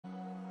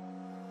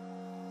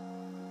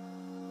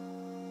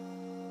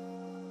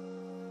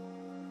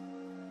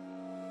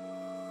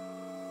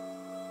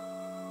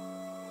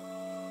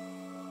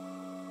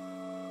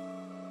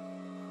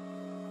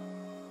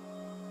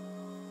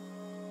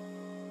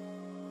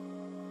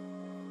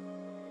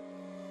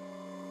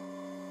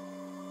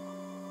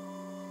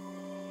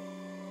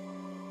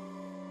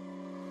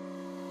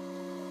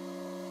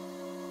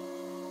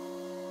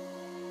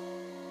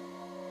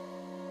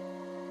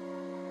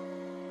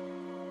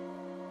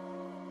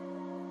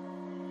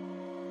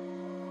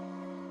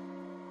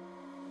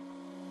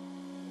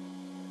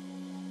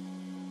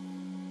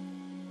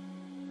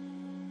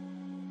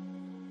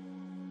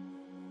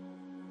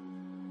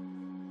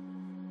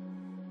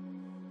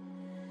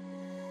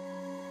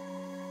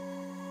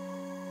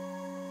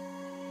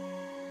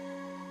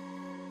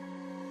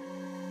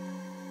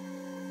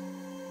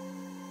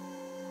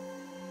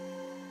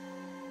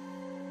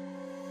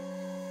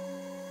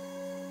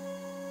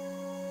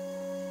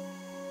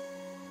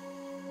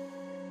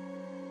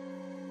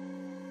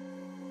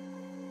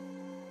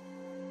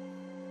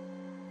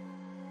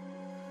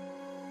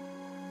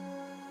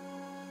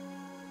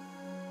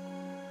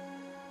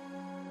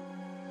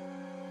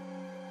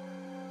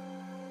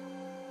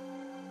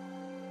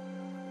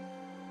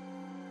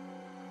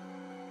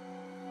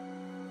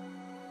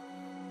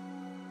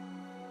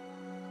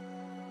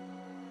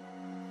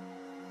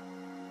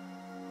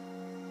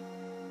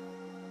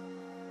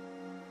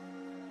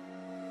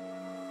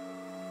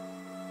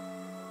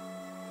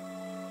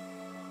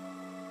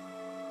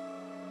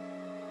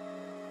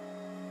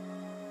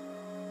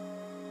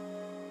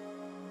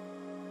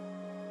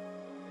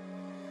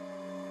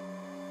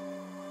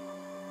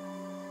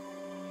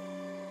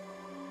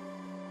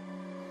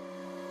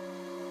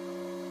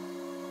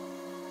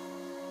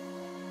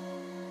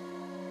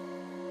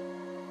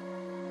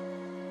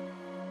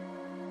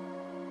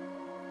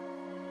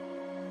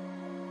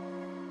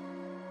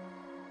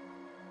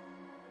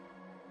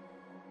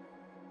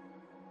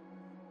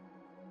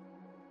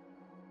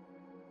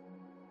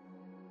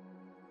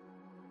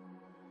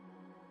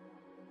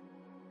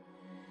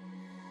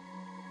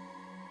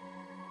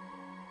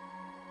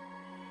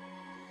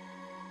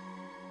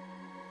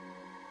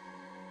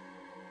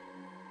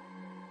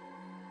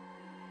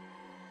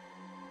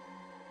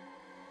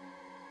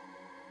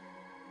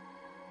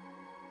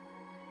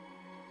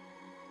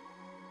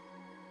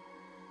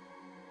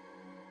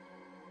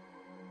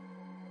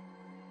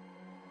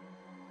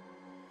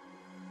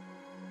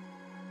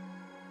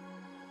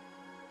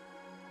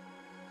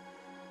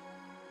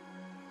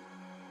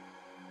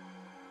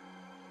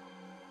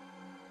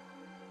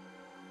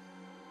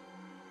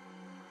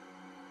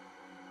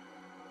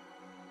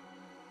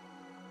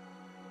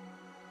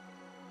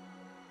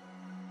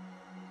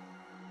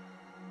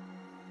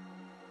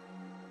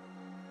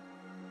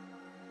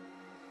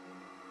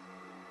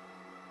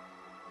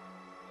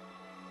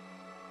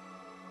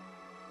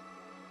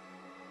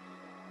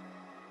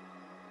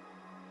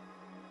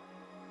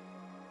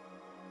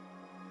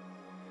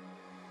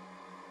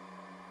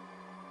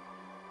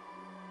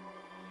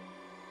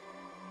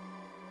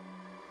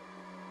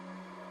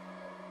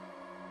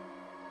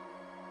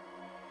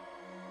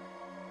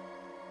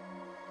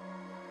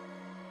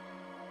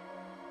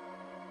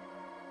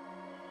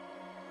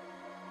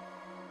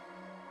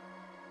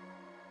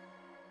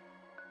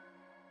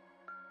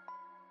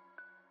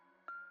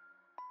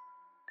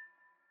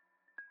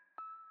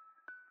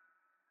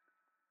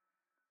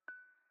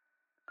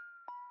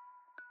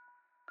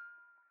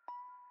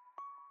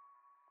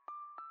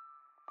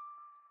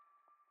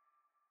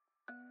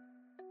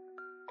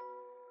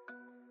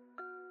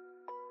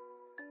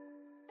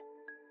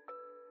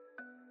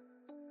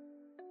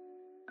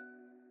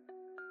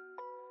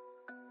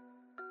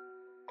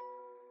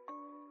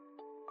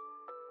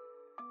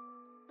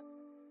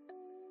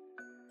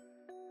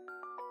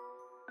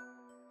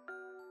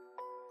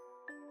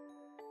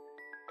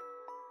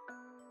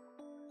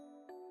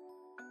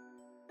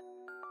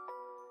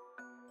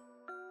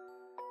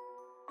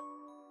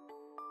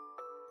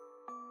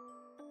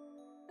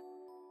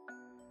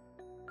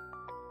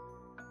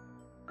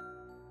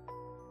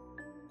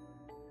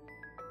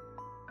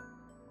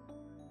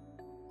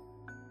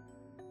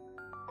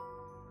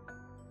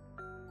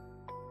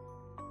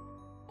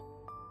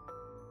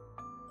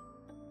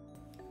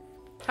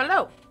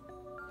Hello!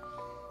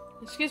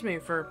 Excuse me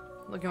for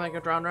looking like a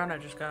drowned rat. I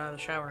just got out of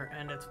the shower,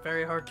 and it's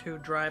very hard to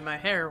dry my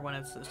hair when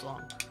it's this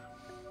long.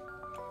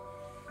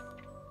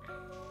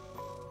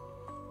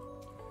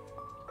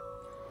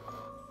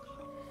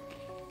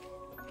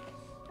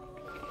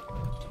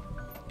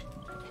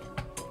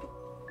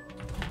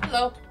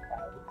 Hello.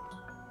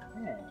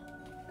 Hey.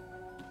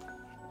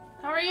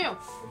 How are you?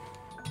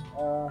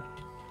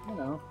 You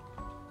know.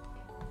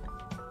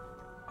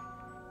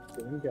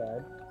 Doing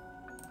good.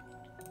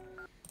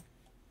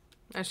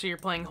 I see you're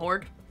playing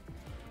Horde.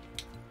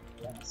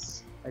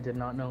 Yes. I did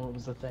not know it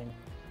was a thing.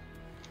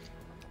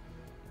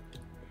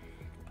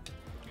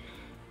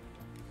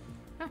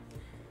 Huh.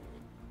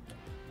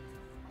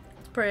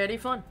 It's pretty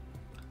fun.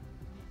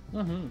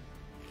 Mm-hmm.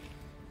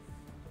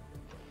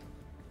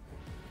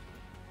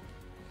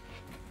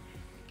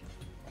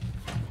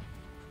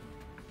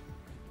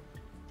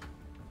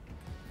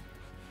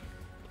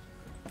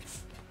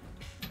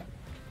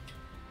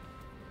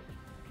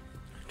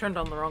 Turned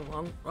on the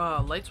wrong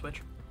light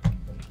switch.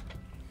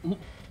 You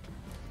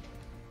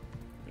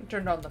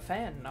turned on the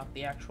fan, not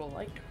the actual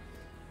light.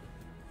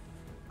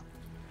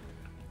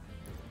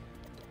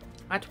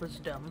 That was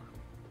dumb.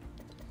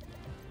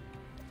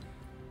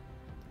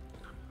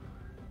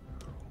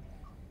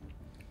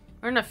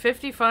 Earn a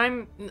 50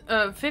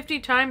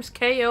 times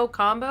KO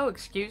combo,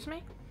 excuse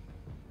me?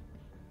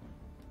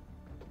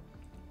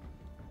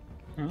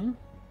 Hmm?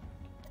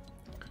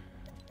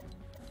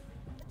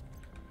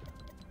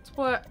 That's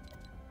what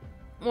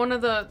one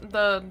of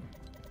the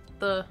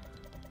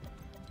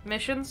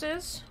missions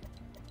is.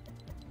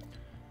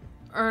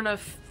 Earn a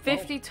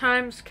 50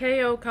 times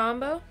KO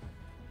combo.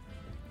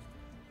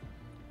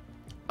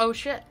 Oh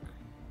shit.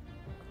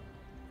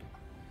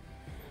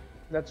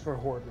 That's for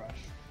Horde Rush.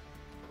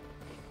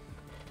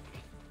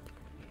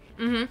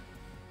 Mm-hmm.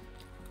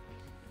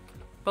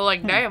 But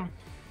like, damn.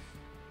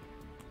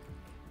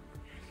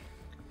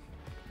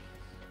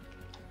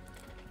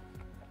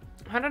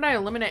 How did I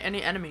eliminate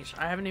any enemies?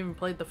 I haven't even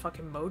played the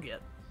fucking mode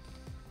yet.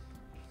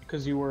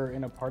 Because you were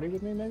in a party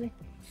with me, maybe?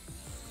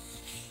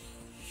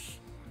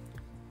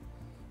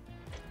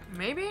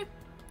 Maybe?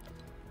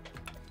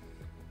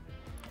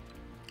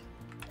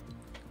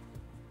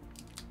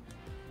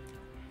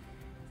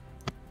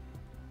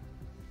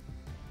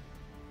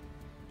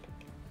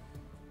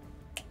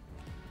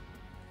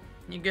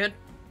 You good?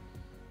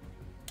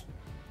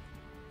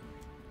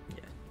 Yeah,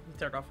 he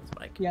turned off his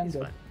mic. Yeah, I'm He's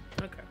good. fine.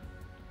 Okay.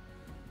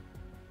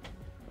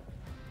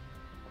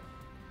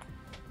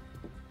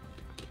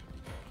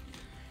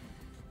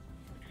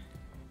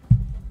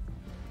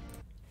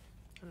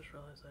 I just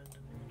realized I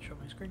didn't even show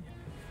my screen yet.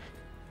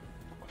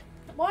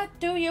 What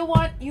do you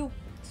want, you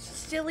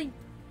silly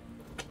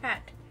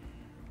cat?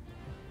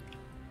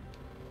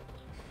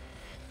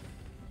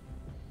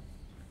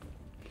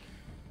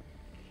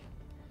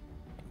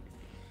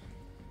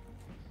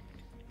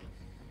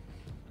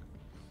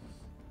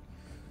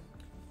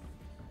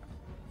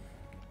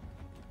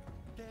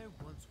 There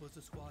once was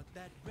a squad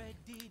that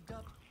readied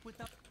up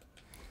without.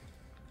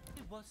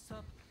 What's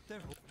up? Their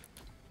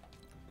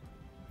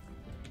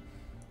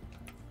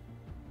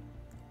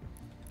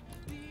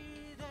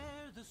Be there,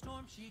 the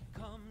storm she'd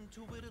come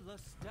to whittle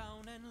us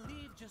down and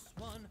leave just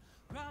one.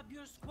 Grab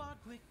your squad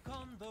quick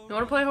on the. You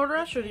want to play Horde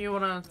Rush, or do you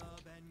want to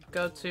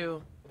go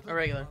to a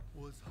regular?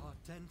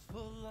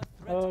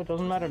 Oh, it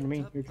doesn't matter to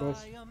me. Your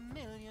choice.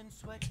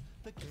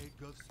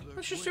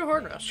 Let's just do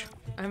Horde Rush.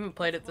 I haven't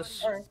played it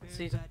this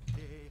season.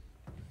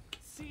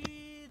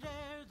 See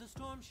there, the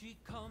storm she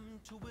come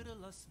to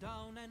whittle us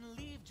down and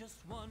leave just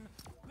one.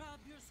 Grab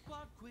your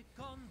squad quick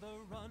on the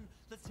run.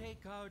 Let's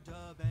take our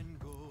dub and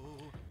go.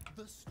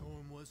 The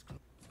storm was close.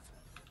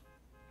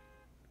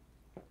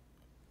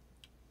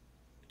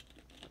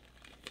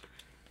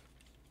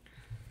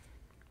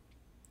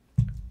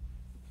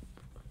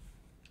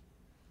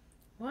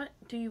 What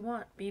do you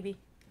want, BB?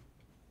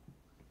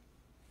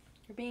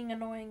 You're being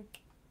annoying.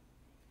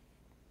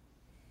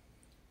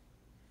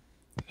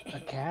 A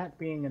cat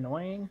being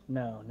annoying?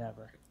 No,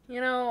 never.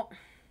 You know,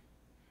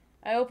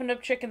 I opened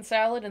up chicken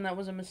salad and that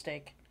was a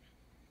mistake.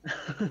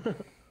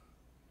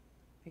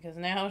 Because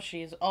now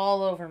she's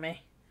all over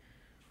me.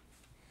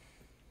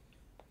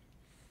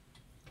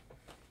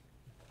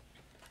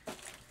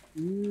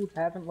 You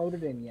haven't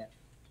loaded in yet.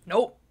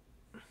 Nope.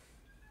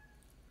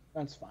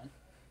 That's fine.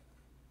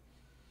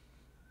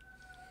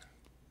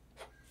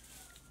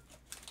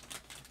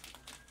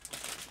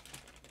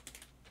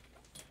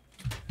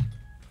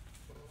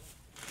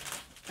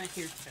 I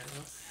hear Tara.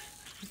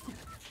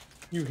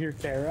 You hear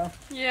Tara?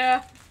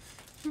 Yeah.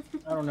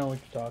 I don't know what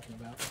you're talking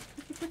about.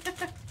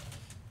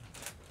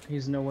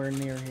 He's nowhere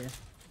near here.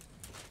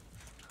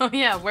 Oh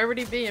yeah, where would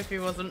he be if he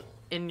wasn't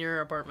in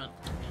your apartment?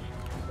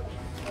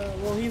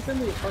 Well, he's in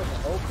the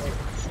apartment. Okay.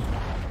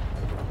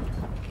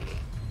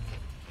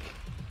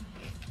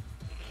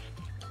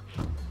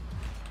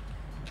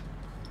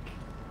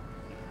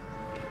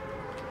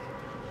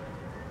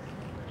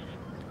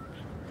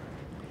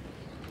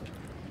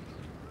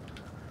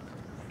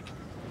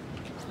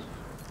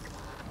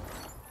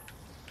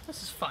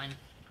 This is fine.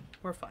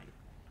 We're fine.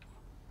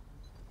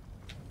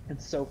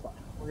 It's so fun.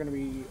 We're gonna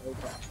be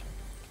okay.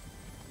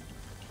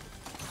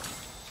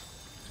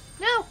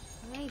 No!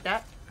 I need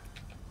that.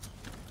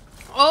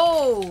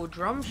 Oh!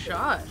 Drum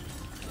shot.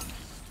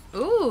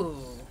 Ooh.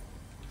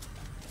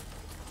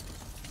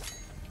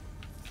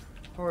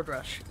 Horde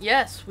Rush.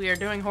 Yes, we are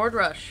doing Horde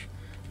Rush.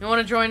 You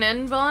want to join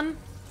in, Vaughn?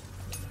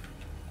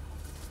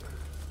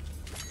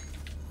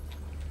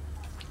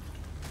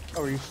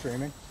 Oh, are you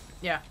streaming?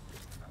 Yeah.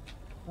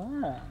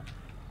 Ah.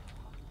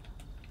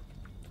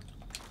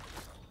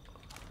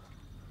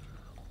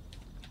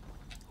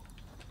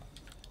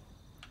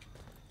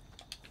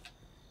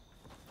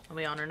 I'll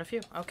be on in a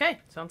few. Okay,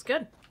 sounds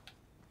good.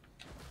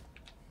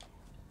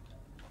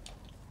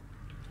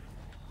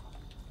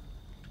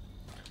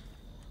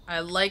 I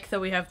like that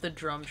we have the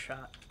drum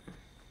shot.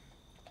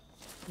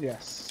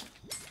 Yes.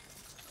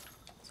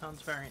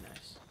 Sounds very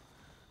nice.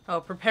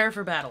 Oh, prepare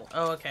for battle.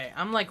 Oh, okay.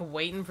 I'm like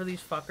waiting for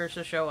these fuckers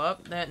to show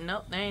up.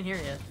 Nope, they ain't here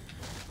yet.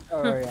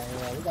 Oh yeah.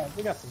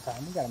 We got some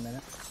time. We got a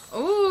minute.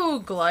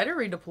 Ooh, glider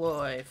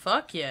redeploy.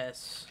 Fuck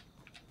yes.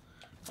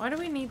 Why do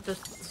we need this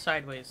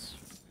sideways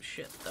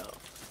shit though?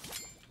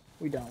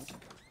 We don't.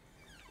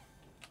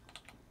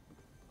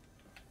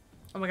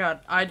 Oh my god,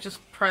 I just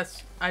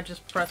pressed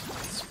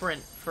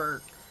sprint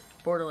for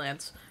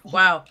Borderlands.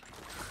 Wow.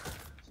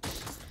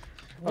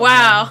 Oh,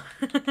 wow.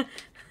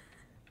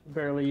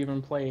 Barely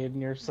even played,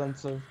 and your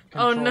sense of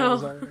Oh, control no.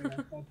 is already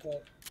like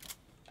that.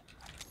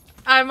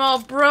 I'm all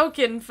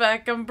broken,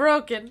 Feck. I'm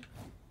broken.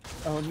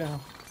 Oh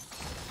no.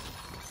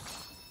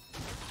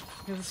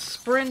 The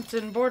sprint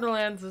in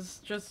Borderlands is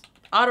just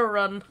auto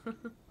run.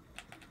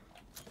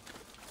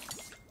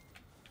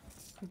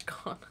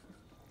 God.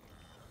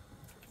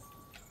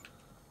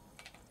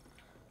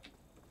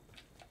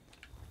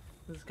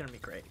 This is gonna be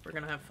great. We're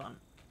gonna have fun.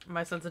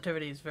 My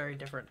sensitivity is very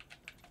different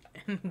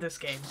in this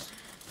game.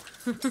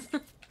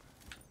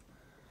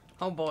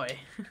 Oh boy.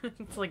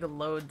 It's like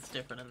loads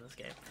different in this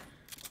game.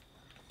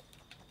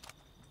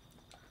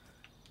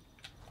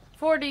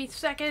 40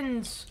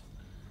 seconds!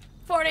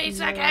 40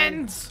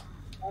 seconds!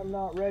 I'm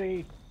not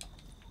ready.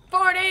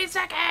 40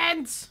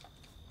 seconds!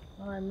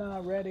 I'm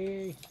not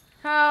ready.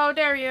 How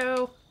dare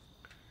you!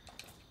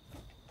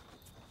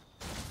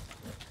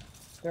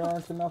 There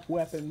aren't enough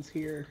weapons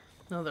here.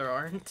 No, there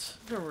aren't.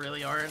 There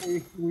really aren't.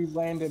 We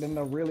landed in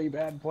a really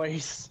bad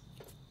place.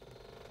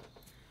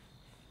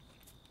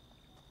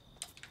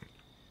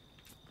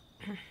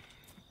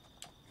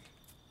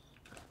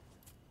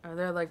 Are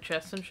there like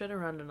chests and shit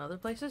around in other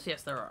places?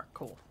 Yes, there are.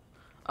 Cool.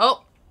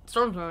 Oh!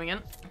 Storm's moving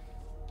in.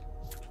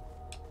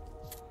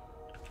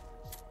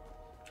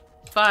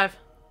 5,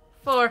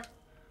 4,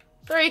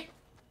 3,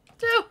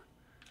 2,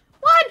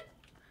 1!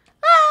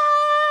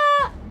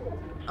 Ah!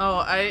 Oh,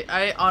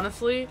 I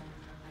honestly,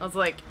 I was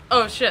like,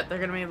 oh shit, they're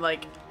gonna be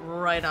like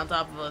right on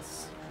top of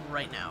us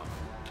right now.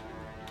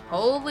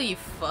 Holy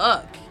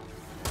fuck.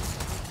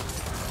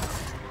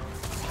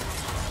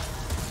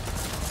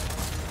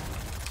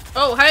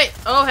 Oh hey,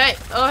 oh hey,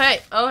 oh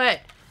hey, oh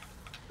hey.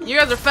 You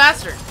guys are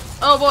faster.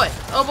 Oh boy,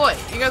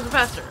 you guys are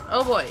faster.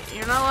 Oh boy,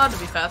 you're not allowed to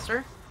be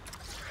faster.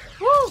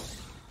 Woo!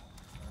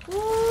 Woo!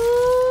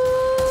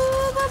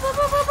 Woo, woo,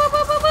 woo, woo, woo,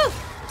 woo, woo, woo.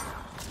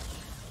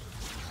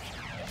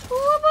 Woo,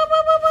 woo,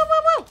 woo, woo, woo,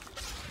 woo, woo.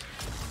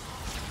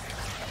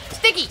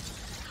 Sticky!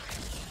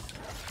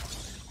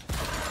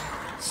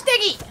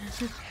 Sticky!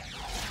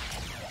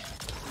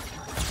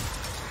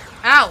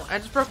 Ow! I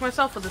just broke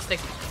myself with a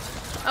sticky.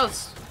 That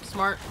was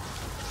smart.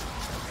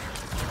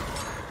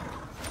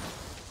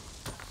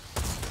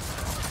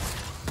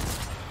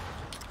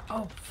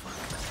 Oh, fuck.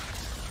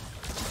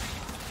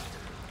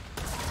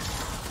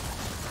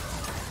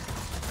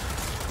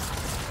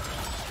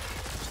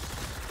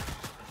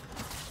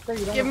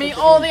 Give me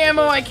all the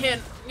ammo I can.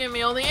 Give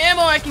me all the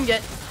ammo I can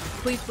get.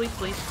 Please, please,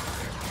 please.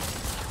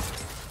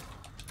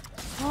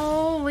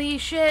 Holy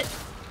shit.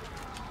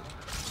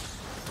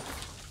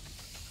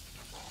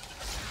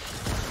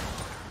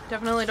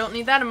 Definitely don't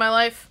need that in my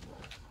life.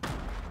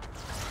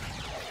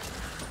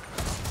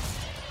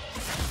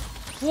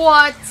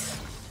 What?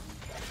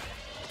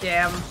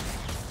 Damn.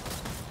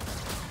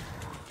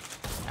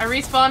 I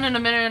respawn in a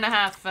minute and a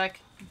half,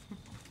 Feck.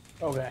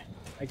 Okay,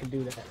 I can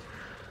do that.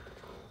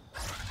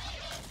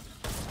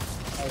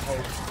 I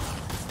hope.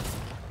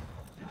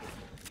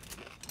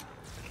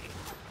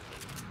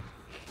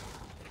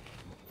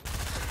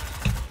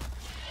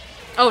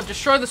 Oh,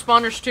 destroy the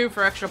spawners too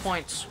for extra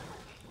points.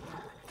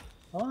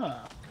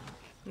 Ah.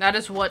 That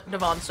is what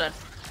Devon said.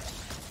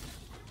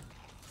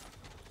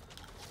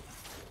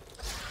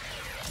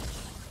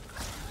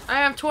 I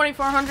have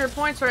 2,400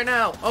 points right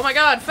now. Oh my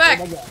god, Feck!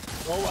 Oh my god.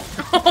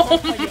 Oh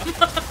my god.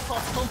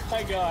 Oh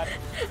my god.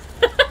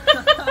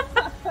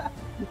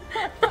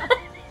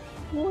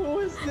 What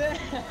was that?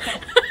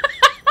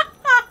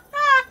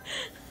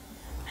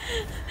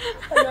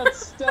 I got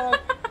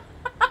stuck.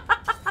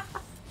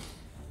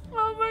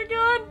 Oh my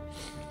god.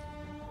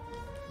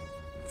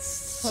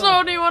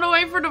 So, do you want to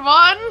wait for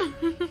Devon?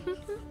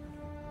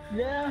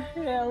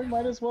 Yeah, we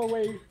might as well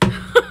wait.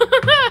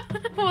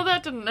 Well,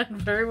 that didn't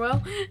end very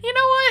well. You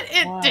know what?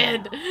 It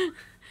did.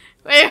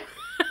 Wait.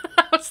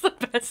 What's the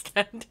best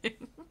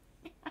ending?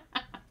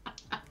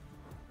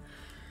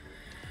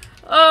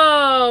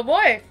 Oh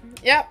boy.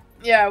 Yep.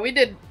 Yeah, we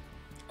did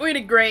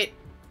great.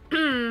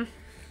 Can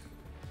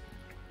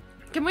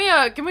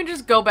we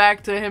just go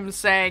back to him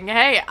saying,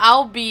 "Hey,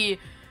 I'll be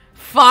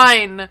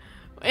fine.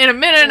 In a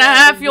minute and a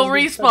half you'll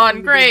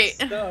respawn."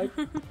 Great.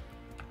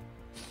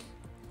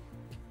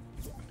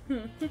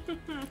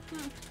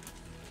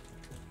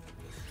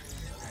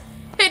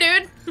 Hey,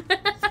 dude.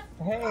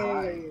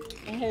 Hey.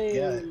 Hey.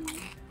 Yeah.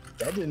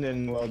 That didn't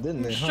end well,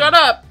 didn't it? Shut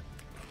up.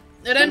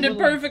 It ended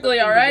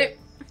perfectly, alright?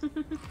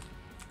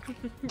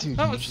 Dude,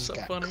 That you was just so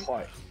got funny.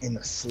 caught in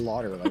the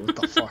slaughter. Like, what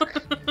the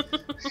fuck?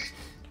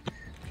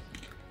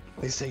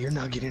 They say you're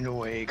not getting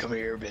away. Come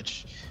here,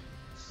 bitch.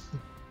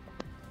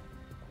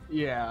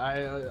 Yeah,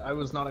 I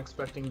was not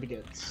expecting to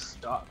get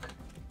stuck.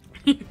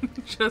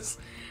 Just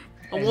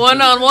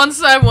one on one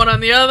side, one on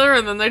the other,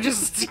 and then they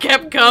just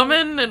kept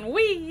coming, and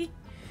wee.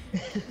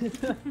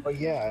 But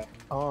yeah,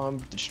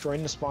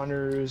 destroying the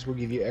spawners will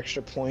give you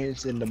extra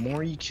points, and the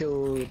more you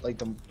kill like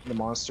the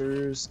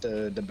monsters,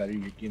 the better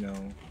you know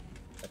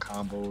the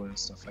combo and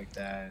stuff like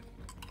that.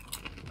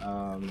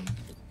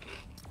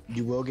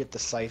 You will get the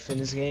siphon in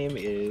this game.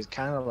 It is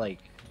kind of like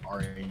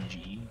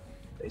RNG,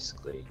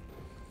 basically.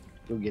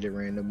 You'll get it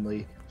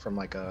randomly from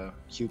like a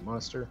cute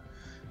monster.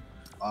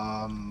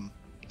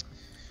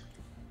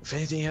 If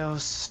anything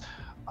else,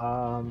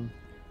 the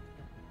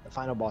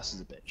final boss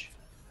is a bitch.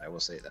 I will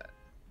say that.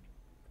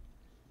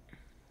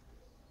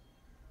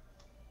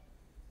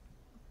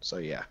 So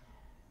yeah,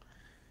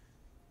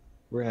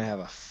 we're gonna have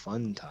a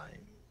fun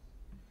time.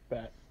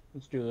 Bet.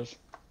 Let's do this.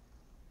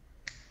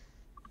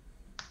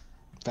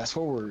 Fast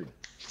forward.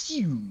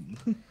 Phew.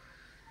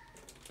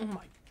 Oh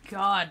my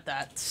god,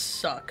 that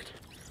sucked.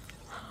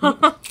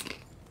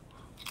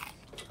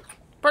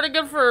 Pretty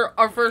good for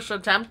our first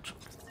attempt.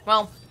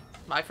 Well,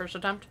 my first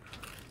attempt.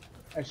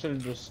 I should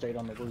have just stayed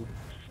on the roof.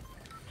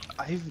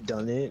 I've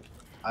done it.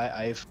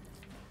 I've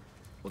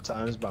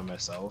times by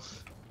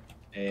myself,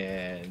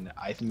 and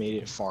I've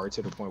made it far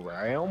to the point where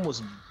I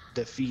almost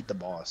defeat the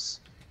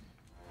boss.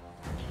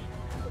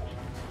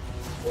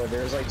 Well,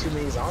 there's like too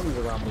many zombies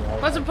around me.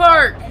 Pleasant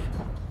Park!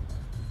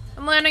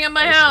 I'm landing at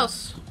my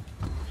house.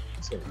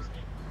 It's gonna be fun.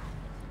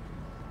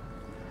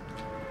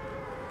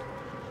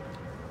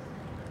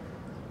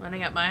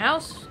 Landing at my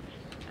house,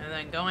 and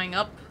then going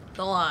up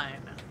the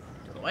line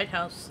to the White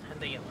House and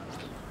the Yellow.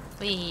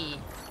 Whee!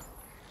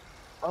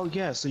 Oh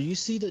yeah, so you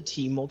see the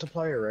team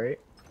multiplier, right?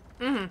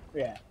 Mm-hmm.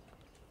 Yeah.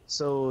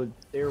 So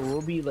there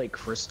will be like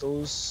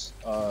crystals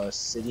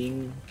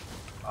sitting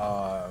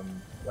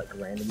like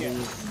randomly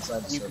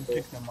inside the You can circle.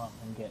 pick them up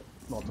and get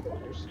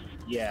multipliers.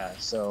 Yeah,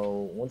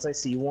 so once I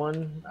see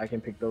one, I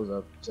can pick those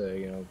up to,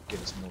 you know, get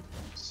us more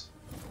points.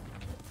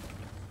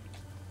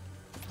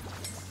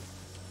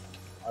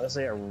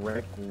 Honestly, I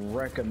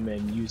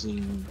recommend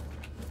using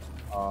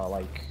I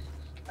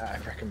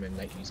recommend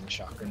not using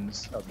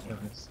shotguns, I'll be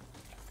honest.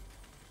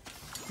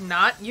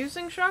 Not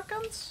using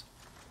shotguns?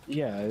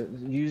 Yeah,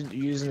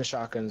 using the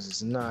shotguns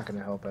is not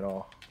gonna help at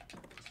all.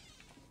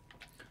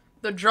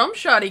 The drum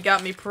shot, he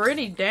got me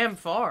pretty damn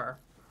far.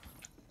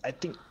 I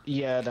think,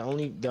 yeah,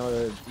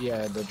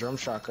 the drum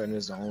shotgun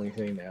is the only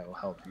thing that will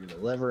help you. The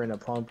lever and the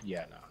pump,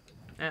 yeah, no.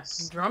 Yeah,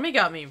 drummy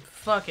got me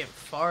fucking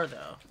far,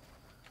 though.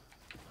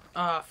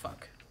 Ah,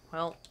 fuck.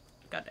 Well,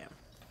 goddamn.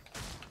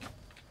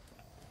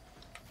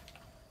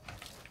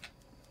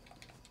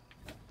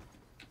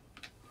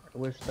 I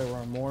wish there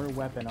were more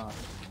weapon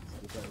options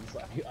because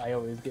I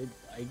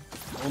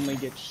only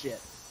get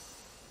shit.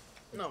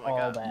 Oh my all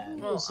god. bad.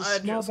 Well, It's a I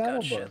small just got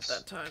battle shit bus.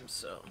 that time,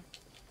 so.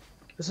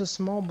 It's a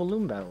small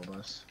balloon battle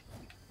bus.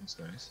 That's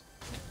nice.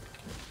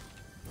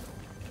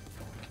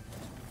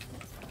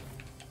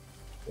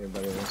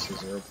 Anybody wants a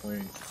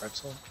 0-point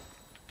pretzel?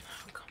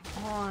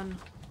 Come on.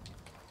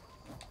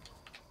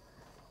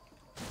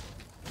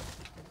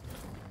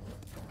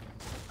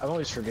 I'm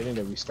always forgetting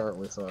that we start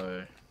with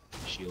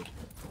shield.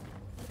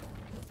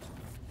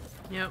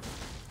 Yep.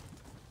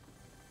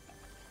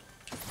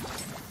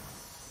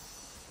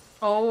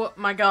 Oh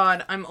my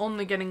god, I'm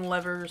only getting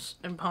levers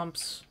and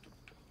pumps.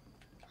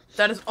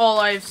 That is all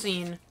I've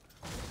seen.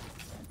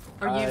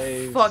 Are you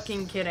I've-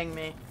 fucking kidding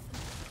me?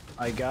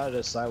 I got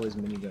a sideways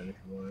minigun if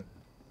you want it.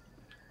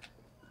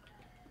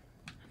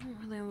 I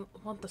don't really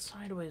want the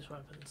sideways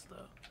weapons,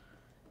 though.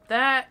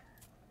 That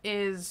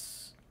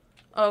is...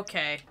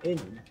 okay.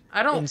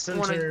 I don't In some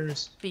want to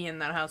terms, be in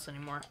that house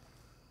anymore.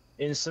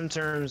 in some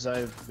terms,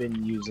 I've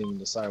been using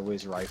the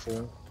sideways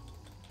rifle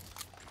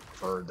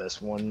for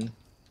this one.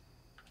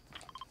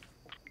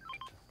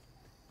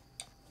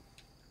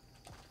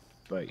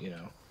 But you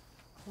know,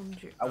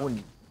 I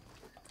wouldn't.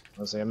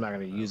 I'll say I'm not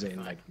gonna use it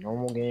in like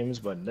normal games,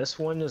 but this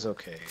one is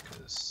okay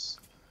because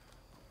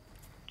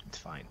it's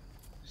fine.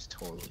 It's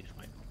totally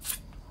fine.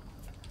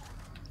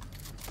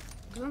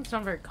 Doesn't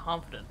sound very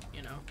confident,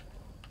 you know.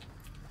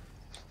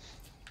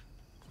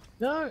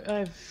 No,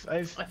 I've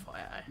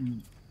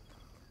FYI.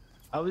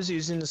 I was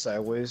using the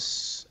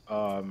sideways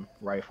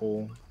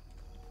rifle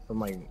from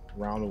like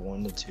round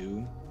 1 to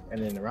 2,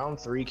 and then round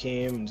 3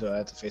 came until I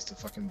had to face the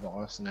fucking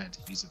boss, and I had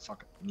to use a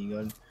fucking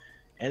minigun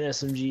and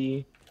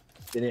SMG.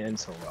 Didn't end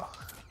so well.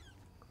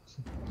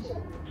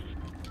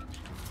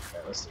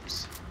 Alright, let's do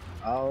this.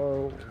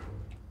 Oh,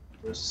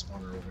 where's the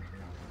spawner over here?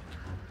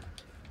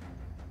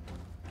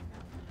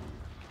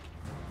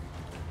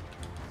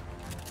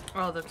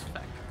 Oh, that's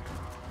fact.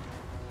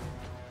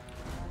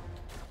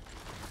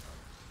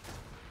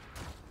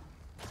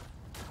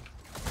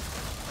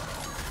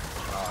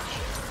 Oh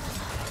shit.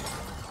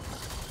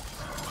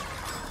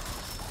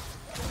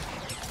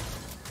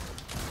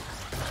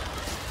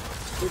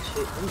 Which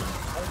hit me?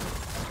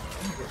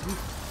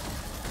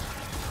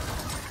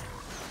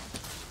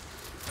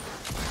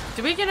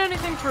 Did we get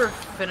anything for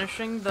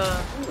finishing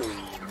the... Ooh,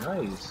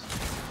 nice.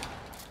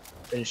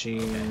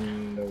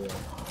 Finishing the what?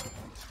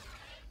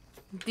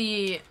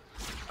 The...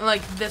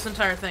 Like, this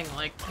entire thing,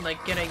 like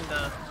getting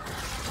the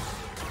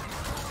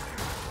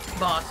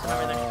boss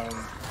and everything.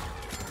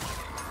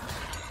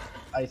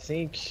 I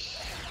think...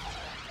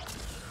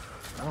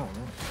 I don't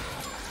know.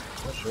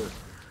 Not sure.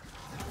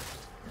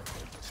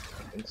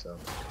 I think so.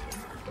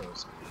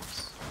 Those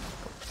things.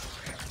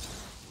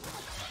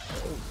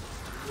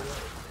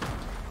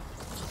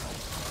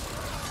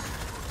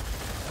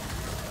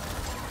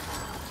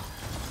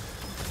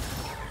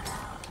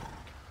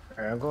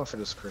 Alright, I'm going for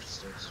this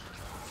crystals.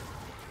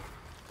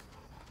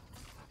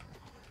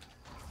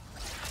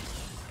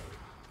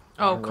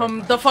 Oh,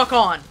 come the fuck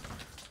on!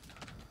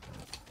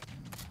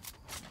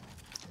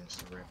 Yes,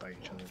 they're right by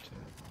each other too.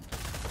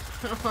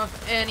 I don't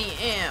have any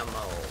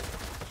ammo.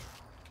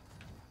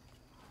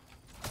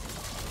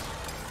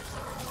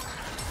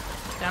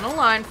 Down a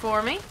line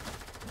for me.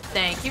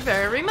 Thank you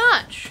very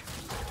much.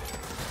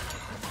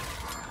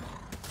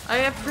 I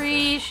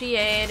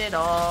appreciate it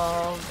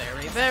all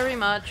very, very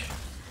much.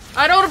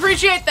 I don't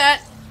appreciate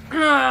that!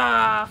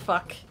 Ah,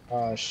 fuck.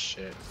 Oh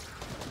shit.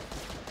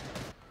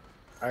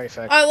 Alright,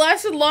 fact. I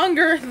lasted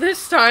longer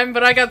this time,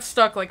 but I got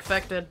stuck like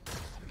Feck did.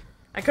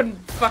 I couldn't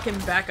fucking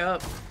back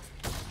up.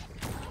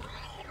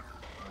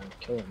 I'm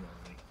killing them.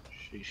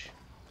 Sheesh.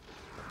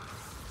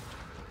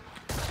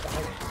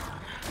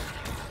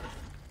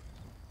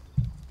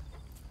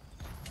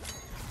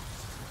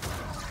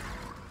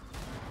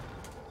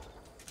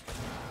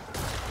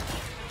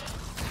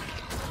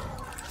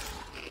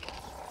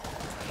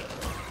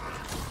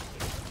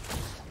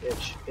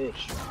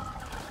 Bitch.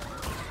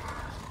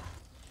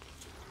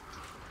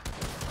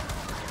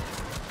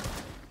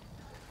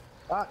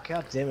 Ah,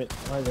 god damn it.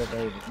 Why did I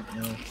die?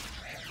 No.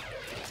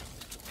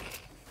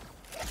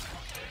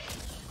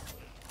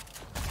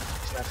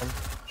 Smack him.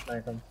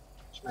 Smack him.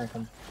 Smack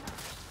him.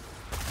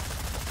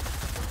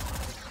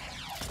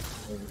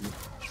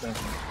 Smack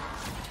him.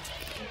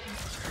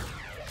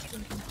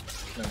 Smack him.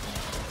 Smack him.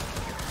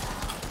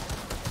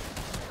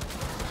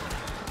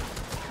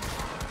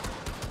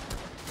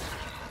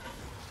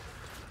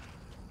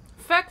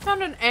 Feck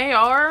found an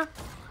AR?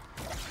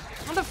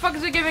 What the fuck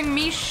is it giving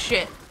me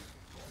shit?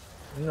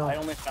 No, I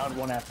only found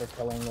one after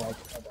killing like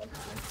a bunch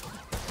of them.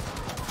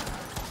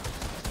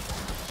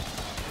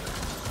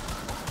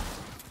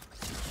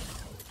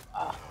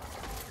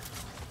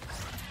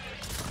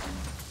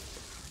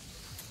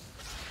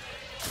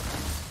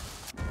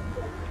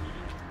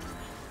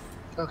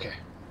 Okay.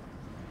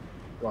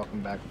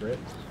 Welcome back, Britt.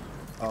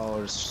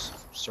 Oh, this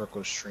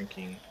circle's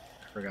shrinking.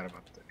 I forgot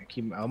about that.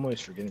 I'm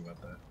always forgetting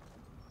about that.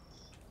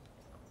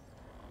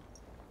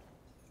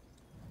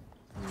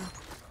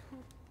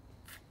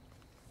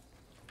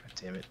 God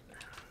damn it.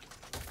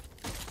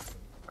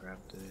 Grab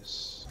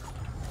this.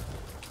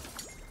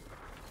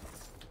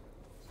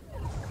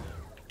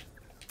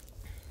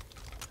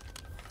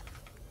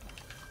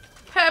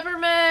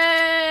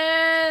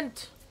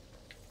 Peppermint!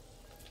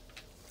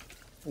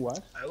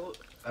 What?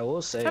 I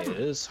will say it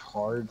is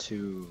hard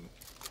to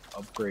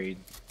upgrade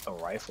a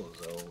rifle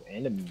though,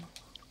 and a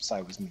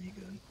sideways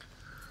minigun.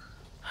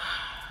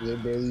 They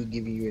barely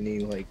give you any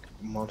like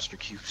monster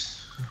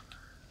cubes.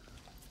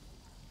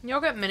 Y'all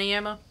got mini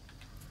ammo?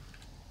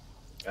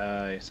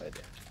 Yes I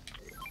did.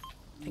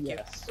 Thank you.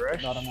 Yes,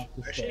 Fresh? not enough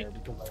to Fresh? share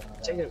because I don't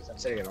have Take it,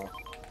 access. take it all.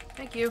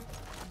 Thank you.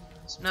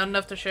 Not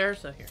enough to share,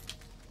 so here.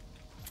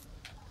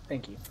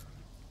 Thank you.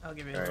 I'll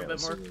give you a Alright, little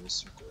bit more. let's see where this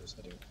circle is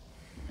heading.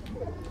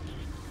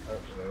 Oh,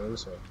 no,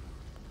 this way.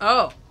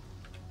 Oh!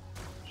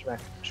 Smack,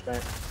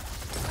 smack.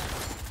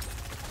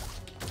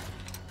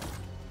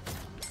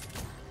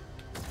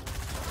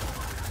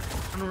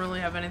 I don't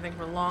really have anything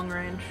for long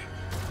range.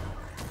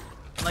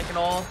 Like at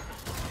all.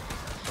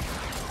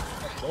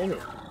 Damn it.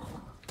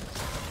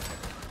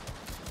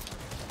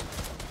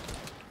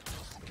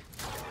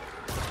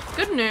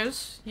 Good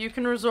news, you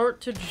can resort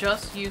to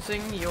just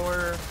using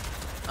your,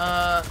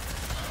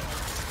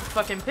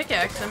 fucking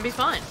pickaxe and be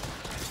fine.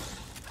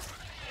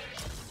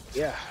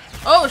 Yeah.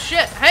 Oh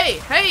shit!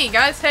 Hey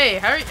guys! Hey,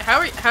 how are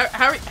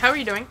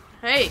you doing?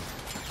 Hey,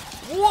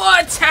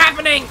 what's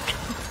happening?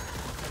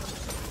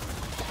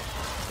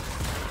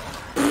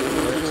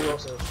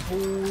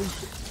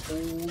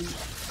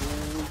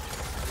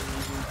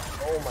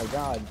 Oh my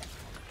god.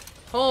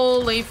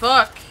 Holy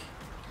fuck!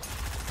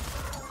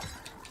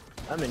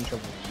 I'm in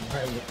trouble.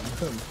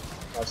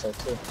 Also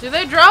too. Do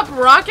they drop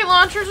rocket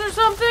launchers or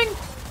something?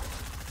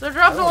 They're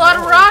dropping a lot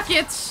of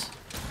rockets.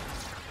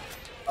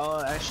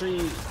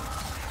 Actually,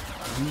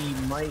 we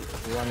might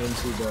run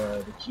into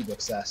the cube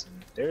assassin.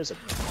 There's a.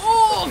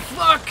 Oh,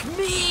 fuck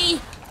me!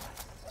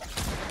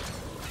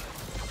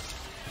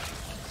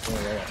 Oh,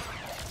 yeah.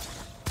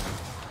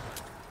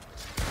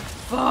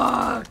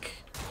 Fuck.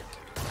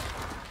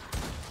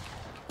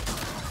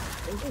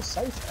 Where's those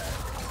sights at?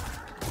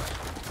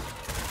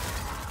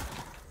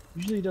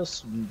 Usually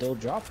they'll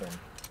drop them.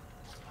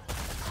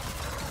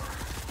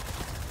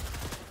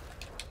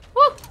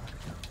 Woo!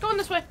 Going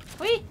this way.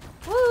 Wee!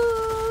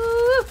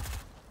 Woo!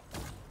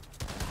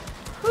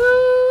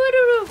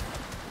 Woo!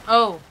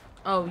 Oh.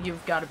 Oh,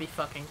 you've got to be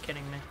fucking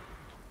kidding me.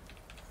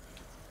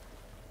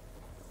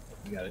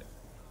 You got it.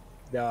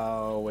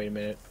 No, wait a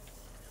minute.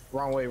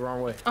 Wrong way,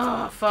 wrong way.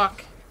 Oh,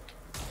 fuck.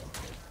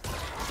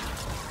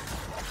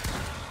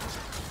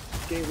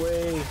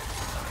 Gateway.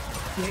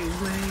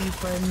 Gateway,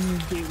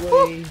 friend. Gateway.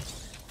 Woo!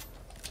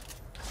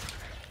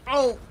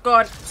 Oh,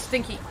 God.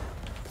 Stinky.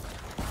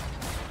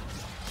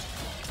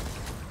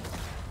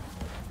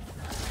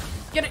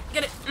 Get it,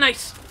 get it.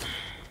 Nice.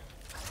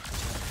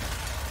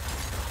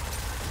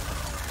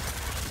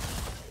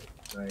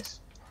 Nice.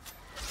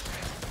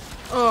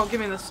 Oh, give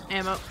me this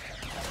ammo.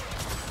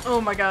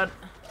 Oh my god.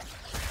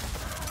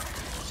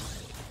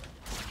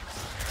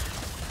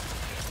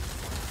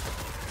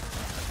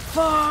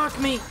 Fuck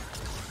me. I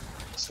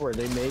swear,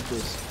 they made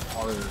this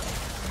harder.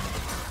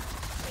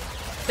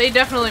 They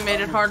definitely made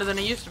it harder than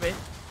it used to be.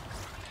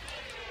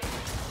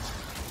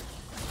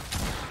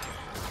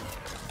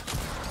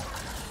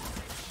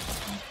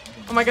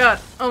 Oh my god.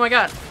 Oh my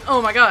god.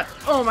 Oh my god.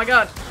 Oh my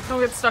god. Don't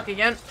get stuck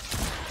again.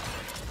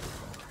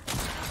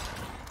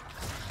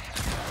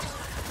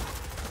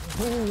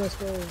 Ooh, let's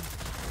go.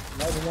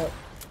 Liven up.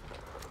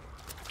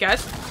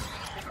 Guys.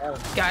 Oh.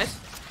 Guys.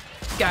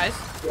 Guys.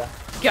 Yeah.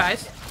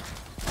 Guys.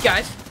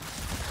 Guys.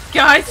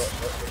 Guys.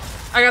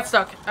 I got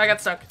stuck. I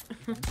got stuck.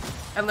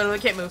 I literally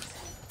can't move.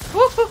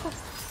 Woo-hoo-hoo.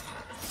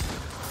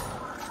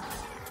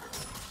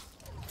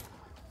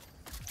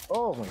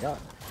 Oh my god.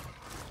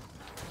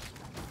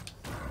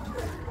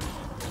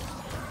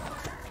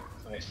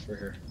 Nice for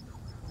her.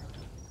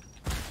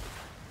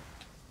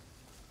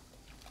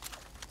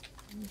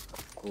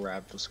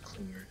 Grab those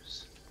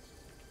clingers.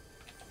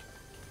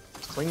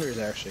 Clingers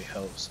actually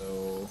help,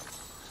 so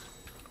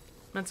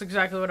That's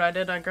exactly what I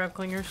did. I grabbed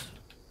clingers.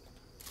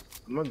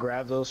 I'm gonna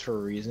grab those for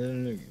a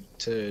reason,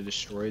 to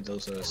destroy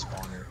those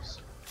spawners.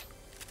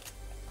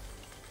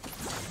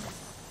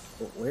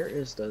 But where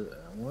is the?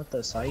 I want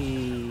the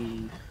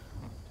side.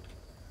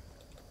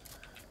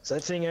 So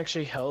that thing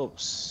actually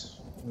helps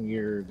when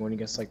you're going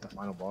against like the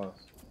final boss.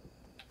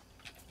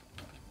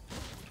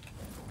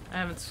 I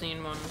haven't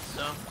seen one,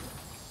 so.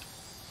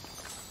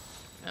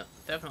 Yep,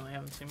 definitely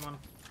haven't seen one.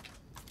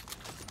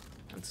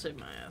 I'd save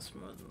my ass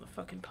more than the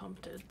fucking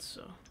pump did,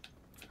 so.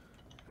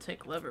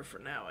 Take lever for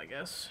now, I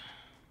guess.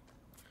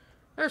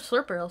 There's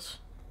slurp rails.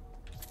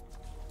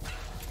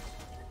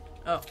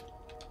 Oh.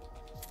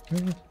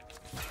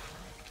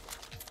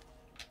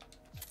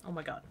 Oh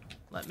my god.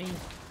 Let me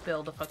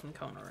build a fucking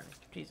cone already.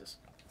 Jesus.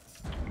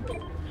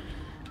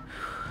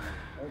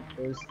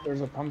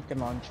 There's a pumpkin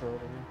launcher over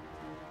here.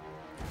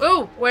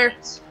 Ooh! Where?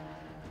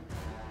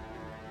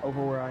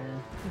 Over where I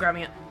am. I'm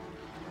grabbing it.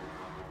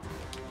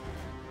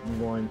 I'm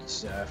going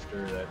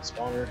after that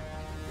spawner.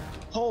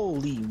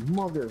 Holy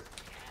mother!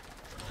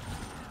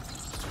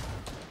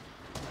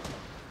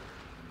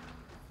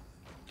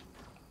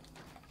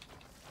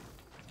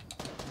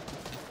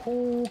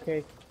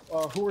 Okay.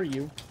 Who are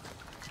you?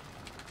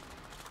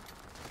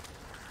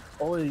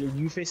 Oh, are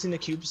you facing the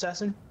cube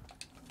assassin?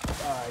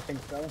 I think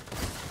so.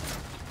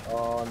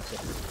 Oh, I'm sick.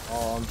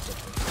 Oh, I'm sick.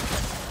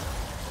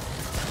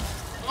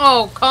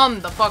 Oh, come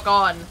the fuck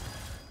on.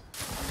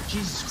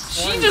 Jesus Christ.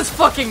 She just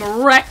fucking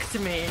wrecked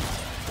me.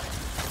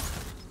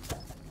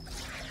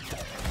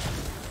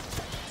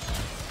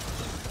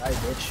 Die,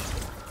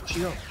 bitch. She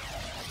go.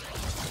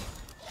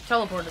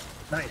 Teleported.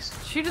 Nice.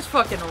 She just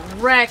fucking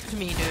wrecked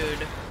me,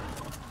 dude.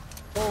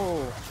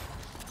 Oh.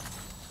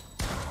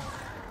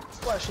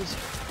 Splashes.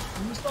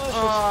 Splashes.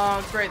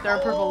 Oh, great. There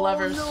are purple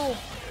levers. No.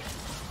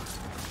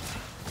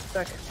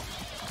 Back.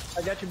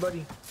 I got you,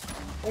 buddy.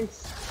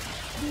 Thanks.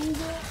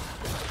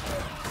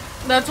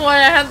 That's why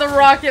I had the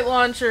rocket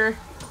launcher.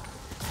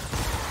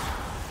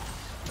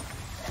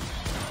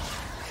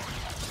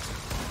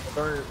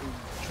 I'm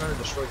trying to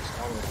destroy this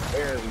armor.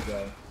 There we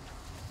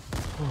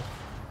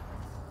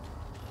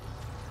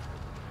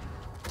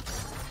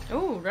go.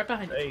 Ooh, right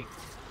behind you. Hey.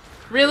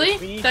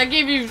 Really? That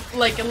gave you,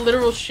 like, a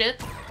literal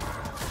shit?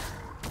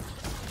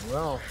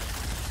 Well.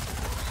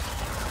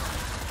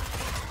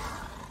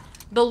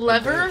 The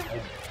lever,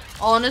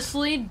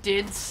 honestly,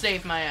 did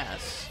save my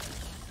ass.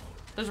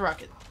 There's a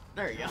rocket.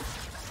 There you go.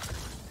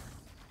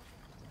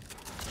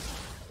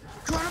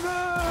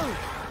 Carnival!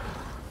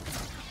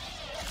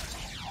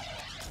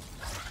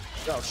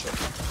 Oh shit.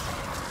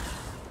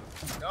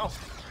 No.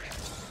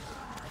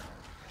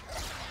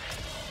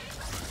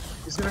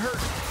 It's gonna hurt.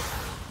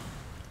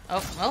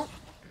 Oh, well,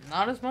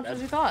 not as much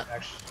as you thought.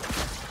 Actually,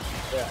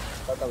 yeah, I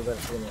thought that was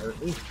actually gonna hurt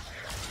me.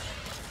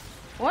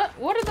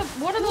 What are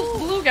those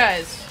blue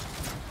guys?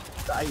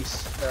 The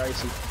ice. They're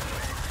icy.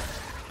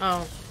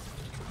 Oh.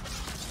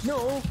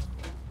 No!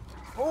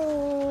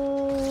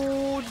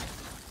 Oh!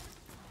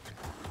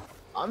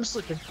 I'm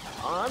slipping.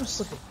 I'm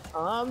slipping.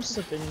 I'm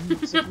slipping.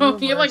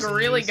 You're like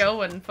really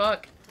going,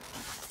 fuck.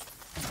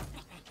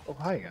 Oh,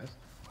 hi, guys.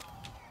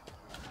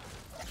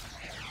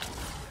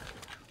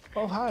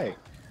 Oh, hi.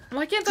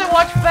 Why can't I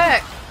watch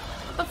back?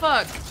 What the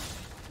fuck?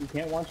 You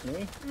can't watch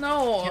me?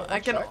 No, Can't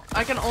watch back?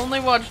 I can only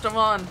watch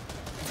Devon.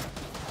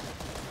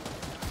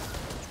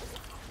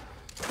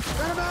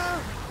 Turn him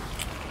out!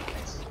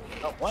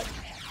 Oh, what?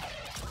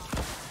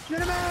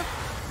 Turn him out!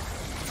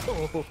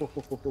 Oh,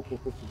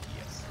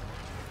 yes.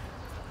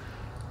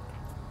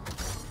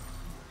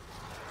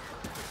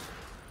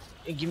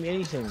 Hey, give me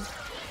anything.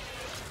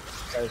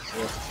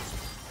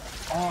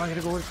 Oh, I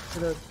gotta go for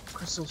the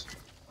crystals.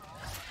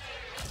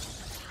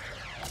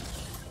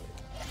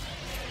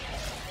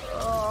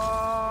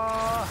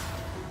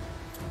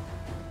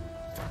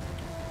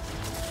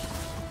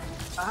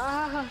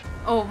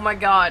 Oh my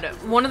god.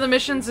 One of the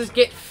missions is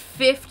get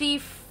 50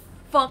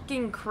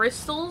 fucking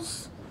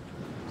crystals?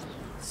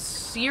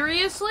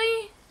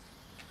 Seriously?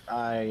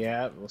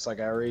 Yeah, looks like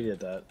I already did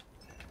that.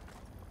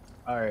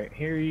 Alright,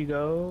 here you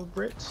go,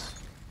 Brits.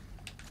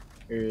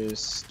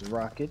 Here's the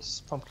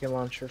rockets, pumpkin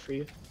launcher for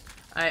you.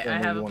 I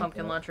have a want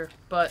pumpkin that. launcher,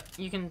 but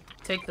you can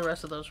take the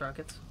rest of those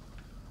rockets.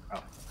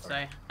 Oh,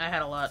 Sorry, I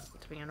had a lot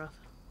to begin with.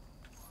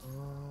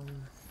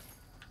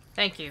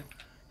 Thank you.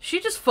 She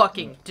just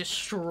fucking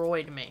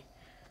destroyed me.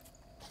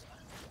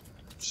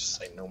 just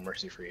like no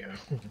mercy for you.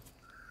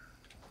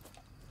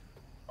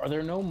 Are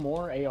there no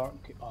more AR?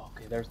 Oh,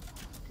 okay, there's.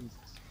 Jesus.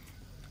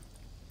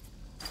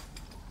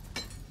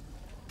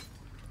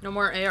 No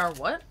more AR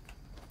what?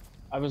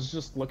 I was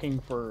just looking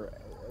for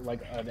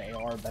like an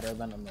AR better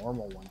than a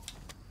normal one.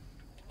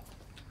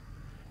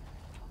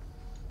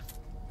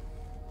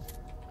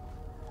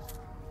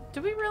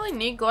 Do we really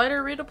need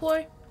glider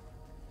redeploy?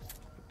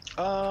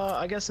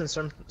 I guess in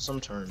some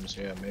terms,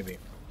 yeah, maybe.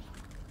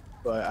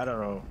 But I don't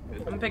know.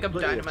 I'm gonna pick up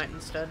dynamite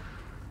instead.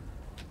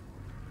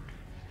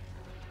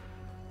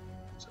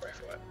 Sorry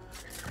for that.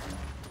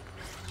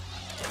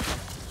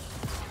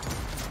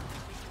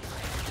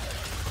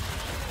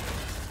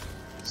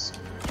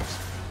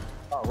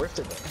 Oh,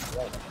 Rifted though.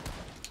 Right.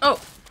 Oh,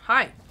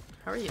 hi.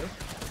 How are you?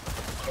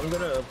 I'm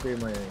gonna upgrade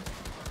my.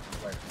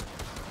 Right.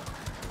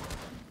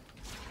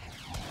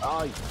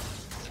 Oh,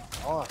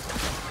 oh.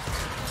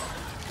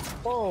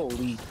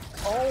 Holy.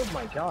 Oh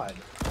my god.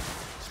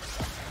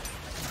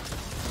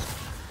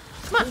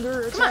 Come on,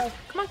 Finger come on, attack.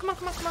 come on, come on,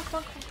 come on, come on, come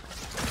on.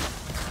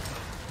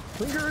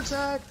 Finger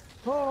attack.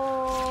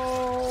 Oh.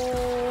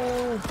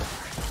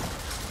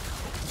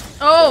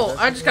 Oh,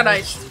 I just got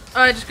iced.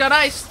 I just got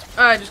iced.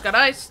 I just got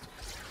iced.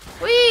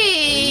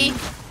 Whee!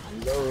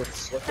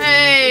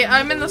 Hey,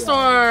 I'm in the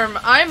storm.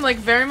 I'm like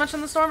very much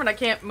in the storm and I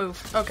can't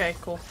move. Okay,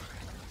 cool.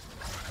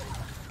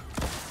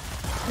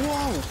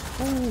 Whoa.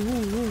 Ooh,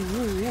 ooh, ooh,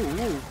 ooh,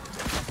 ooh, ooh.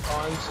 Oh,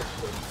 I'm so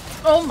good.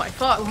 Oh my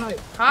fuck. Oh, hi.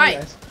 Hi.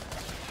 guys.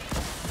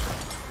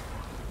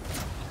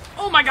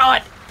 Oh my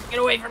god! Get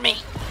away from me!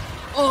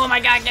 Oh my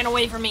god, get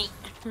away from me!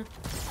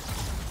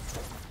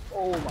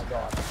 Oh my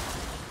god.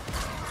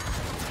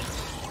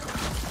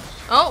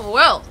 Oh,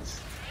 well.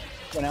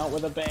 Went out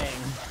with a bang.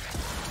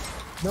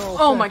 No.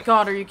 Oh my heck.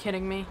 god, are you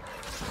kidding me?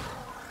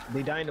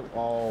 They died.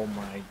 Oh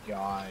my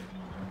god.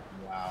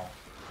 Wow.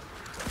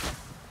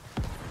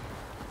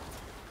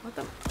 Let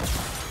them...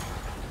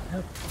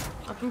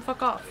 Let them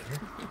fuck off.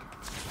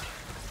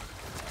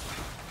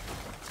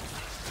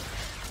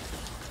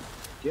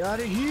 Get out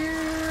of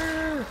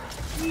here!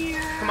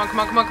 Yeah. Come on, come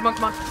on, come on, come on,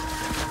 come on.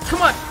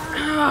 Come on!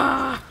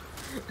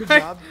 Good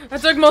job. I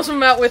took most of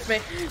them out with me.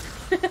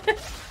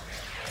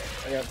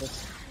 I got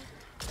this.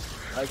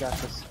 I got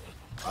this.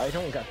 I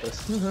don't got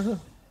this.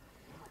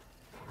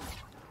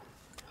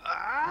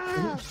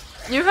 Ah!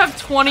 You have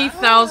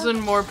 20,000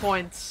 more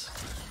points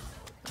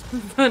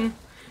than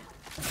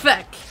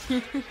Feck.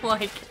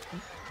 Like,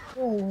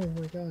 Oh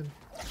my god.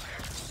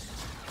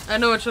 I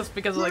know it's just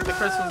because of like the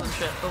crystals and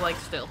shit, but like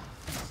still.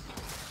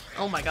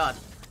 Oh my god.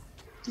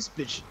 This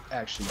bitch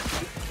actually.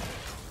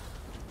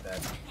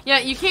 That. Yeah,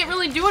 you can't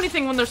really do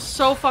anything when they're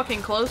so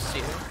fucking close to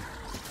you.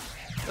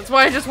 That's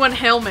why I just went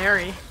Hail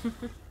Mary.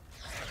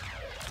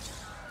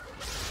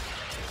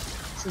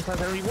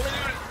 Sometimes I don't even want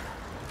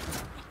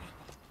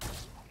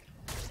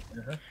to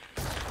do it.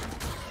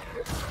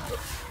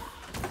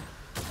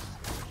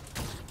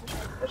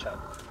 Headshot.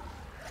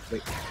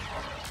 Wait.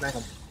 Smack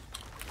him.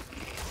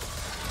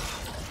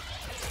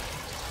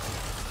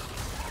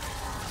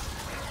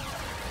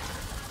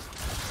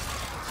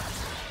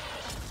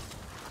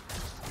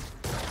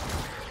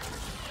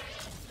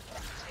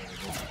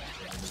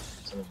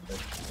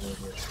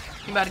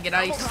 You about to get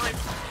iced.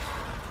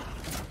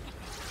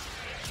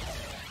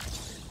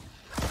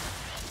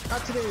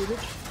 Not today,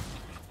 bitch.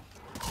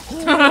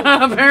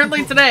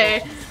 Apparently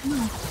today.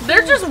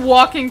 They're just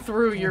walking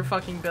through your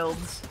fucking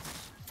builds.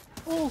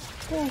 Oh.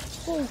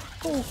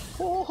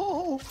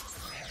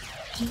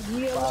 Keep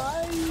me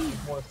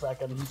alive. More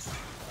seconds.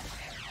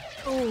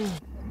 Oh.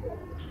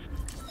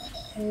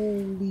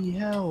 Holy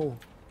hell.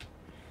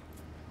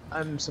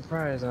 I'm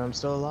surprised I'm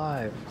still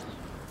alive.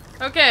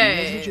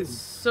 Okay, Loot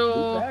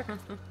so... back?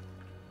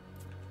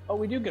 Oh,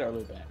 we do get our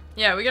loot back.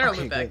 Yeah, we got our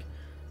Okay, loot back. good.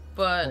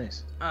 But,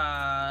 Nice.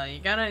 you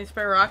got any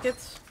spare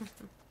rockets?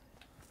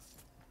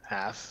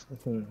 Half.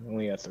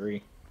 Only got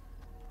 3.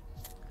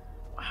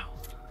 Wow.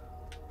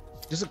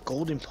 There's a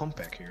golden pump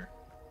back here.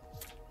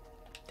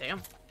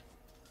 Damn.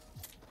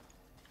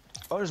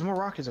 Oh, there's more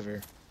rockets over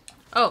here.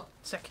 Oh,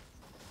 sick.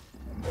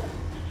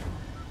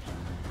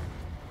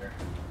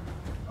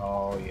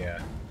 Oh,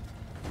 yeah.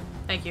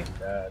 Thank you.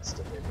 That's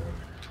the big one.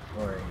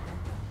 Alright.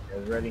 You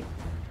guys ready?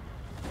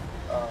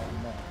 No.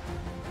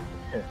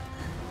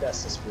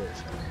 That's the spirit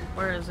thing.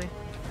 Where is he?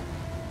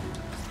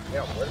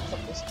 Yeah, where the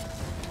fuck is he?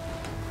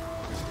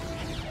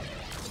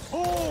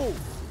 Oh!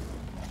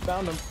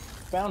 Found him.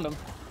 Found him.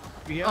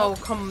 Yeah. Oh,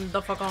 come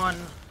the fuck on.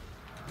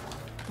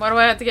 Why do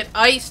I have to get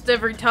iced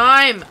every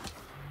time?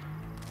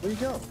 Where'd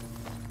you go?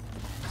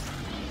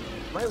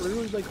 Am I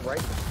literally like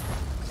right?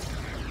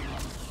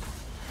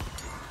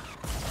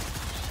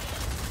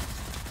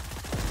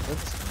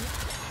 What's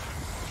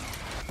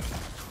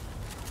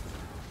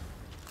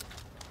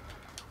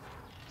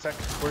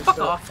where's Fuck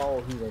the... off.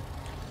 Oh, he's like...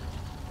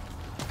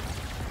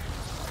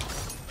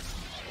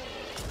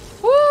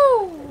 Woo!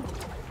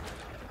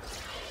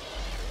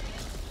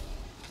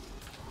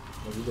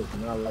 Oh, he does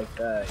not like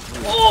that.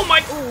 Oh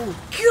my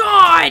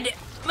god!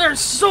 There's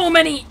so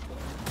many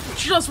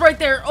just right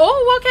there.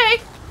 Oh,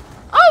 okay.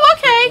 Oh,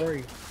 okay.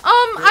 Sorry.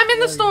 I'm in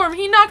the storm.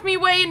 He knocked me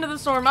way into the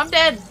storm. I'm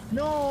dead.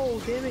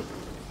 No, damn it.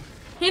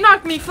 He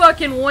knocked me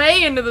fucking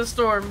way into the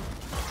storm.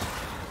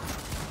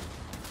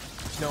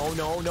 No.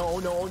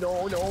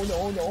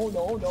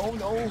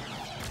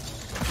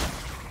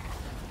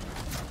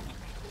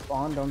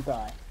 Spawn, don't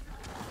die.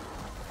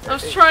 I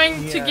was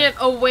trying to get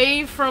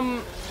away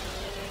from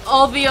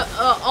all the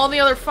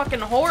other fucking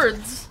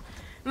hordes,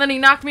 and then he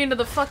knocked me into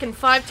the fucking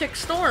 5-tick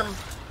storm.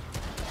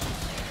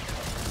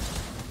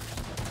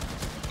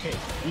 Okay,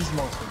 these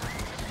monsters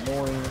are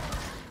annoying.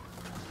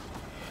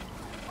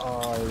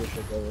 Oh, I wish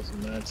I could with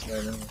some mats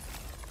right now.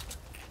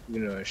 You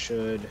know I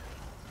should.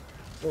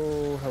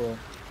 Oh, hello.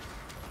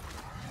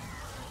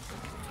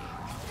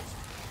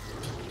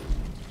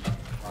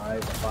 Bye.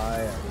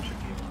 I wish I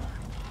could.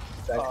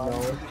 Back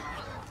no.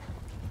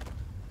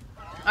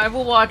 I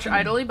will watch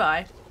idly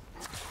by.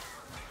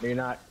 You're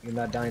not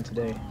dying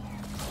today.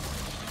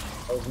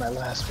 That was my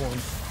last one.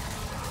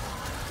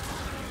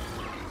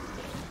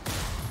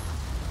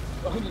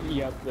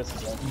 Yep, this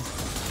is it.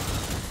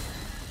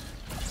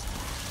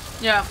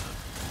 Yeah.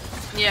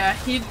 Yeah,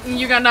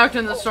 you got knocked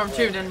in the storm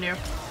too, didn't you?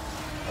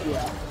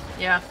 Yeah.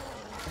 Yeah.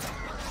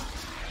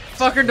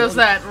 Fucker does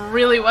that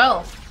really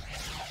well.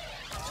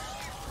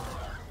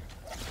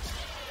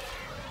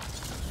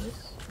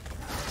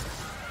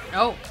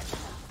 Oh.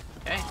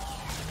 Okay.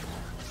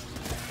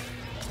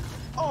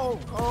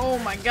 Oh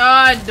my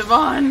god,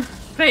 Devon.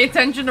 Pay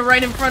attention to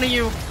right in front of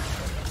you.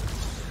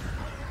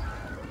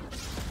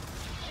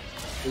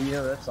 Well, you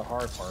know, that's the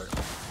hard part.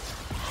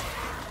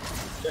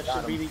 That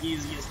should be the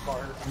easiest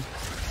part.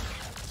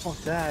 Fuck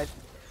that.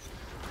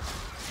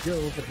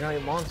 Dealing with a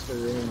giant monster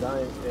and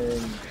dying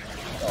and...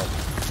 Oh.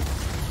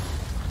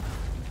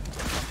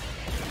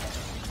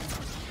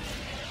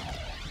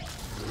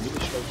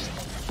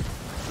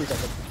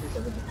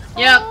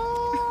 Yep.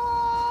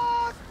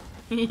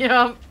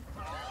 Yep.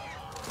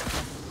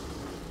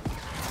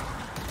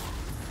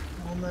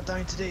 I'm not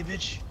dying today,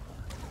 bitch.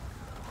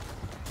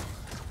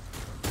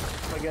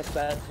 I guess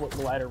that's what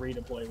the ladder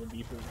redeploy would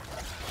be for.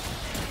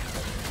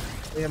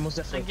 Yeah, most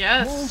definitely. I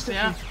guess, Most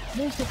yeah.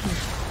 definitely. Most definitely.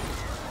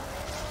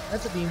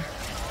 That's a beam.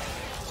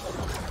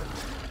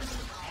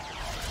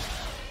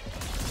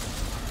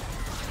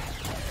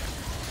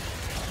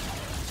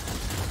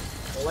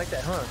 You don't like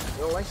that, huh?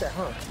 You don't like that,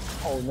 huh?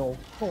 Oh no.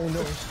 Oh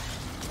no.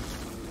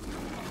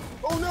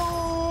 Oh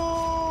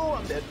no!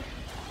 I'm dead.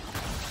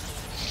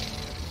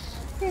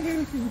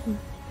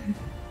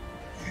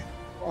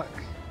 Fuck.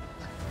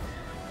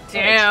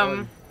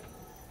 Damn.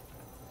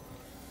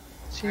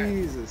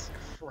 Jesus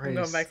Christ. I'm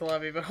going back to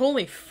lobby, but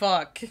holy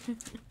fuck.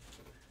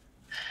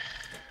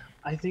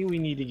 I think we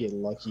need to get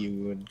lucky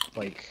with,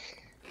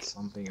 like,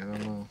 something, I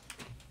don't know.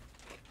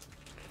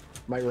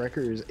 My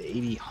record is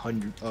 80,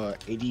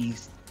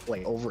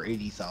 like, over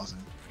 80,000.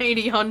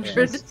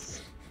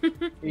 80-100.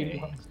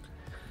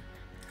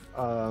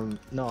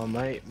 No,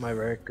 my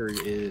record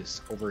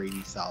is over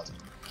 80,000,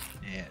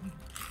 and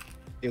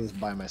it was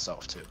by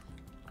myself, too.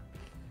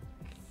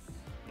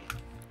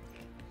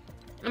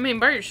 I mean,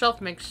 by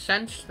yourself makes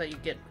sense that you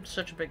get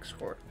such a big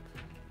score.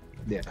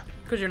 Yeah.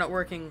 Because you're not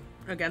working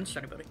against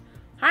anybody.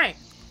 Hi.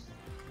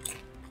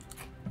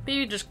 But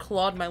you just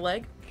clawed my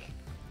leg.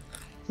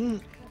 You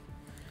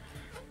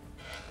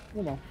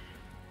know.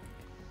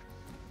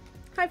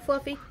 Hi,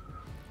 Fluffy.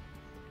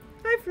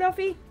 Hi,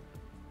 Fluffy.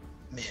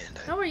 Man,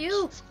 How are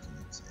you? so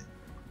fucking insane.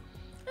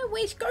 Hi,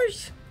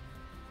 Whiskers.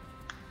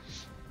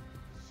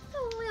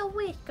 little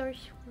whiskers.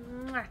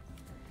 Mwah.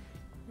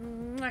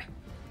 Mwah.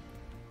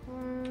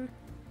 Mm.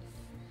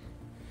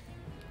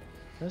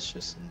 That's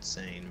just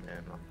insane,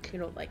 man. You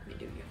don't like me,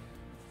 do you?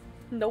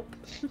 Nope.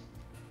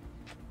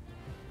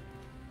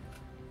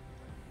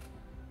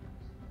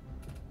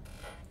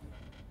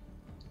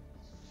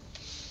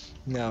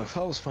 Now, if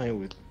I was playing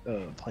with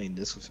playing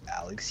this with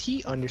Alex,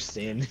 he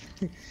understand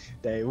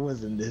that it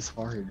wasn't this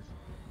hard.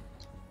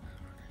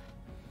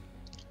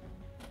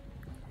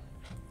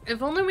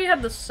 If only we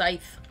had the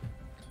scythe.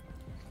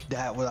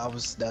 That's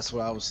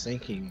what I was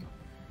thinking,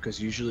 because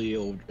usually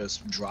it'll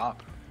just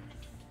drop.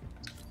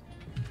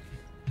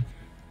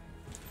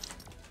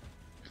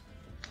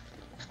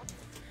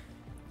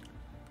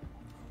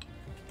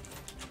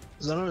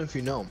 'Cause I don't know if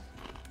you know.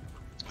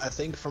 I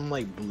think from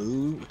like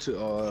blue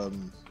to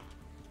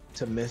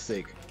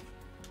mythic,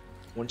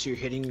 once you're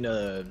hitting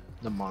the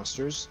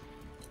monsters,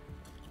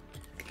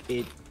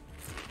 it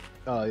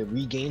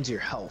regains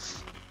your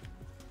health.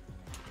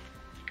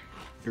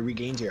 It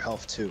regains your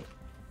health too.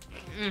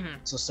 Mm-hmm.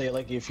 So say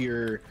like if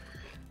you're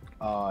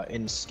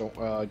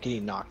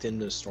getting knocked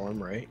into the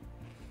storm, right,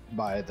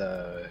 by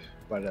the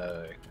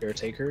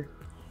caretaker,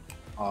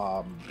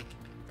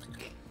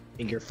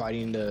 and you're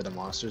fighting the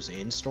monsters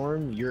in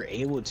storm, you're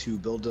able to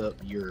build up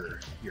your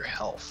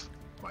health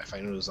by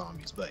fighting those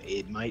zombies. But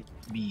it might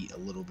be a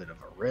little bit of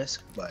a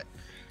risk, but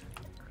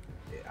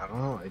I don't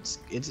know, it's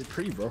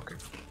pretty broken.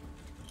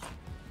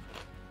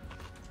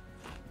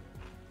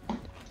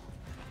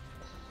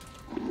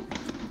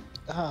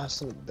 Ah,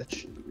 son of a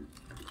bitch.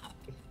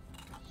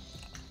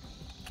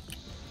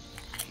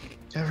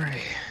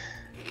 Alright.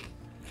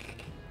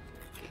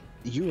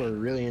 You are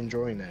really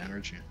enjoying that,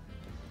 aren't you?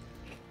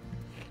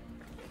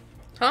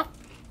 Huh?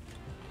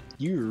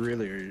 You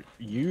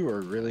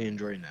are really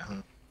enjoying that,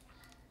 huh?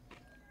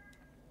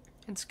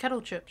 It's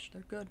kettle chips.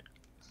 They're good.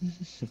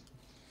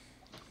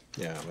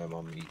 Yeah, my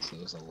mom eats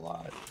those a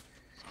lot.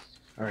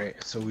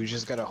 Alright, so we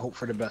just gotta hope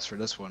for the best for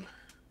this one.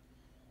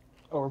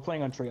 Oh, we're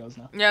playing on trios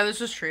now. Yeah, this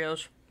is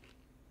trios.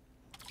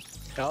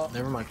 Oh,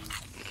 never mind.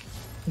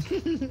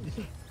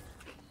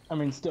 I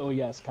mean, still,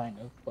 yes, kind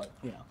of, but,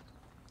 you know.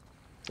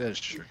 That's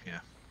true, yeah.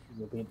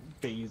 It'll be a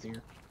bit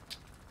easier.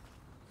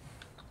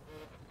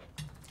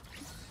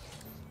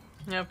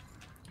 Yep.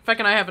 Feck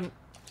and I haven't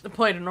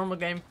played a normal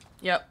game.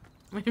 Yep.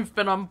 We've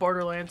been on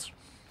Borderlands.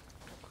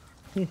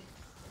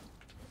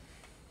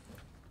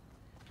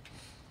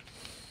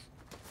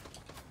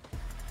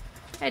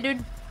 Hey,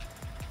 dude.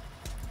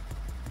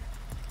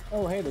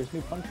 Oh, hey, there's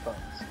new punch cards.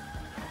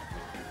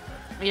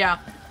 Yeah.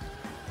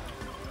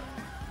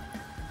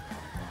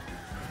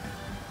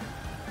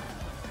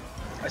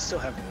 I still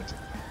haven't looked at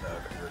the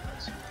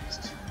conversions.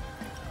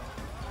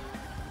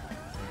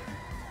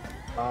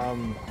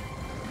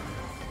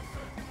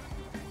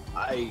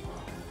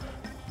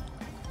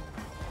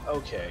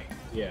 Okay,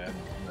 yeah,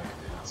 I'm not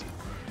gonna ask.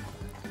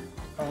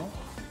 Oh?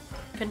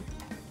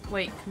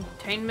 Wait,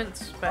 containment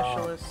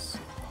specialist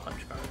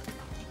punch card.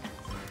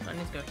 I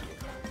need to go here.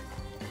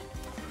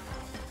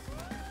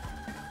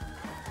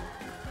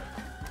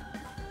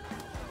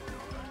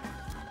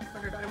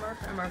 Where did I mark?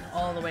 I marked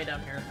all the way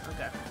down here.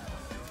 Okay.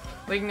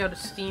 We can go to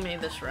Steamy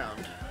this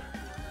round.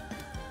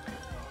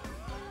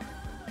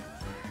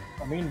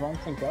 I mean, Vaughn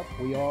sync up.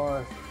 We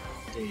are.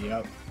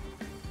 Yep.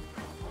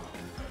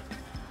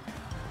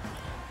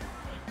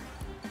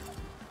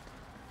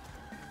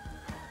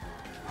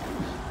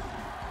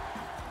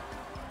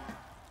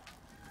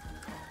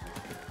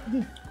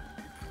 You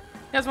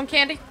guys want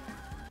candy?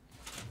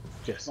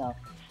 Yes. No,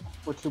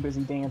 we're too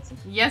busy dancing.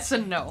 Yes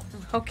and no.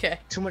 Okay.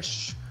 Too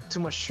much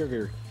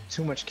sugar,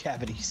 too much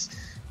cavities.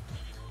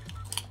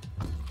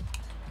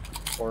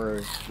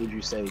 Or would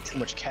you say too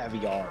much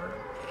caviar?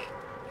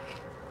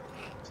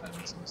 If that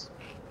makes sense.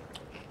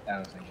 I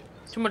don't think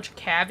it does. Too much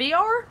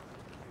caviar?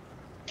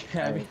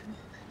 Cabby.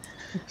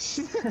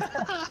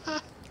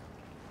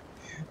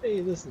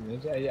 Hey,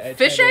 listen. I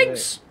Fish tried to-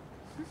 eggs?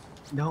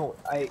 No,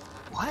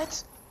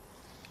 what?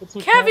 That's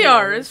what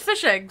Caviar is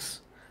fish eggs.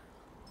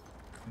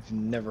 I've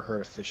never heard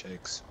of fish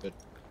eggs, but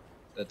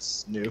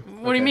that's new.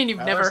 What do you mean you've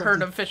never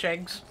heard of fish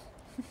eggs?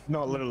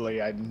 No,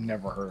 literally, I've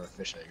never heard of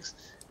fish eggs.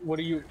 What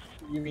do you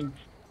mean?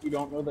 You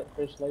don't know that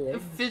fish lay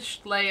eggs?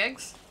 Fish lay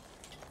eggs.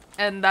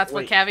 And that's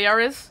what Wait.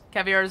 caviar is?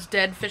 Caviar is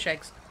dead fish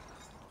eggs.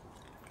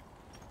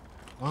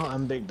 Well,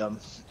 I'm big dumb.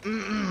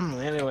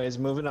 Anyways,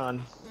 moving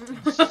on.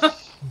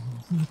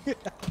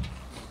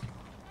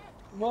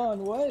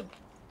 Vaughn, what?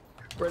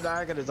 We're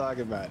not gonna talk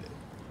about it.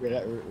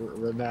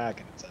 We're not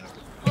gonna talk about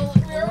it. Well,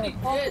 we already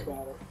Talk did.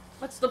 about it.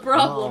 What's the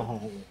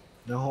problem?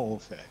 No,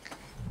 Feck.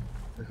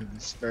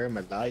 Spare my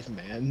life,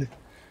 man.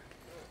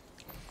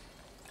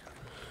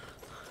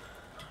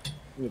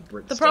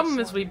 The problem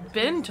is we've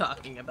been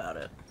talking about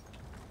it.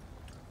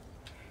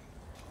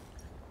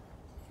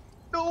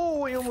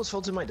 No, I almost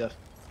fell to my death.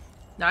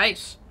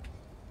 Nice.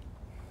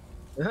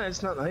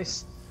 It's not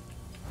nice.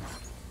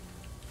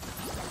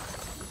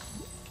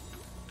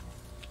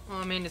 Well,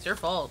 I mean, it's your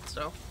fault,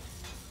 so.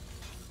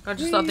 I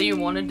just thought that you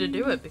wanted to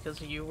do it because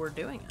you were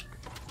doing it.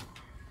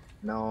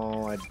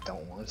 No, I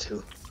don't want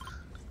to.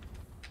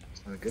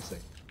 It's not a good thing.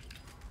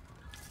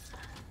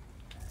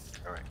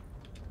 Alright.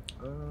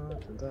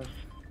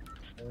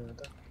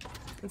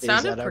 It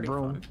sounded that a pretty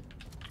broom? fun.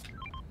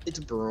 It's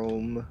a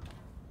broom.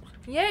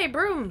 Yay,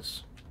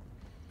 brooms!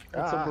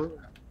 What's a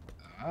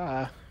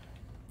broom?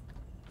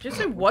 Did you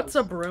say what's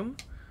a broom?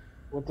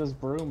 What does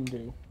broom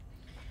do?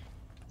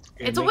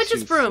 It's a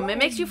witch's broom. It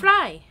makes you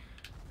fly.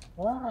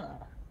 Ah.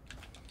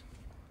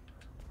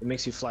 It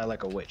makes you fly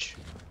like a witch.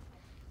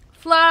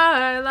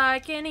 Fly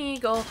like an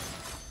eagle.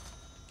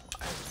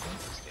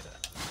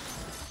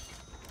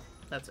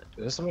 That's it. Is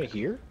there somebody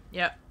here?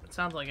 Yeah, it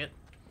sounds like it.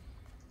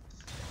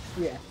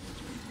 Yeah.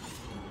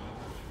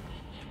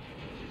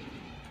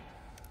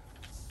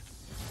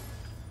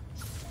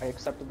 I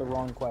accepted the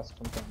wrong quest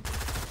from them.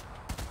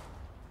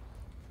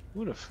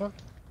 Who the fuck?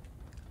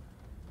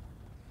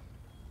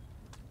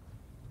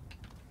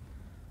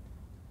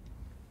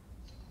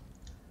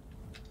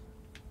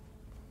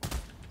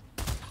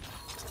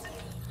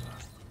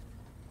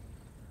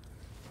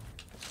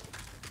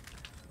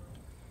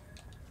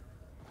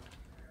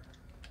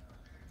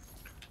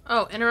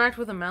 Oh, interact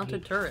with a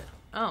mounted turret.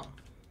 Oh,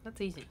 that's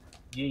easy.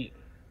 Yeet.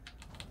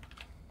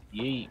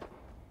 Yeet.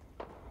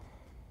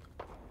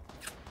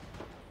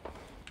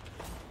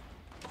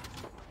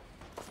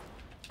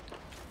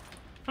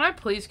 Can I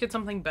please get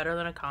something better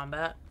than a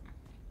combat?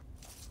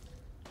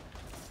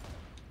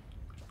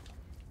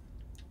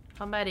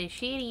 Combat is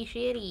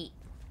shitty.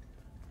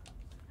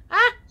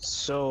 Ah!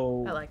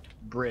 So, I liked.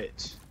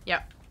 Brit.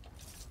 Yep.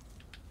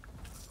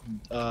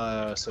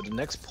 So the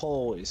next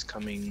poll is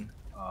coming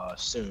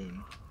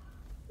soon.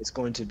 It's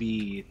going to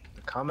be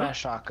the combat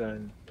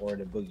shotgun or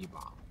the boogie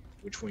bomb.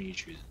 Which one are you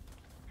choosing?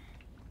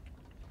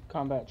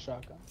 Combat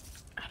shotgun.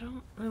 I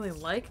don't really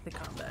like the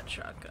combat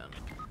shotgun.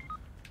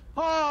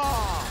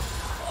 Ah!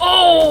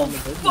 Oh,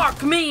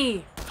 fuck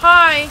me!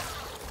 Hi!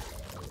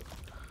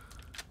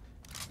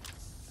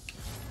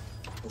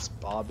 This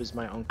Bob is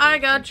my uncle. I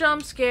got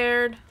jump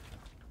scared.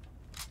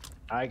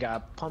 I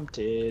got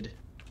pumped-ed.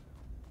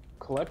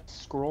 Collect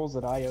scrolls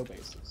at IO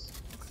bases.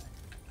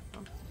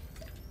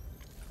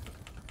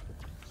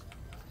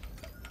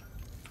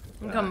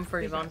 I'm coming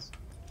for you, Vaughn.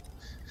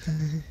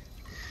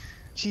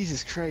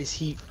 Jesus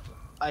Christ,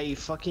 I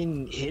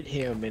fucking hit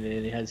him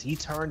and he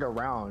turned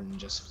around and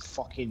just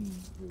fucking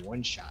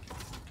one shot.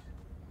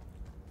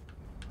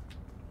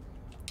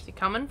 Is he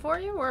coming for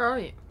you? Where are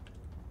you?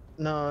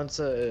 No,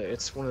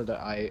 it's one of the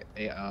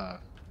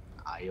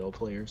IO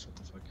players. What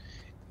the fuck?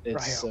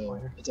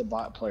 It's a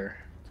bot player.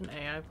 It's an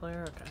AI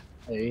player? Okay.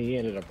 He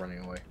ended up running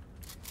away.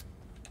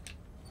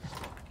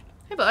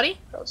 Hey, buddy.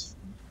 That was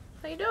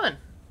How you doing?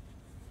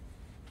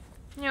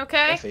 You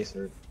okay? my face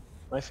hurt.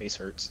 My face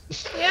hurts.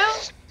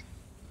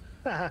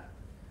 Yeah?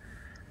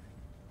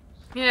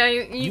 Yeah,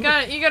 you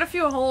got a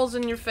few holes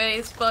in your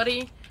face,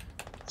 buddy.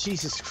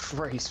 Jesus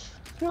Christ.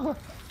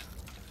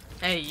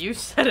 Hey, you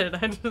said it.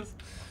 I just...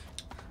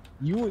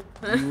 You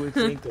would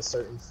think a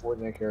certain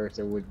Fortnite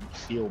character would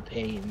feel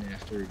pain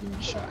after getting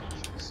shot.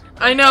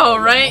 I know,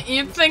 right?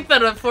 You'd think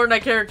that a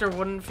Fortnite character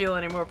wouldn't feel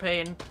any more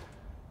pain.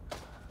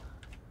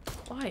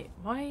 Why?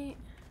 Why?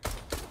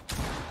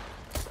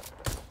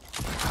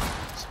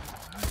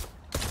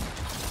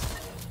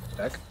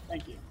 Beck?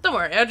 Thank you. Don't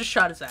worry, I just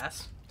shot his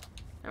ass.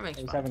 That makes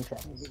I was fun. having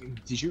troubles.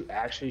 Did you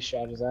actually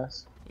shot his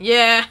ass?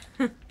 Yeah,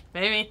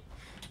 maybe.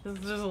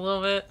 Just a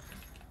little bit.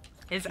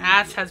 His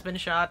ass has been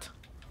shot.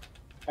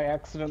 I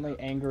accidentally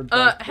angered.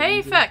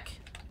 Hey, Feck.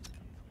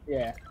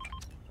 Yeah.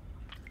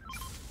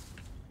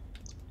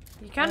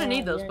 You kind of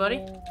need those, buddy.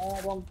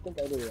 I don't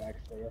think I do,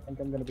 actually. I think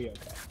I'm gonna be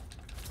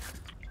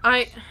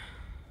okay.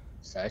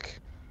 Feck,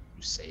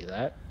 you say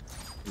that?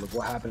 Look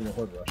what happened in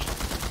Horde Rush.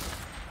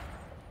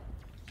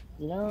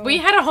 You know, We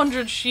had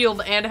 100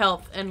 shield and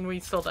health, and we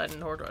still died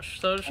in Horde Rush,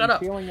 so shut I'm up.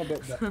 feeling a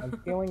bit I'm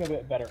feeling a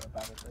bit better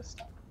about it this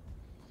time.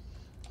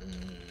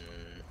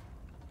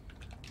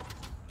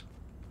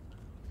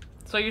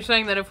 So you're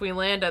saying that if we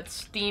land at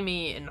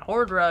Steamy in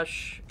Horde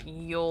Rush,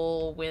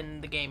 you'll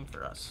win the game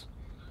for us?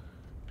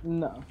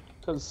 No,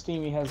 because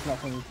Steamy has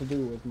nothing to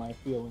do with my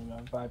feeling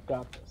of I've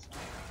got this.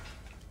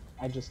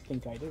 I just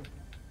think I do.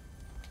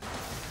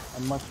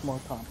 I'm much more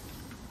confident.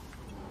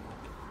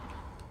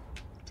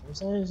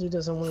 Sometimes he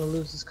doesn't want to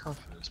lose his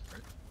confidence,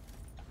 Brett.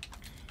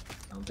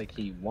 I don't think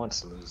he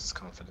wants to lose his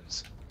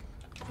confidence.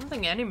 I don't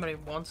think anybody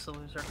wants to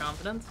lose their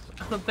confidence.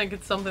 I don't think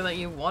it's something that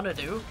you want to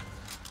do.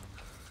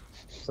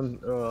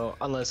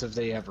 Unless if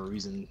they have a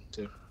reason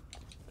to.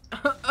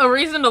 A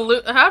reason to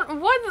lose?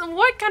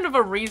 What kind of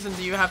a reason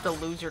do you have to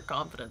lose your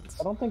confidence?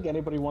 I don't think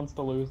anybody wants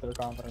to lose their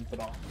confidence at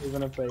all,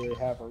 even if they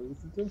have a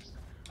reason to.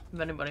 If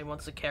anybody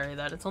wants to carry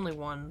that, it's only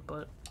one,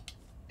 but...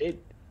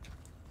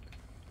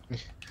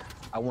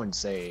 I wouldn't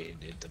say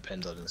it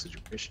depends on the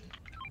situation.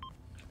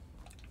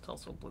 It's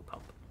also blue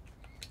pump.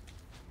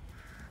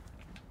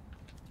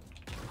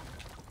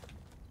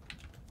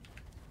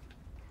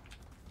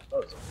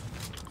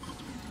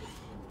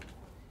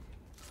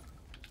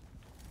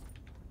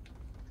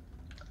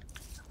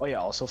 Oh yeah,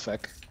 also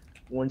Feck,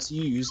 once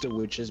you use the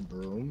witch's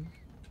broom,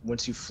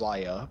 once you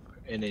fly up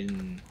and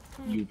then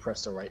you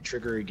press the right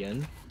trigger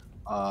again,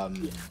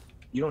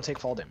 you don't take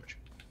fall damage.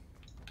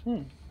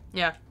 Hmm.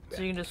 Yeah,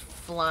 so you can just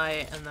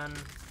fly and then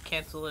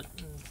cancel it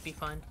and be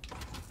fine.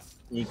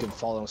 You can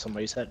fall on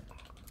somebody's head.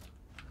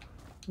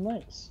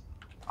 Nice.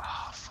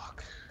 Ah,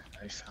 fuck.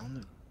 I found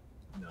it.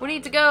 No, We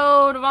need to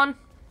go, Devon.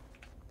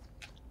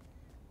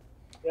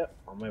 Yep,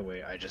 on my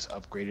way. I just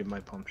upgraded my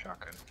pump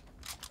shotgun.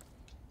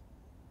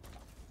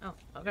 Oh,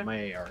 okay.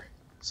 My AR.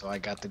 So I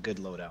got the good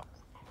loadout.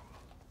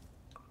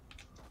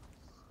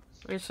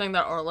 Are you saying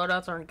that our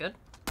loadouts aren't good?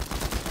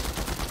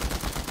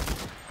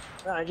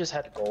 No, I just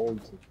had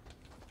gold to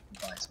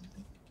buy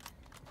something.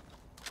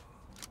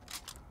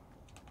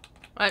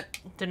 That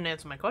didn't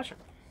answer my question.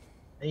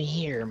 And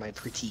here, my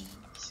pretties.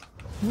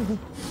 In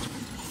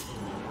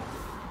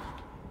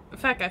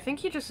fact, I think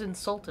he just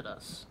insulted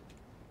us.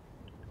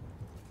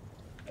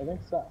 I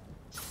think so.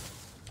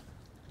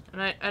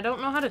 And I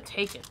don't know how to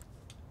take it.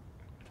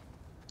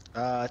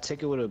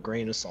 Take it with a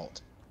grain of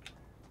salt.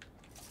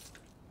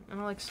 I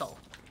don't like salt.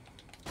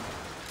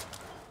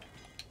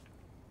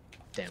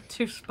 Damn.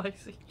 Too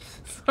spicy.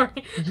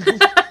 Sorry.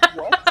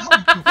 What?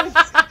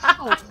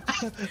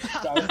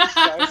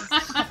 Guys.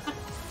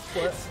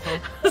 What?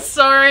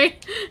 Sorry.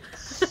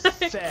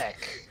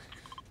 Feck.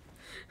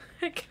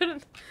 I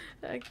couldn't.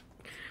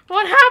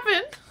 What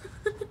happened?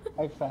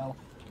 I fell.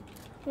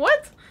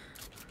 What?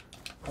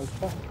 I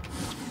fell.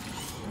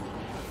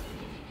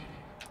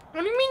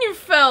 What do you mean you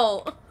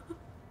fell?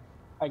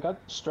 I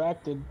got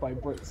distracted by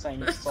Britt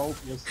saying salt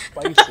was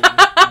spicy, and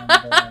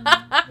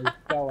I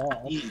fell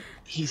off.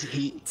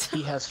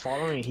 He has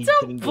fallen and he Don't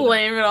couldn't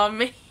blame it on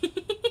me.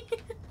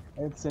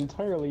 It's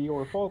entirely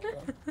your fault,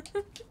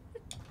 though.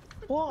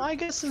 Well, I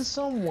guess in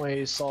some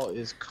ways salt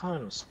is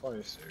kind of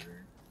spicy.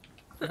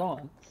 Come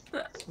on.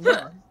 Come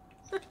on.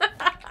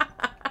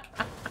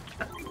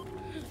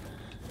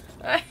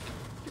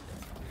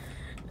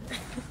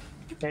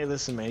 Hey,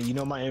 listen, man. You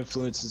know my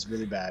influence is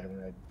really bad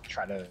when I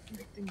try to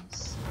make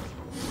things.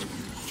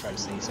 Try to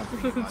say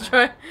something about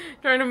it.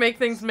 Trying to make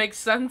things make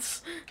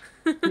sense.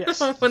 Yes.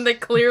 When they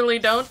clearly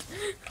don't.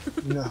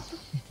 No.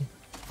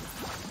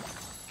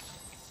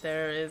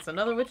 There is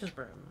another witch's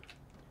broom.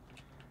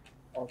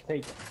 I'll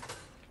take it.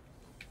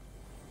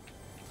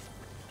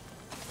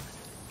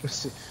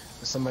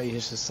 Somebody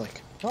is just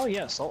like, oh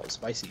yeah, salt is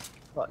spicy.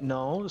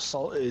 No,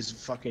 salt is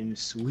fucking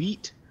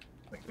sweet.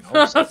 Like,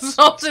 no,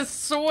 Salt is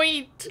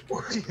sweet.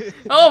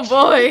 Oh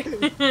boy.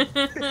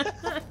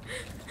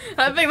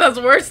 I think that's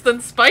worse than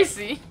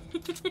spicy.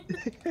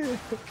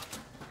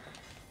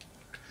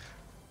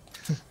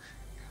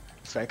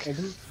 Feck.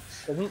 Isn't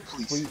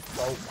sweet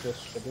salt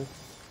just sugar?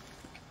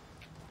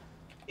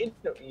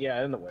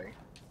 Yeah, in a way.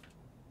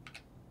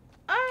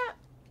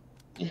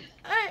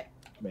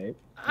 Maybe.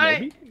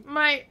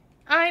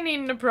 I need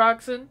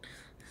naproxen.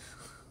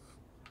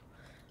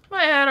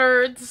 My head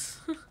hurts.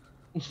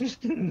 You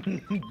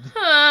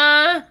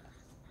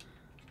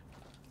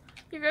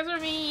guys are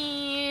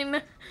mean.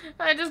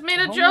 I just made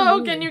a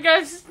joke and you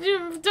guys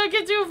took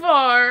it too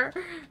far.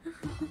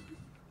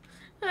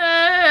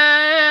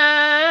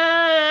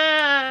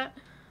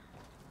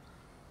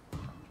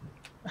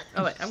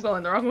 Oh wait, I'm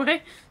going the wrong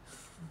way.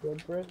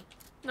 Good, Britt?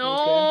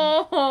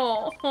 No.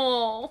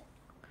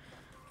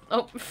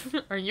 Oh,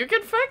 are you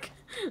good, Feck?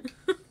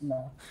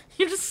 No,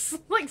 You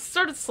just like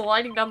started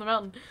sliding down the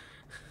mountain.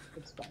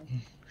 it's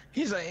fine.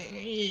 He's like,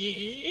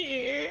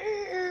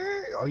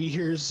 all you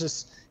hear is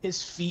just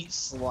his feet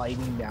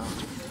sliding down.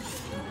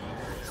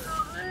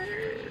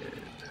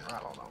 I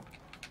don't know.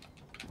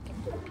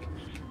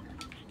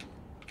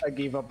 I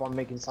gave up on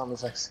making sound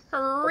effects.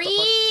 Hurry!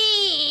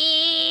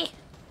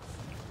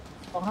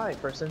 Oh, hi,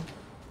 person.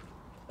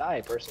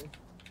 Die, person.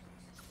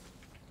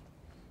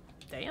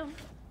 Damn.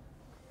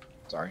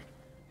 Sorry.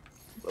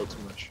 A little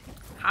too much.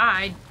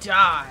 I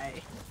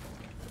die.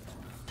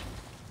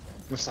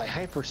 It's like,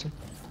 hi, person.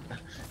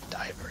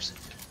 Die, person.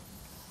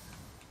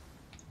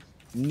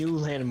 New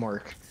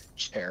landmark.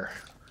 Chair.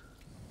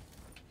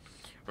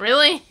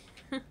 Really?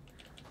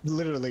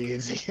 Literally,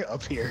 it's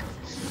up here.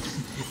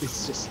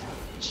 It's just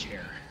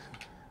chair.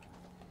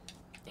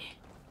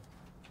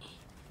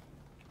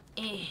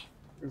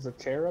 There's a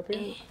chair up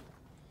here?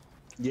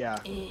 Yeah.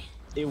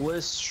 It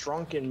was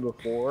shrunken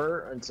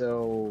before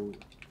until...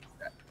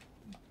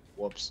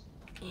 Whoops.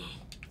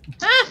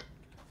 Ah!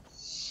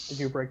 Did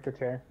you break the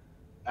chair?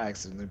 I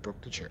accidentally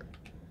broke the chair.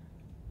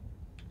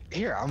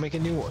 Here, I'll make a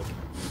new one.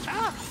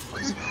 Ah!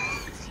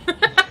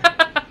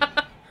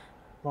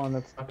 Come on,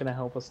 that's not gonna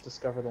help us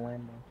discover the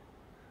landmark.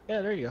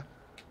 Yeah, there you go.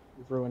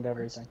 We've ruined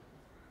everything.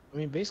 I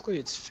mean, basically,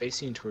 it's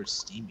facing towards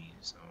Steamy,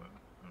 so...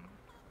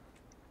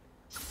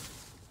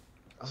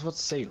 I was about to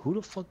say, who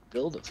the fuck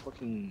built a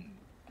fucking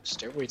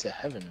stairway to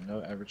heaven?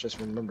 And I just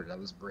remembered that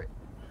was Britt.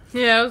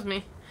 Yeah, it was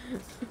me.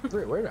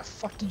 Britt, where the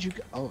fuck did you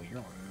go? Oh, you're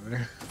over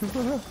there.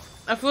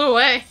 I flew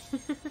away.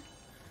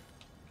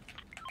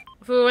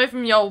 I flew away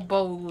from your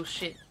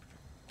bullshit.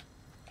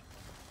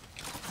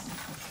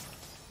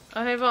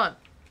 Oh, hey, Vaughn.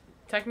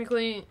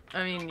 Technically,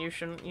 I mean, you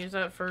shouldn't use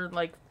that for,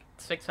 like,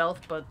 6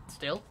 health, but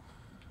still.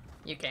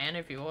 You can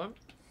if you want.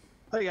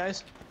 Hey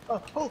guys.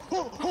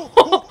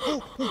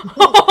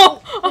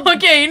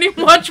 Okay, you need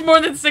much more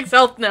than 6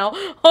 health now.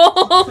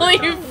 Holy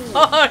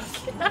fuck.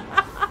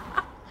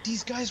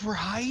 These guys were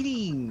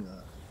hiding.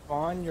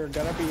 Vaughn, you're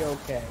gonna be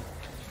okay.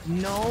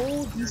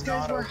 No, these You're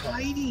guys not were okay.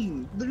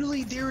 hiding.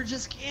 Literally, they were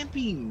just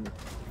camping.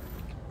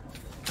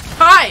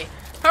 Hi!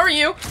 How are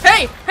you?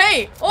 Hey!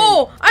 Hey!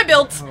 Oh! I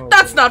built! Oh,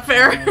 That's not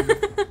fair!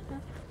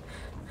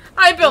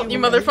 I built, They you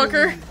were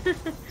motherfucker!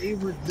 They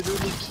were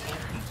literally camping.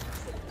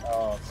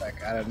 Oh, fuck.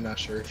 I'm not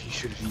sure if you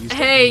should have used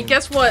Hey, that.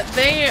 guess what?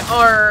 They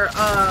are,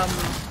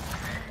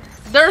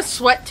 they're a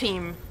sweat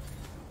team.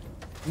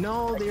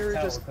 No, they were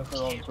Tell, just because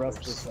they're all dressed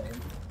the campers.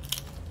 same.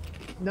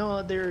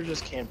 No, they were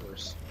just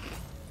campers.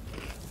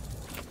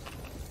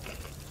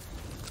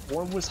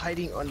 One was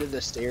hiding under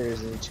the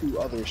stairs and 2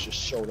 others just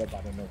showed up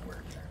out of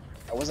nowhere.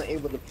 I wasn't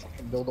able to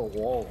fucking build a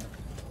wall.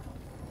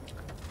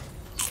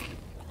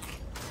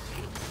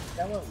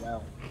 That went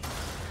well.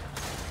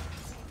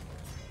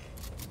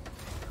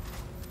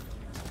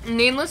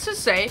 Needless to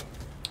say,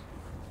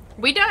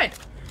 we died.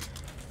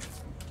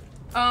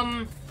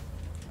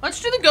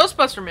 Let's do the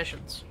Ghostbuster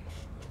missions.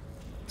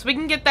 So we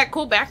can get that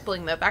cool back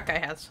bling that guy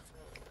has.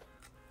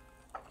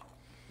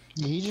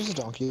 Did he just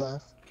donkey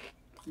laugh?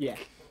 Yeah.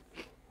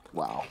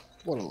 Wow,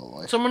 what a little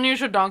life. Someone use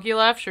your donkey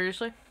laugh,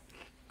 seriously?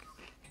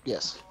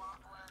 Yes.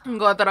 I'm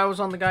glad that I was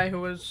on the guy who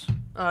was,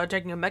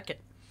 taking a mech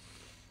kit.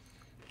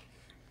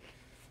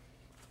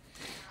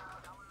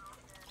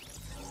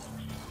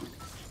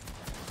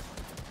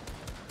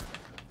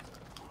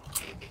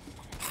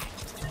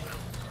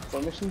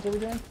 What missions are we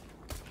doing?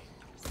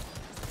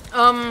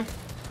 Hold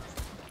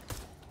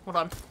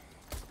on.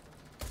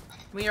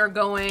 We are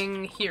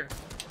going here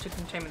to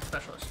containment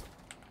specialist.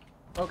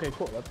 Okay,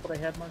 cool. That's what I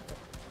had marked up.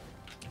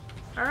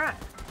 Alright.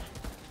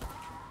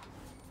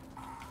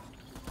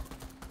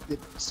 Did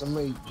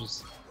somebody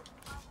just...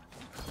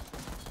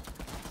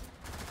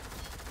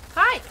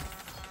 Hi!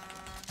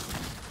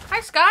 Hi,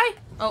 Sky!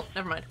 Oh,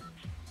 never mind.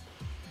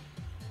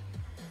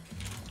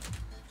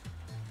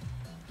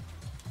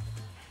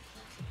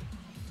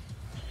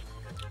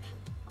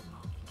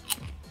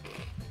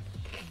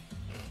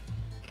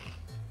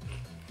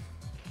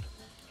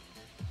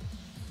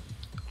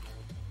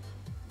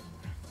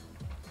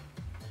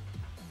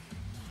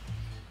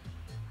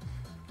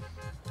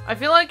 I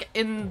feel like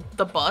in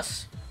the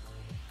bus,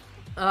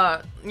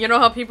 you know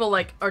how people,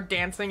 like, are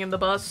dancing in the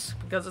bus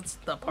because it's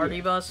the party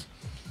bus?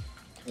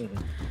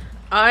 Mhm.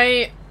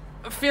 I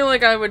feel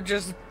like I would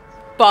just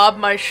bob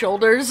my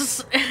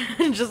shoulders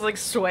and just, like,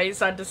 sway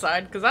side to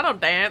side because I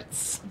don't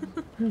dance.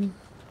 I'm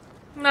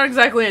not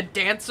exactly a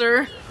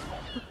dancer.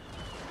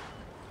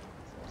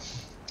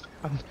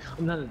 I'm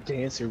not a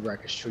dancer where I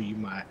can show you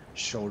my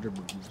shoulder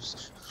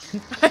moves.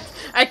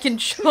 I can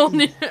show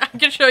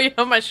you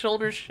how my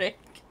shoulders shake.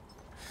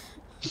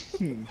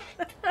 You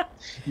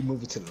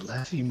move it to the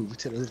left, you move it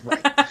to the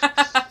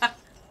right.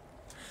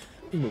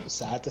 You move it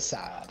side to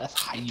side. That's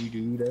how you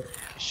do the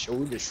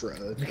shoulder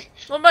shrug.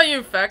 What about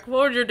you, Feck?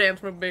 What would your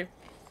dance move be?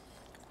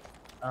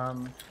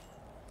 Have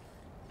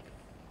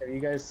you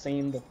guys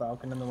seen The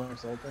Falcon and the Winter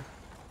Soldier?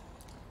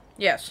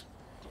 Yes.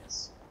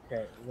 Yes.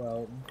 Okay,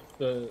 well,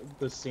 the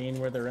scene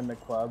where they're in the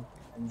club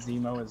and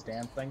Zemo is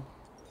dancing,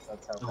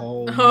 that's how.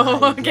 Oh, Oh,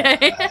 my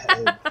okay.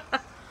 God.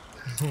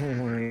 Oh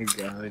my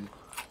god.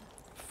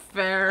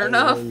 Fair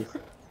enough. I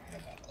forgot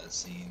about that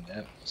scene.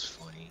 That was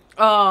funny.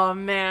 Oh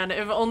man,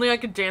 if only I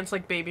could dance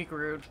like Baby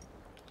Groot.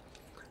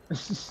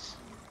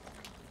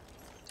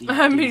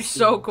 That'd be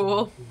so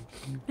cool.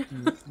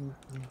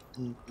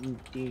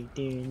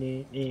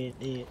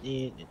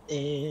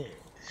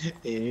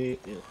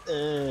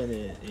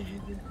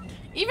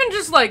 Even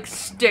just like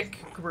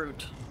stick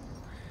Groot.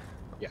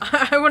 Yeah.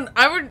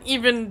 I would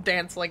even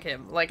dance like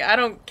him. Like I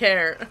don't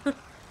care.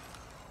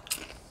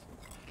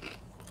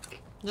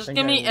 Just think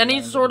give me I any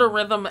landed sort of it.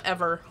 rhythm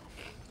ever.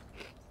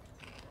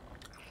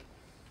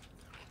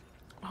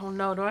 Oh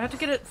no, do I have to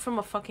get it from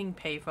a fucking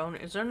payphone?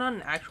 Is there not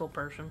an actual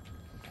person?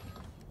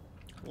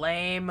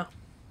 Lame.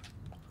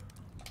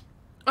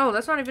 Oh,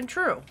 that's not even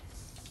true.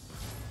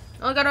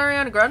 Oh, I got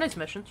Ariana Grande's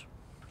missions.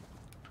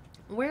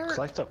 Where?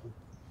 Collect up.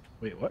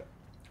 Wait, what?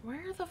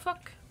 Where the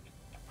fuck?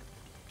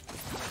 I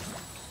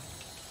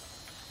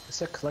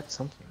said collect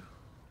something.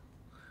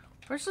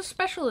 Where's the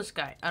specialist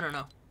guy? I don't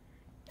know.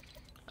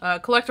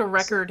 Collect a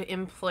record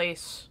in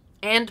place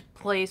and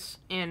place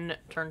in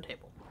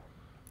turntable.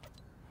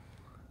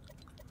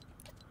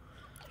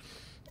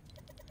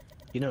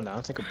 You know, now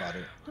I think about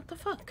it, What the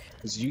fuck?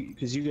 because you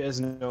guys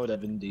know that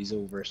Vin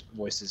Diesel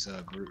voices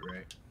Groot,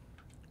 right?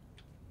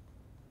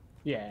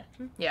 Yeah.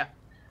 Yeah.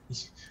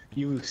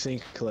 You would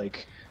think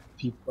like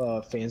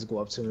people, fans go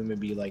up to him and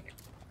be like,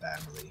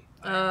 family.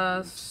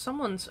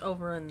 Someone's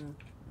over in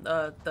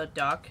the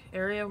dock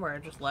area where I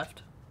just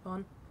left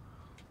on.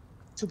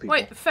 2 people.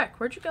 Wait, Feck,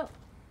 where'd you go?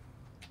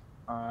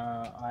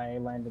 I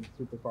landed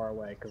super far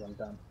away because I'm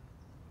done.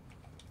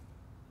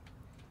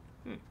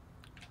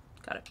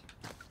 Got it.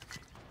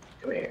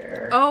 Come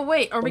here. Oh,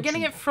 wait, are we Don't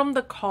getting you- it from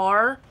the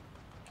car?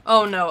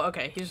 Oh, no,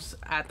 okay, he's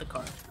at the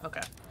car.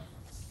 Okay.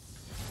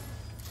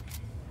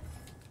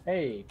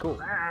 Hey, cool.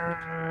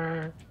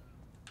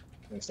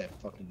 What's that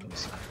fucking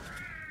noise?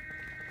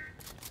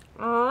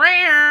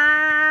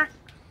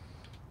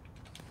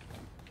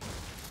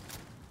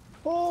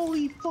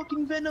 Holy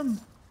fucking venom!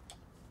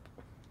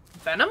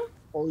 Venom?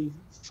 Holy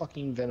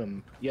fucking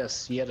venom.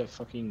 Yes, he had a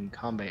fucking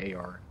combat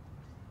AR.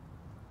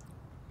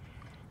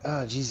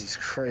 Oh, Jesus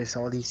Christ,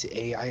 all these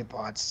AI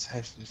bots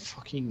have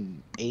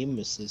fucking aim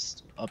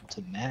assist up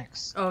to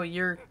max. Oh,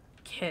 you're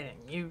kidding.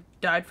 You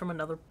died from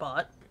another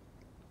bot?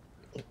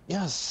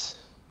 Yes.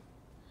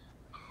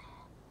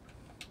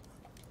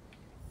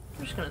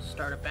 I'm just gonna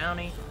start a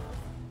bounty.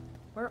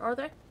 Where are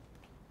they?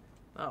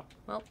 Oh,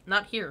 well,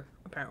 not here,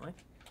 apparently.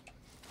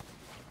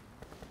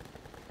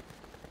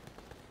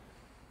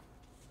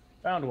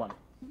 Found one.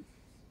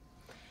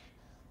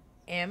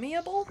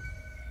 Amiable?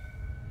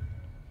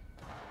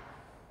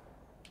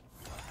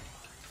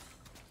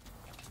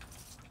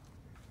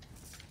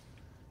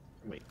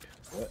 Wait,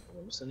 what?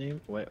 What was the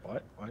name? What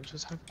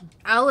just happened?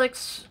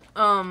 Alex,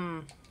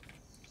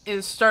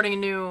 is starting a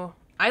new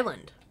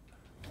island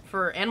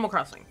for Animal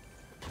Crossing.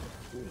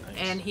 Ooh, nice.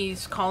 And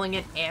he's calling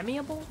it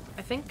Amiable,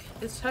 I think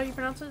is how you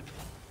pronounce it.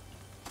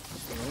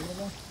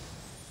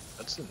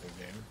 That's the new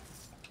game.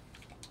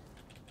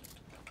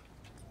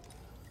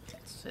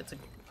 It's a,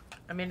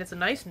 I mean, it's a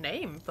nice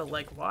name, but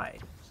like, why?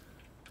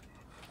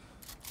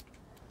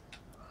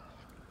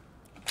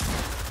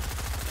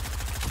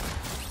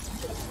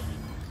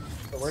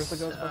 So where's the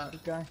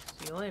Ghostbusters guy?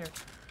 See you later.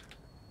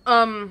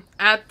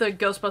 At the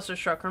Ghostbusters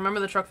truck. Remember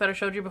the truck that I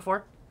showed you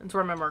before? That's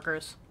where my marker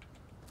is.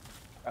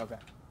 Okay.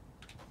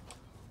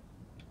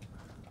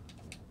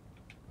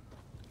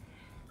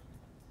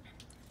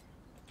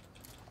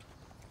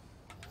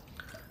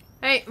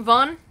 Hey,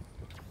 Vaughn?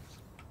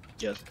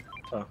 Yes.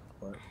 Oh,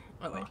 what?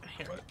 Oh, wait,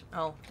 here. What?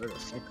 Oh. Where the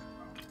fuck?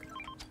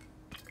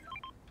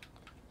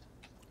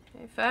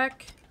 Hey,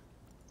 Feck.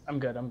 I'm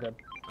good, I'm good.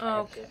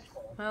 Oh, okay.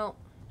 Well,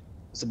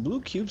 Is the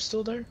blue cube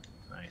still there?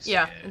 Nice.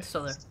 yeah, it's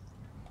still there.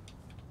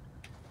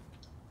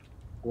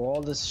 Well,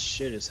 all this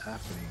shit is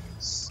happening.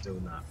 It's still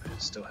not.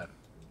 It's still happening.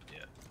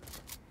 Yeah.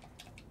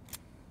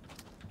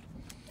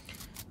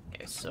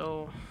 Okay,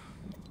 so...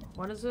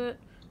 What is it?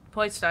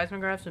 Play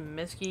seismographs in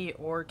Miski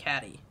or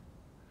Caddy.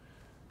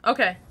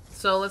 Okay,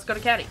 so let's go to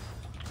Caddy.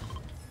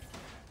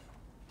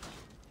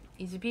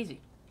 Easy peasy.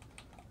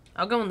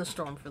 I'll go in the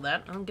storm for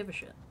that. I don't give a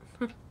shit.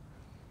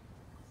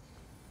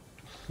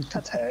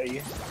 That's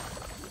hey.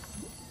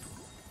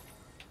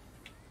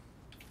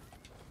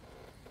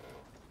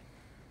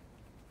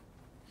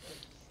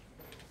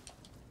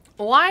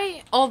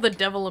 Why all the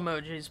devil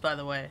emojis, by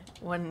the way,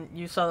 when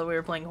you saw that we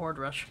were playing Horde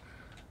Rush?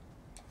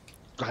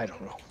 I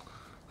don't know.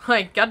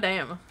 Like,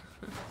 goddamn.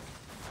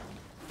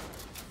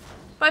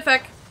 Bye,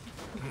 Feck.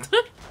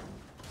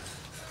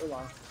 Hold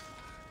on.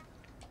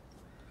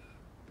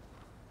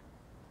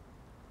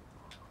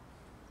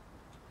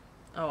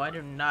 Oh, I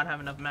do not have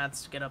enough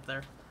mats to get up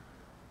there.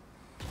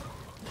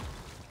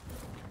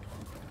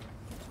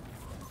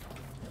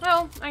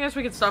 Well, I guess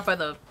we could stop by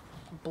the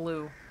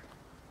blue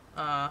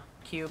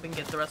cube and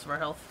get the rest of our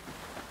health.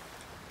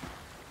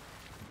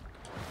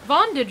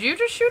 Vaughn, did you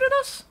just shoot at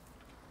us?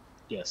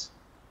 Yes.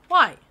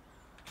 Why?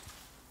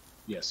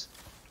 Yes.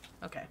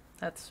 Okay,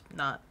 that's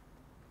not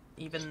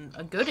even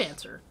a good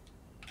answer.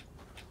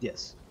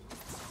 Yes.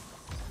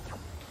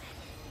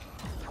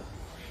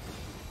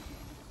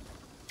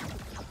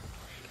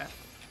 Okay.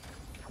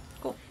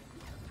 Cool.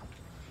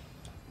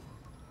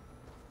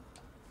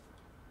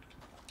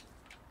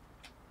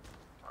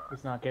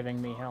 He's not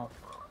giving me health.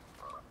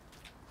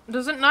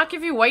 Does it not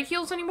give you white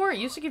heals anymore? It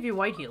used to give you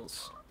white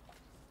heals.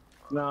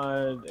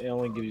 No, it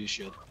only gives you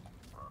shit.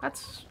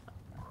 That's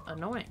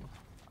annoying.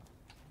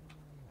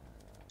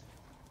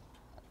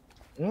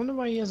 I wonder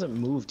why he hasn't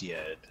moved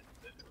yet.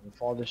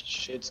 With all this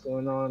shit's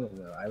going on and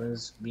the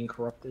island's being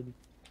corrupted.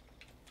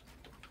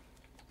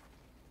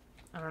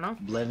 I don't know.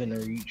 Blevin,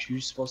 are you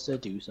supposed to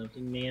do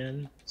something,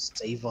 man?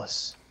 Save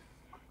us.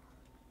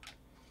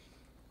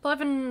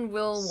 Blevin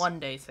will one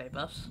day save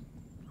us.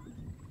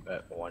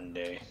 But one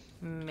day.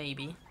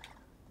 Maybe.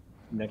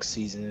 Next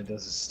season,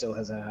 it still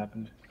hasn't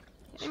happened.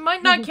 He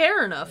might not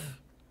care enough.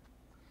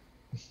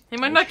 He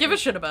might not give a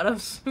shit about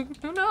us.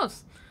 Who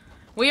knows?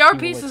 We are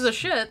pieces of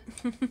shit.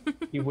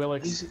 He will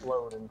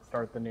explode and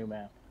start the new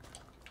map.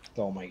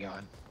 Oh my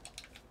god.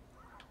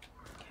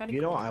 Catty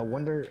You know,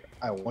 corner.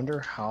 I wonder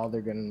how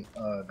they're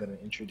gonna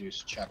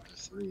introduce chapter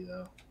 3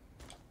 though.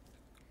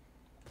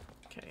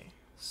 Okay.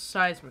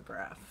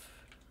 Seismograph.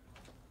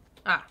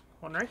 Ah,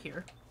 one right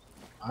here.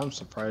 I'm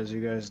surprised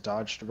you guys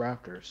dodged the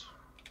raptors.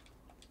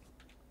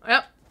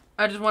 Yep.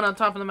 I just went on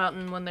top of the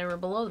mountain when they were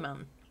below the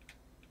mountain.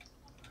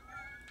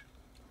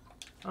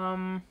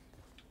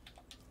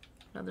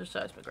 Another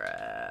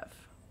seismograph.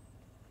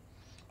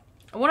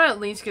 I want to at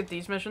least get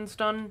these missions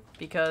done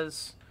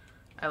because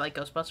I like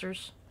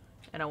Ghostbusters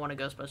and I want a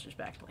Ghostbusters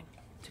back bling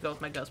to go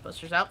with my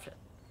Ghostbusters outfit.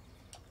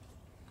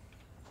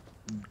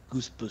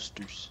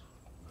 Goosebusters.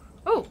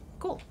 Oh,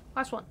 cool.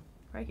 Last one.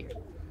 Right here.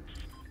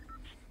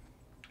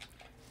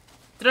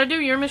 Did I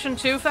do your mission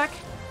too, Feck?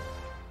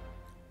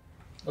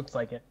 Looks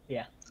like it,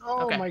 yeah.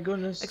 Oh Okay. my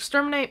goodness.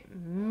 Exterminate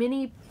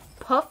mini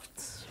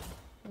puffs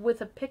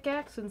with a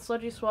pickaxe in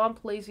Sludgy Swamp,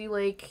 Lazy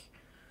Lake,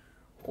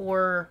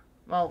 or...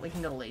 Well, we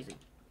can go to Lazy.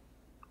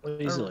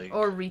 Lazy Lake.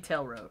 Or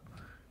Retail Road.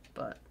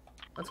 But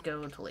let's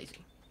go to Lazy.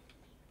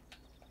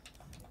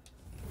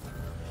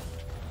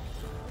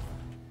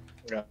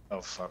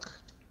 Oh, fuck.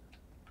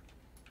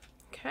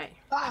 Okay.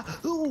 Ah!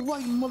 Oh,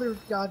 why, mother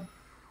of God.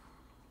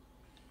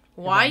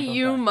 Why Come on, don't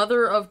you, die.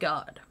 mother of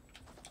God?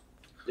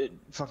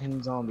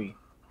 Fucking zombie.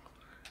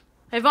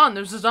 Hey, Vaughn,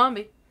 there's a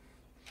zombie.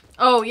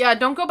 Oh, yeah,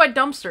 don't go by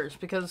dumpsters,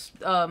 because,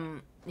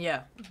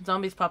 yeah,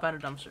 zombies pop out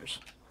of dumpsters.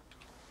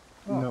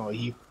 Oh. No,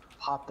 he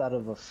popped out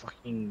of a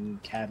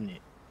fucking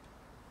cabinet.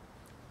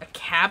 A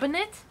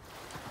cabinet?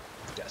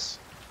 Yes.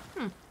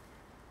 Hmm.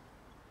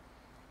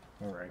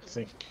 Alright, I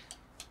think.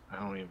 I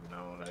don't even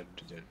know what I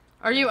did.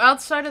 Are you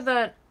outside of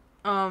that,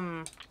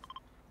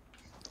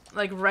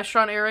 like,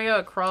 restaurant area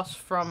across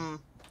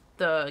from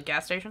the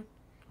gas station?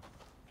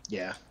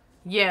 Yeah.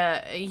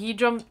 Yeah, he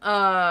jumped,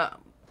 I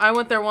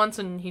went there once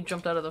and he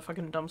jumped out of the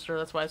fucking dumpster,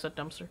 that's why I said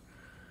dumpster.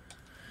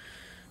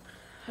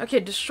 Okay,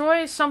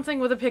 destroy something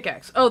with a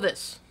pickaxe. Oh,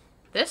 this.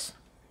 This?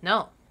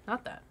 No,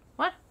 not that.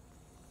 What?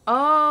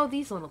 Oh,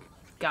 these little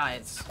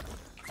guys.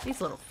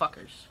 These little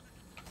fuckers.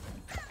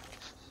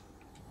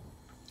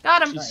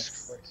 Got him!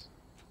 Nice.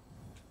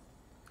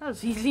 That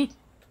was easy.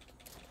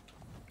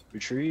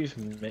 Retrieve.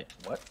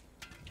 What?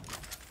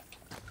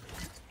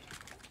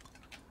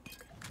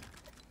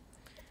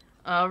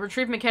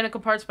 Retrieve mechanical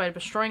parts by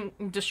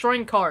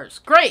destroying cars.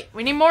 Great!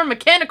 We need more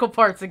mechanical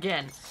parts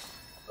again!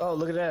 Oh,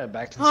 look at that.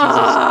 Back to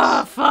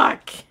Ah,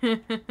 fuck!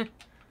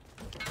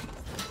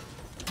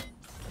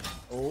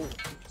 Oh,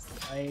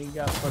 I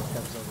got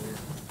footsteps over here.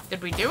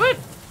 Did we do it?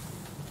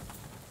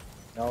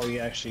 No, you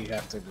actually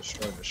have to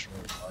destroy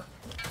the car.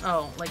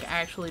 Oh, like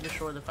actually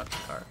destroy the fucking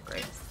car.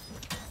 Great.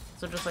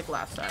 So just like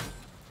last time.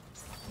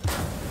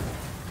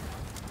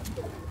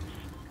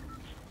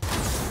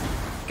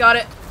 Got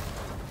it.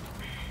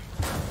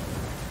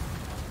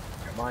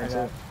 Mine I too.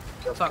 got-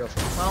 Careful, Fuck.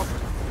 careful. Well,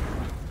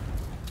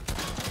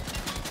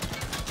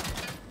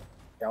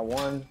 Got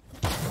one.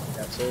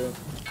 Got two.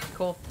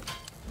 cool.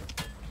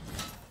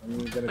 I'm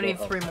gonna I go need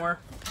help. 3 more.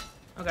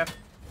 Okay.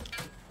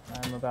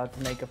 I'm about to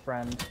make a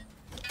friend.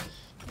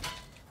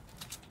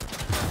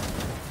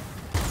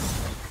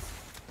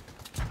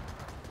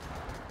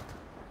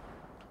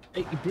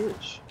 Hey, you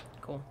bitch.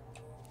 Cool.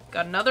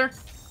 Got another?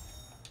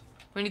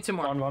 We need 2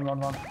 more.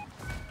 Run.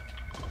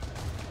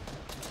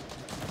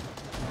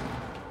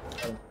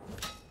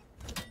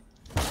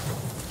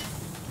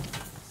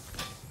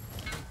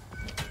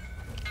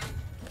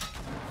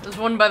 There's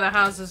one by the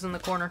houses in the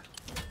corner.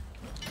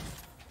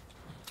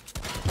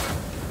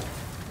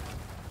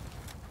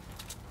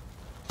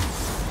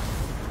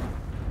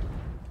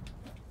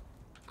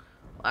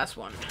 Last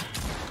one.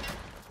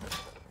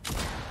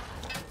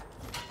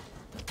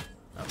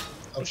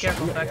 Oh, Be shit,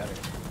 careful, you back. got it.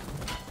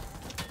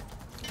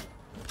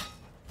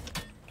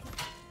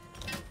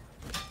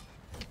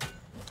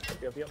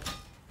 Yep.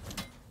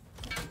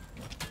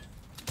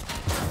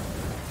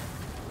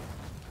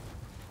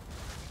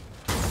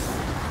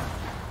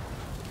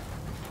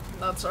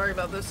 Not sorry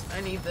about this.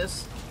 I need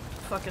this.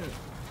 Fucking.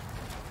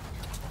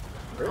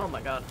 Oh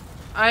my god.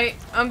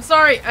 I'm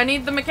sorry. I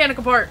need the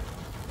mechanical part.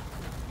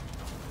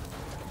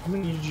 How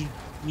many did you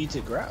need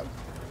to grab?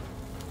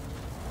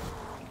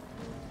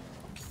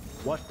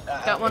 What?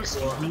 Got one.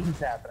 What's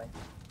happening?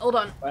 Hold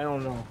on. I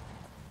don't know.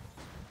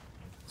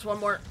 There's one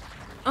more.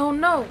 Oh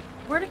no.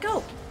 Where'd it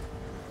go?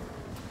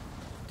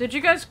 Did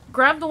you guys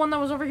grab the one that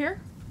was over here?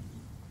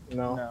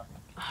 No. No.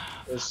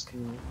 There's,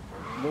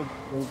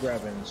 we'll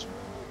grab it.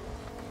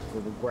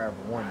 We'll grab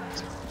one.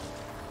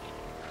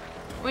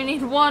 We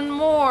need one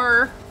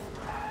more.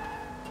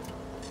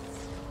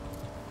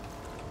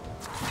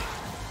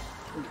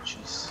 Oh,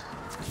 jeez.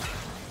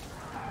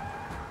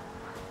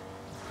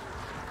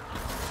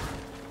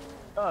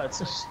 Oh, it's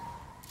just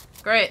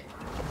Great.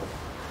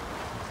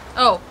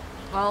 Oh.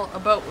 Well, a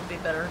boat would be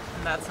better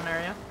in that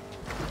scenario.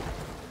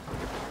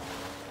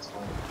 It's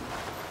fine.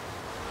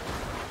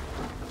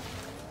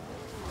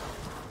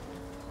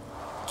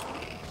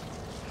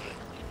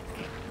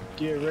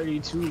 Get ready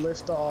to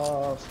lift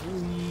off.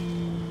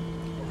 Whee!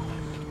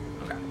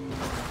 Okay.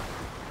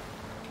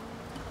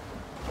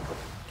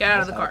 Get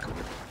out of the car.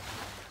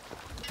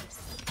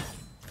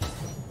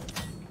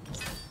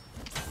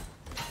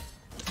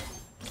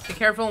 Be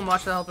careful and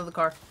watch the health of the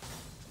car.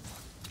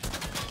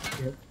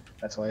 Yep.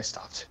 That's why I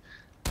stopped.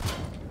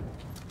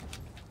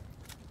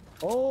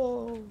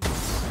 Oh!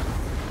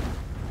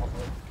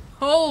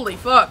 Holy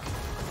fuck.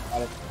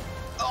 Got it.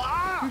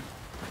 Ah!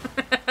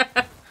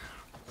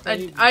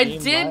 I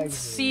Game did lags.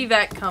 see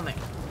that coming.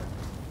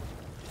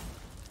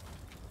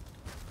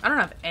 I don't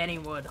have any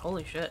wood.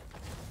 Holy shit.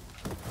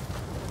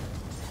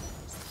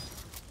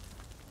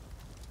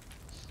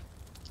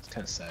 It's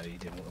kind of sad he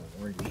didn't want to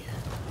warn me.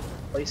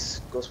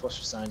 Place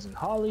Ghostbuster signs in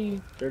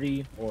Holly,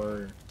 30,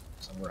 or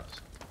somewhere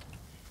else.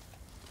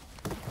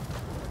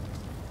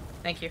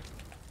 Thank you.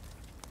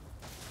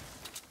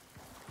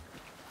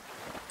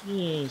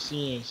 Yes,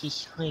 yes,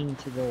 it's time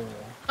to go.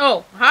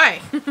 Oh, hi.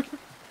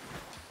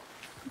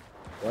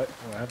 What?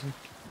 What happened?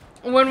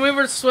 When we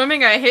were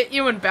swimming, I hit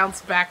you and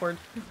bounced backward.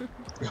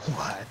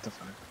 What the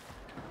fuck?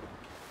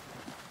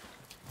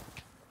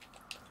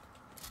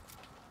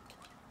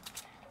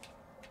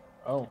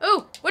 Oh.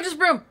 Ooh, witch's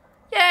broom!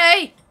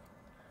 Yay!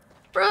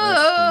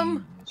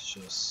 Broom! It's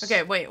just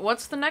Okay, wait,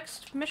 what's the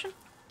next mission?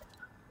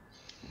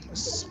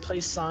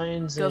 place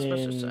signs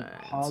Ghostbuster and signs.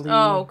 Holly.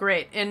 Oh,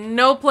 great. In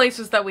no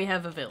places that we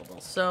have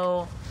available.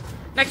 So,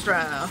 next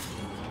round.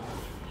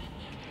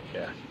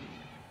 Yeah.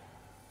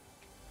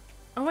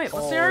 Oh, wait,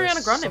 what's the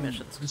Ariana Grande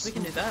missions? 'Cause we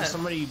can do that.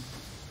 Somebody.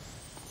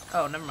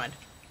 Oh, never mind.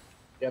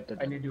 Yep.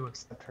 I need to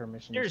accept her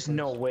mission. There's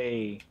no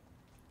way.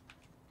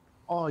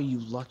 Oh, you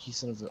lucky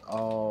son of a.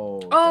 Oh.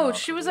 Oh, God.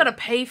 she was at a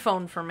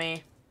payphone for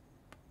me.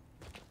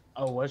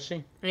 Oh, was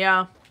she?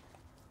 Yeah.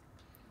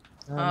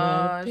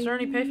 Is there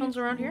any payphones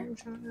around here?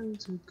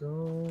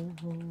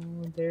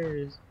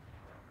 There's.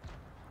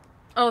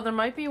 Oh, there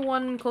might be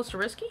one close to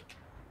Risky?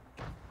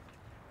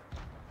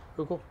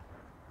 Cool.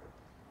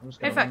 I'm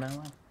just Hey, gonna run Feck.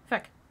 that way.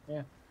 Feck.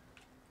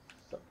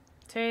 Yeah.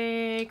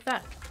 Take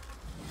that.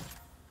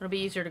 It'll be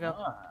easier to go.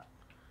 Ah.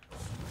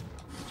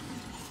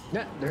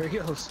 Yeah, there he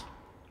goes.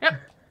 Yep.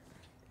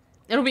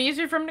 It'll be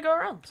easier for him to go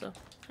around, so.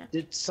 Yeah.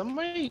 Did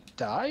somebody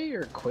die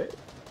or quit?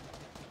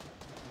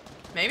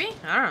 Maybe?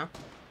 I don't know.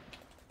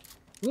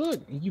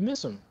 Look, you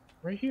miss him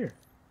right here.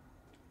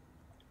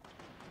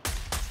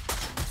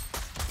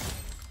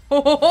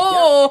 Ho ho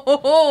ho! Ho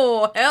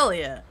ho! Hell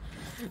yeah!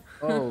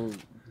 Oh,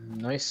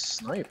 nice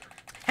snipe.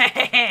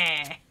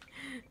 I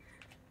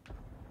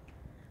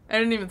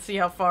didn't even see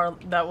how far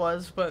that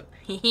was, but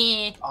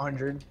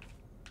 100.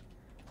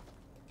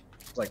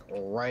 Like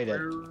right at.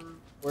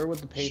 Where would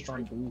the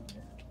payphone be?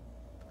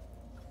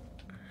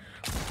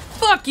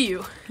 fuck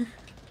you!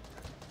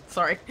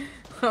 Sorry,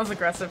 that was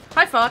aggressive.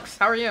 Hi Fox,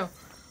 how are you?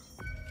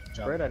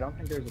 Fred, I don't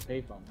think there's a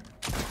payphone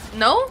there.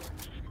 No?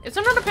 Is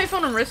there not a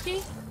payphone in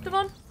Risky,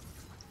 Devon?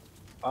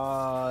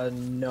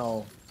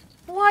 No.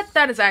 What?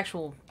 That is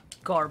actual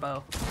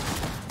garbo.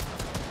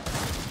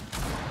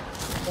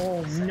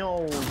 Oh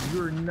no,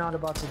 you're not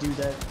about to do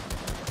that.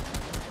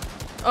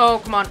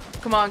 Oh, come on.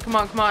 Come on, come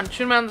on, come on.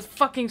 Shoot him out of the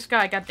fucking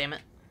sky, god damn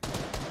it.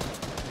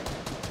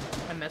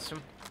 I missed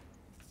him.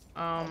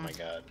 Oh my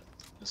god.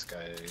 This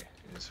guy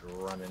is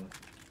running.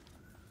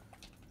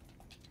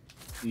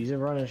 He's a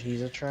runner,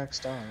 he's a track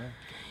star.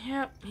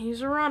 Yep,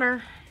 he's a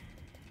runner.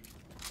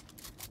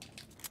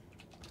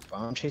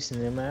 I'm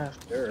chasing him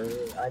after.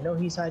 I know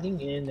he's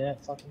hiding in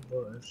that fucking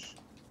bush.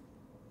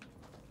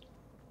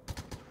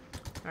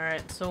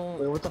 Alright, so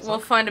Wait, what the we'll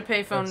fuck? find a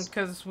payphone That's-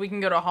 because we can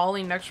go to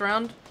Holly next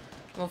round.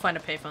 We'll find a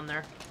payphone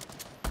there.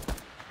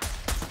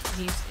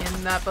 He's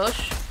in that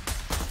bush.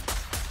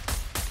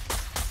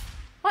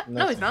 What?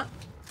 No, he's not.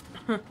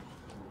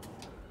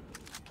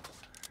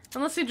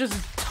 Unless he just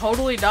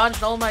totally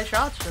dodged all my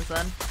shots just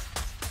then.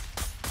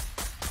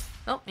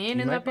 Oh, he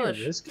ain't in that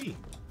bush. Risky.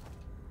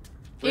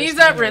 He's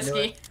Risky, at I knew Risky.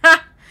 it.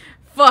 Ha!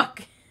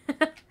 Fuck.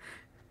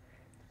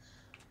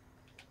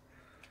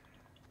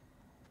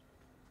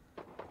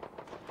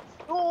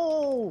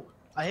 Oh!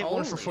 I hit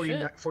one for Holy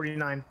shit.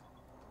 49.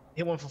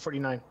 Hit one for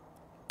 49.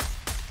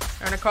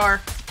 They're in a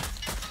car.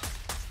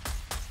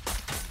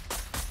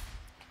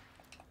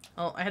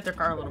 Oh, I hit their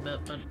car a little bit,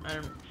 but I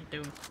didn't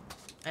do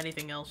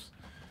anything else.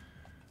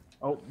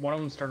 Oh, one of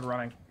them started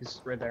running.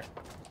 He's right there.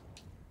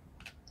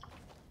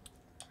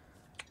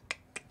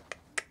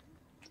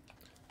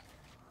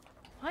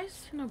 Why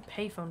is there no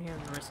payphone here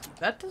in Risky?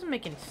 That doesn't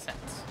make any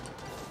sense.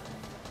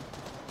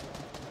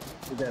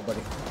 You're dead, buddy.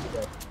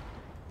 You're dead.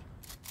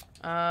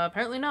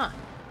 Apparently not.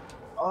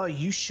 Oh,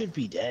 you should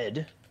be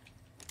dead.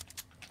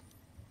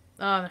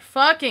 They're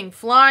fucking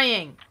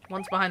flying!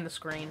 One's behind the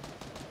screen.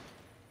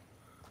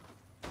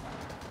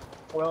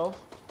 12.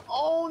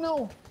 Oh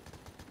no!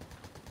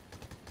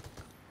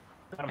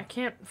 I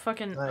can't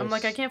fucking... I'm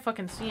like, I Nice. can't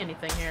fucking see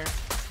anything here.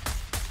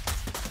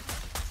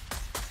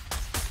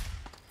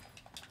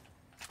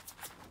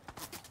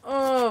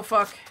 Oh,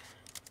 fuck.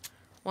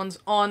 One's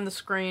on the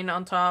screen,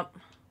 on top.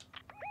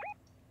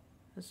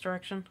 This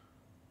direction.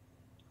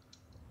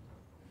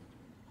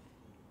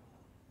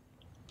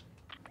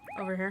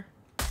 Over here.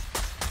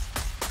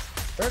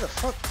 Where the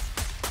fuck?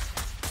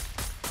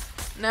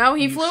 Now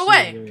he You flew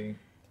away! silly.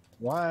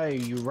 Why are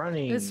you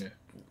running? This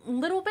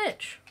little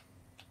bitch.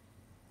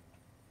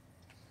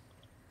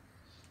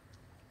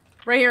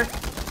 Right here.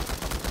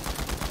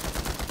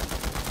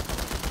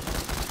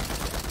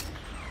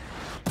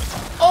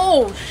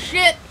 Oh,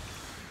 shit!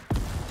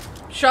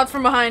 Shots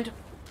from behind.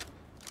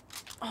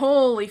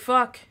 Holy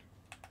fuck.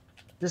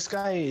 This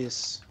guy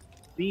is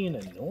being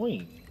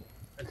annoying.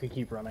 I could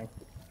keep running.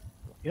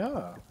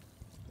 Yeah.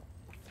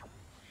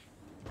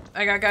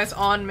 I got guys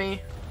on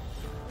me.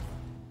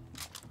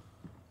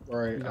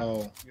 Right.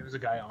 Oh. There's a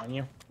guy on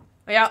you.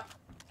 Yeah.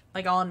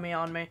 Like on me,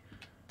 on me.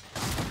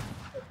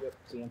 Yep,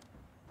 see him.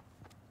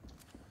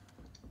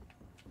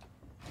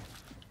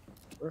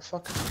 Where the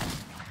fuck?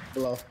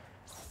 Below.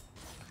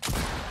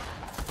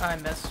 I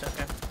missed,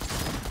 okay.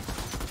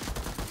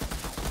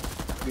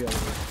 Really.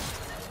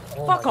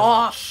 Oh Fuck my God,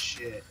 off.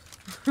 Shit.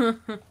 God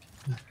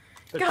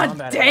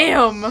combat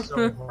damn! is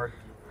so hard to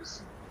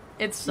use.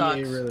 It sucks.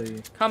 Yeah,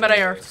 really. Combat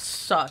AR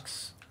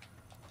sucks.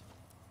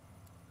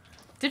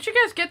 Did you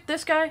guys get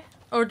this guy?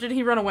 Or did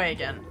he run away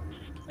again?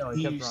 No,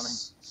 he kept running.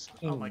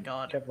 Oh my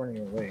God. Kept running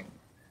away.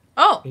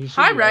 Oh, He should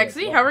hi be right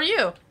Ragsy, as how well. are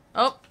you?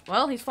 Oh,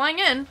 well, he's flying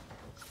in.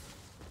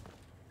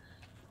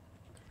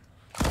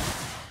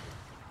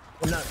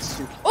 I'm not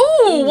stupid.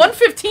 Ooh,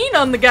 115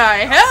 on the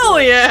guy. Hell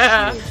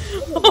yeah!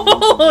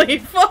 Holy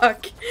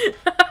fuck!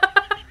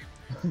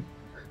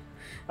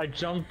 I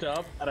jumped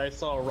up and I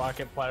saw a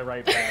rocket fly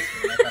right past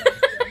me. I thought I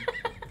was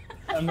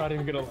dead. I'm not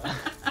even gonna lie.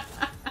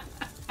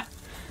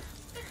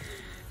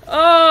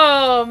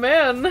 Oh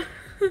man.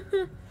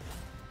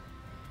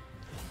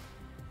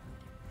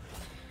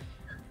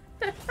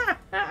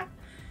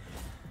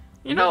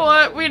 You know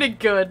what? We did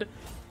good.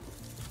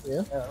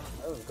 Yeah. Yeah,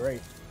 that was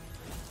great.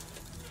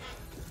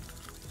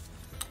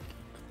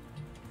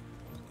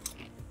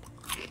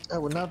 I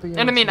would not be.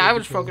 And I mean, I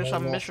was because focused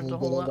on I'm not missions any a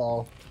whole good lot. at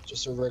all.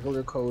 Just a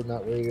regular code,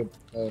 not worried,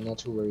 not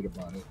too worried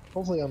about it.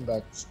 Hopefully, I'm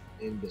back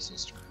in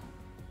business tomorrow.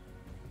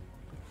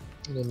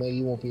 And then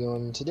Maggie won't be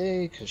on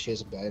today because she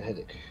has a bad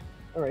headache.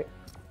 All right,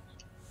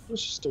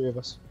 it's just 3 of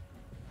us.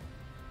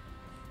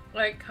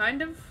 Like,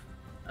 kind of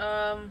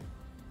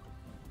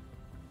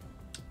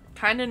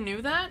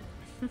knew that.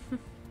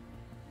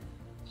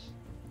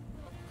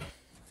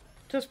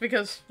 Just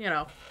because, you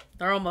know,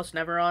 they're almost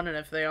never on, and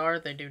if they are,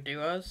 they do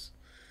duos.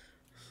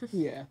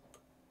 Yeah.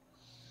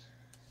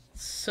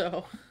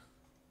 So.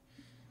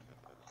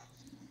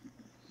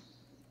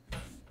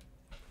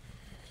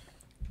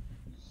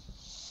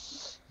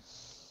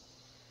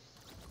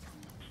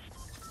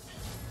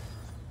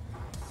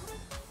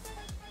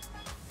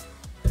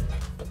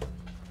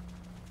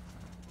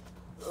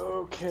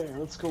 Okay,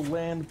 let's go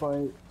land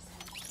by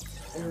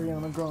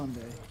Ariana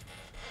Grande.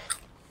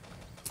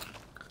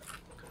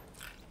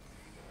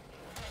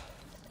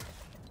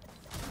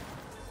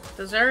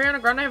 Does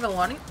Ariana Grande have a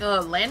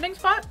landing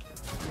spot?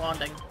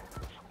 Landing.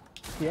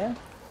 Yeah?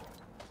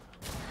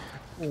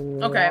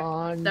 Okay,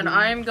 then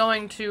I'm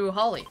going to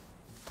Holly.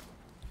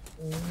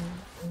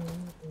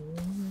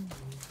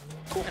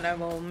 And I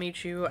will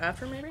meet you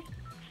after, maybe?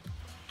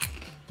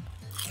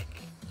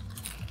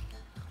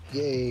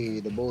 Yay!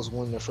 The Bulls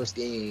won their first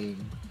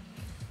game.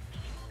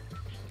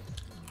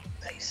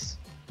 Nice.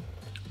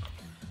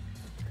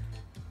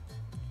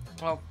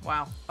 Oh,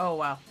 wow. Oh,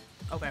 wow.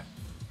 Okay.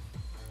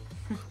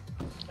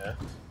 Yeah.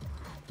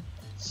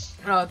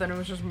 Oh, then it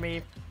was just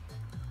me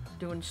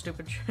doing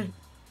stupid shit.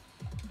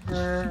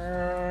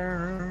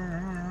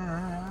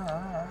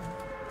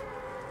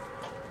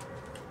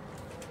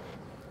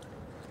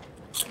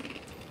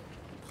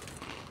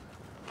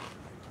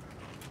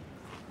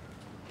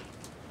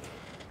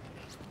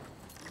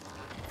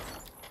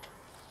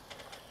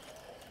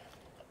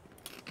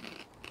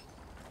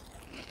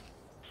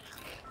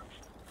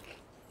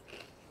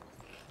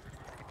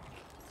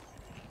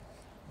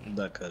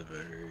 The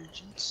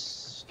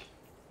Convergence.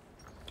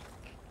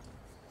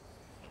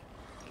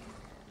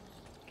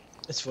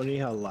 It's funny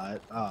how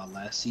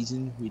last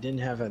season we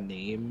didn't have a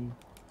name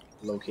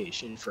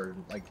location for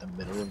like the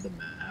middle of the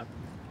map.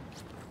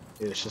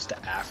 It was just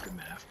the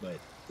aftermath, but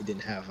it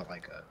didn't have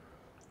like a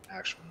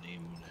actual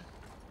name on it.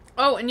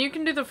 Oh, and you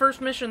can do the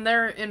first mission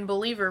there in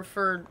Believer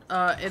for,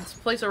 it's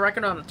place a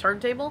record on a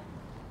turntable.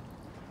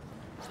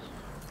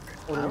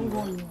 I'm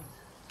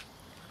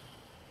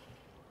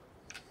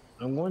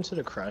going to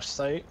the crash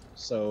site,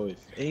 so if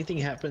anything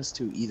happens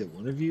to either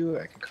one of you,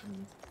 I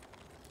can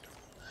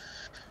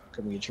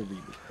come get your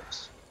reboot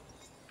codes.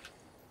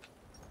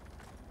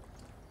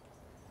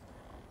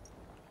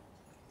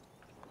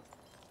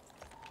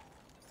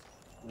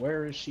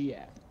 Where is she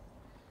at?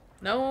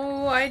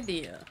 No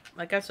idea.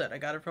 Like I said, I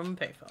got it from a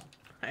payphone.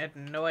 I had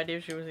no idea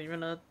she was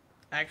even a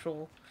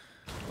actual,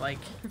 like,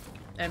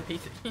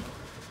 NPC.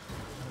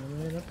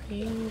 I'm in a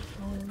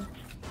payphone.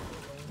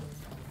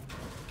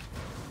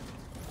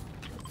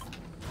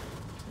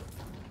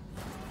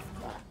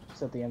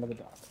 It's at the end of the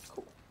dock.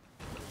 Cool.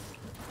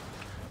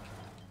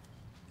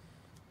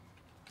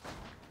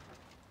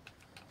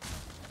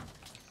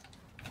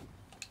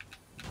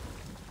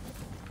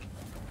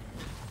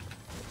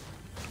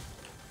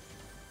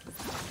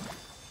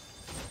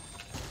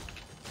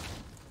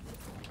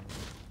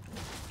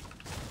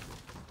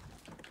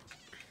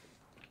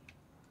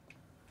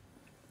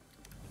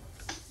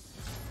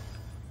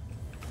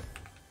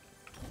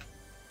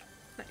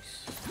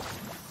 Nice.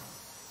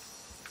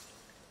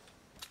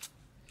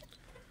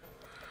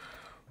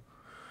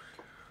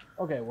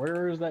 Okay,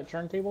 where is that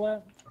turntable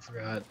at? I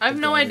forgot. I have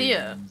the no glider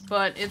idea, name.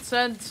 but it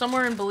said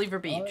somewhere in Believer Oh,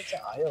 it's Beach. an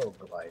IO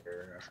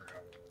glider. I forgot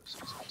what it was.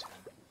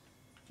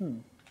 Hmm.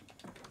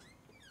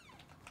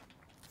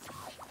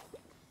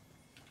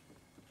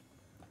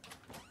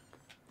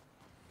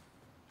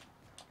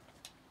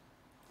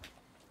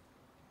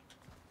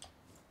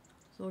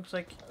 So it looks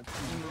like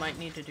you might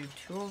need to do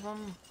 2 of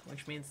them,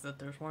 which means that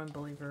there's one in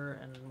Believer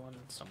and one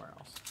somewhere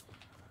else.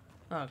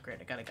 Oh great,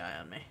 I got a guy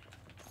on me.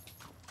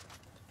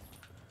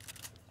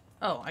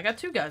 Oh, I got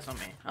 2 guys on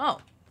me. Oh,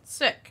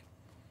 sick.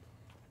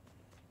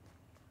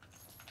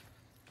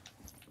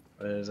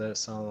 Does that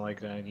sound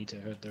like I need to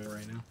hit there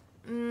right now?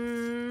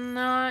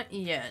 Not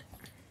yet.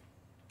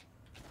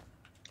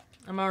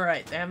 I'm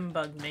alright. They haven't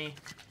bugged me.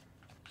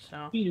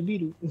 So.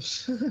 Beedoo.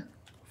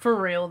 For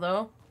real,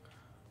 though.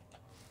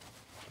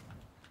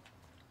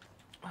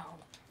 Oh,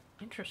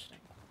 interesting.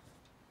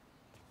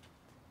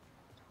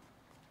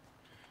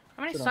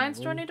 How many Put on signs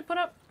the do I road. need to put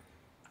up?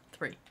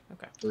 3.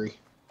 Okay. 3.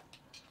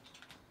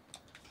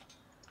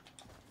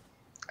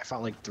 I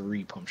found like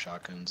 3 pump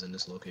shotguns in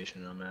this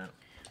location I'm at.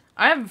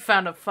 I haven't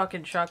found a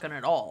fucking shotgun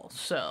at all,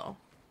 so.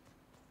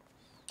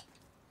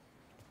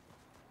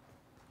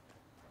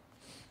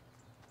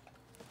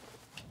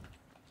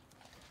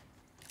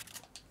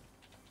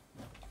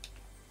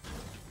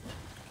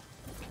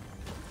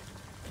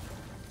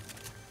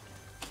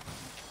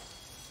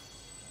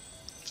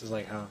 This is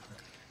like how.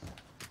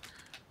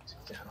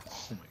 Yeah,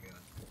 oh my god.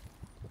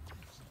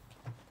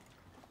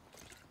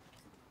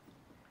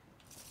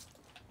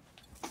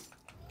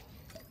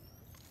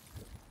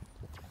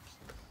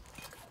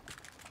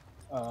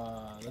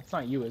 That's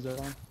not you, is it?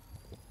 Ron?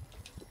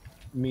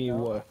 Me No?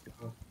 what?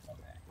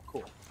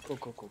 Okay,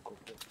 cool. Cool.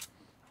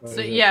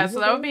 So yeah, so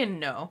that would be a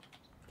no.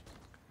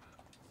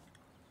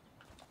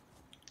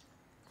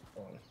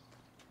 Oh.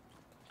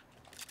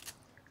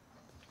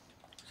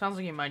 Sounds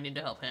like you might need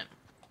to help him.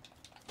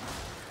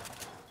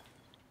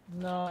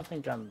 No, I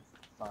think I'm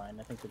fine.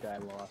 I think the guy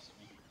lost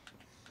me.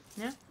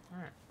 Yeah?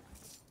 Alright.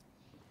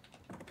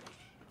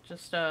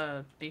 Just,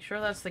 be sure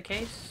that's the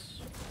case.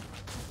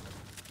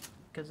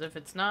 Because if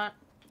it's not,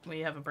 we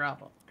have a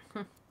problem.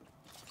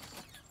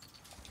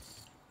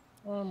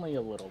 Only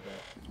a little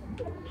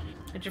bit.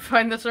 Did you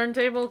find the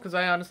turntable? Because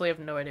I honestly have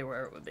no idea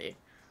where it would be.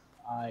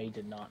 I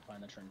did not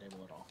find the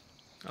turntable at all.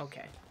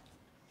 Okay.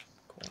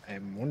 Cool.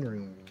 I'm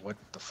wondering what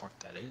the fuck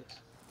that is.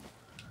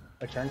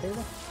 A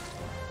turntable?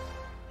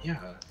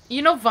 Yeah.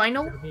 You know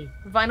vinyl?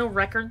 Vinyl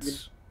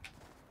records?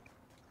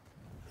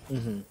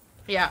 Mm-hmm.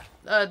 Yeah,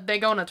 they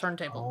go on a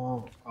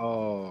turntable.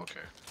 Oh, okay.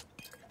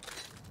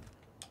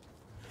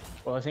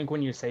 Well, I think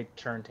when you say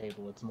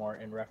turntable, it's more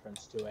in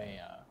reference to a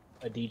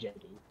DJ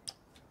dude.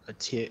 A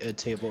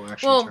table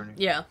actually Well, turning.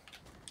 yeah.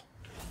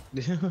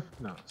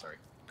 No, sorry.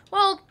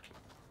 Well,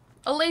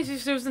 a lazy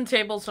Susan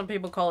table, some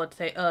people call it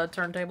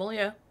turntable,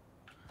 yeah.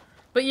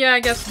 But yeah, I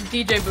guess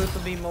DJ booth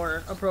would be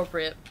more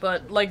appropriate.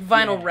 But, like,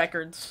 vinyl Yeah.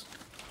 records.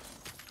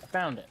 I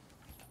found it.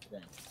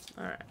 Then.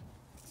 Alright.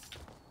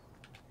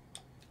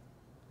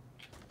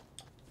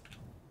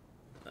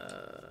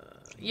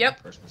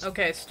 Yep. Christmas.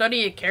 Okay,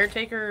 study a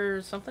caretaker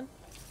or something?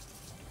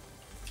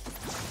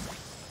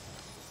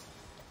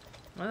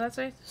 What did that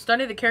say?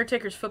 Study the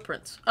caretaker's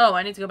footprints. Oh,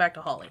 I need to go back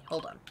to Holly.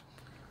 Hold on.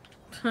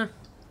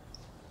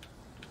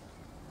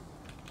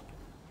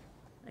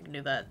 I can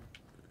do that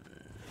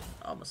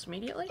almost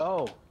immediately.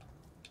 Oh.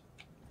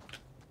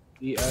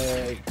 There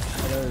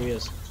he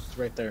is. It's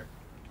right there.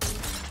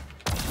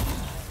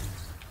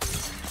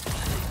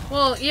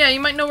 Well, yeah, you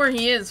might know where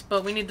he is,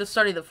 but we need to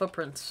study the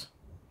footprints.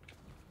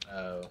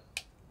 Oh.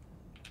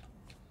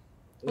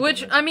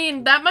 Which, I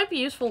mean, that might be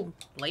useful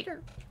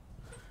later.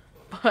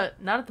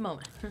 But not at the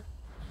moment.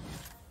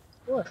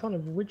 Oh, I found a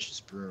witch's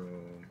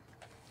broom.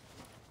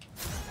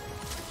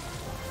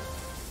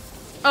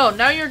 Oh,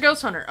 now you're a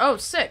ghost hunter. Oh,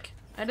 sick.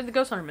 I did the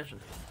ghost hunter mission.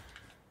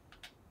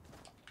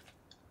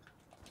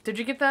 Did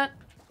you get that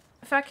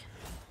effect?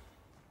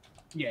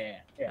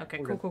 Yeah. Okay,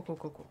 we're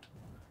cool.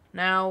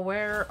 Now,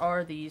 where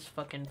are these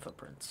fucking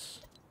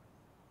footprints?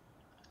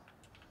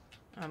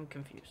 I'm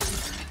confused.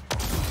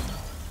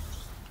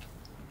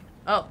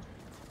 Oh.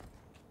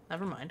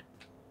 Never mind.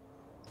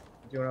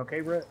 Doing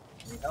okay, Britt?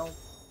 Need help?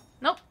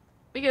 Nope.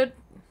 Be good.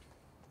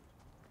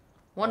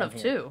 One Oh, of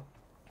here. 2.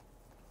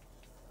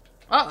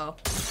 Uh-oh.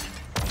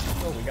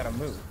 Oh, we gotta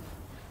move.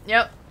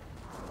 Yep.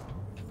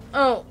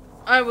 Oh,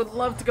 I would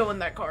love to go in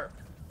that car.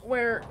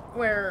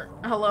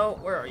 Hello?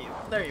 Where are you?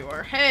 There you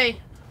are.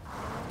 Hey!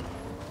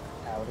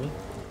 Howdy.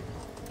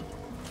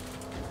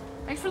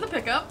 Thanks for the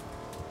pickup.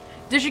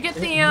 Did you get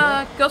the,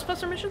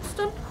 Ghostbuster missions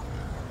done?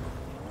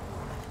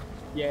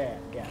 Yeah.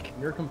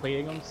 You're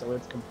completing them, so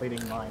it's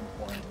completing mine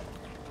for me.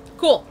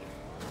 Cool.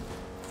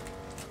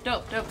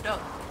 Dope.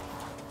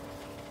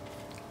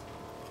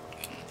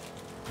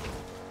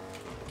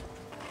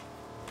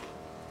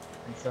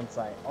 And since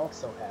I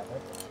also have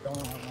it, it's going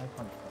on my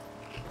punch card.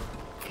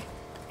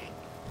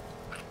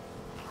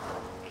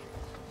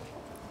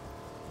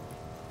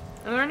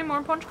 Are there any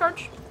more punch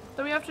cards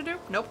that we have to do?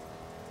 Nope.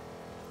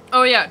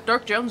 Oh yeah,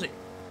 Dark Jonesy.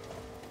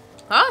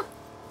 Huh?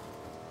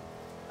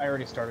 I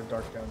already started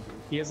Dark Jonesy.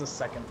 He has a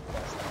second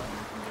quest that I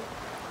can do.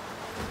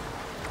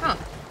 Huh.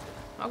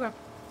 Okay.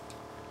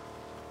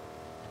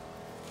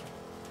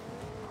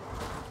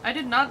 I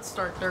did not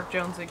start Dark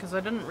Jonesy because I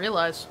didn't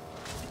realize.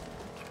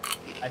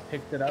 I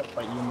picked it up,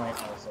 but you might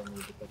also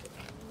need to pick it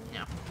up.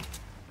 Yeah.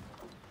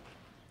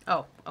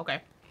 Oh,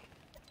 okay.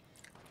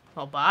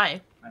 Well,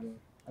 bye. I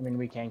mean,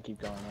 we can keep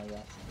going, I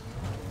guess.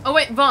 Oh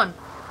wait, Vaughn.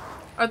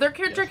 Are there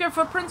caretaker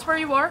footprints where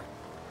you are?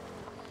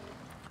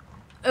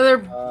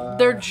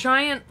 They're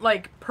giant,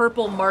 like,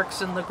 purple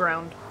marks in the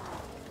ground.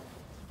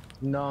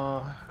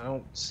 No, I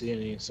don't see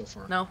any so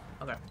far. No?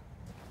 Okay.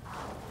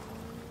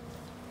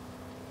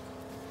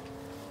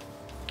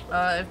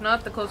 If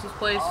not, the closest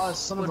place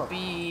would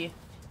be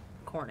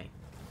Corny.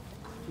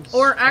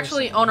 Or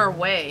actually, on our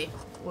way,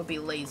 would be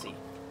Lazy.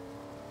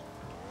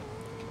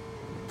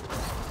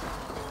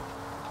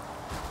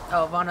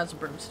 Oh, Vaughn has a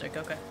broomstick,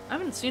 okay. I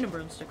haven't seen a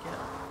broomstick yet.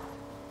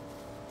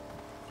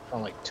 I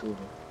found like 2 of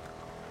them.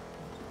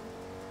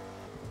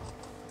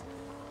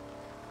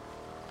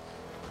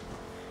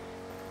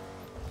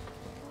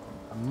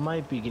 I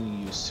might be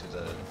getting used to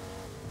the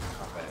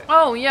combat.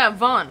 Oh, yeah,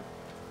 Vaughn.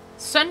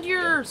 Send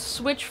your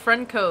Switch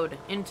friend code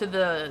into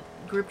the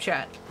group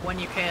chat when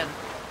you can.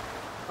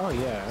 Oh,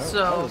 yeah.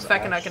 So,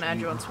 Feck and I can add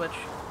you on Switch.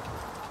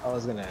 I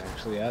was gonna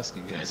actually ask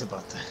you guys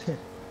about that.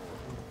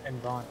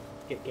 And Vaughn,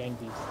 get gang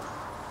beasts.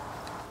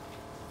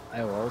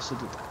 I will also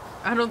do that.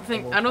 I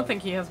don't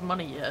think he has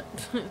money yet.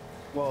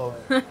 Well,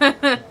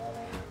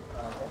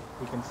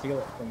 We can steal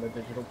it from the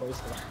digital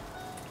playstore.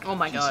 Oh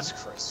my god.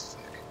 Jesus Christ.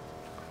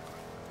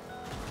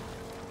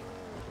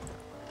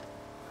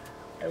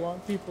 I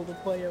want people to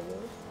play it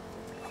with.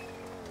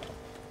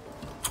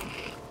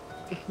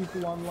 The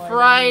people online.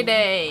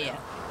 Friday!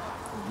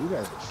 You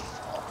guys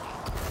are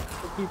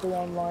The people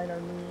online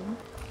are mean.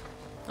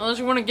 Unless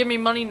you want to give me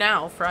money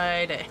now,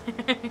 Friday.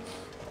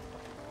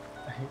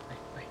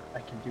 I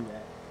can do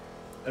that.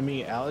 I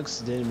mean, Alex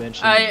did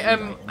mention. I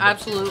am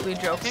absolutely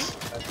joking.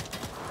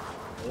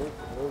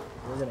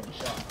 We're gonna get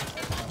shot.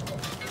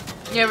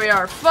 Yeah, we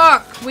are.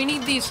 Fuck! We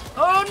need these.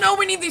 Oh no,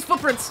 we need these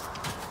footprints!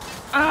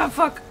 Ah,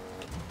 fuck.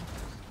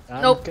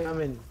 I'm Nope.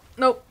 coming.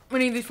 Nope, we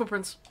need these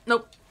footprints.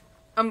 Nope.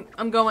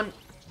 I'm going.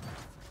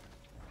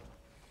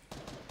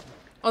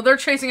 Oh, they're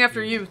chasing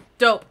after you.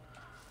 Dope.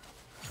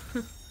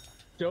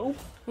 Dope?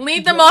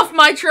 Lead them off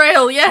my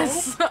trail,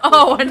 yes!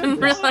 Oh, I didn't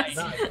realize.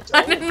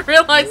 I didn't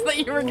realize that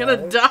you were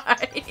gonna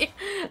die.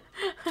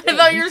 I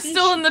thought you were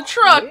still in the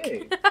truck.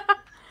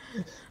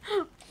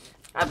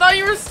 I thought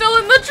you were still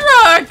in the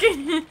truck.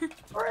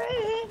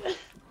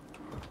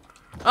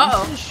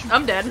 Uh-oh,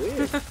 I'm dead.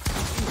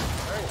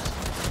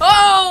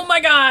 Oh my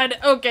god.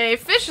 Okay,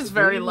 fish is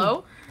very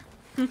low.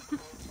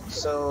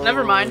 So.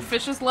 Never mind,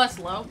 fish is less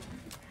low.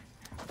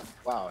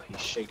 Wow, he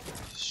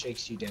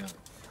shakes you down.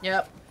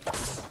 Yep.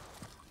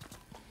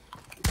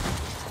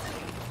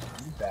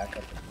 You back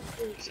up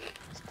in the face.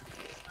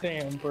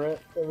 Damn,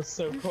 Brett, that was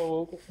so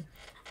cold.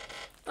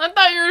 I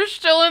thought you were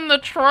still in the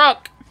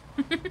truck.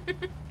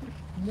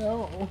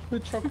 No, the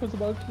truck was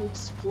about to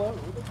explode.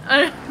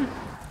 I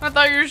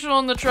thought you were still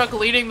in the truck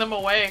leading them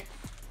away.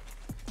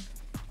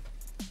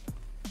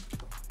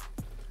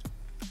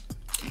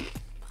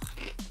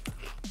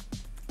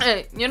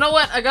 Hey, you know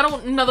what? I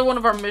got another one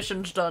of our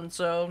missions done,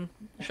 so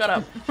shut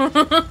up.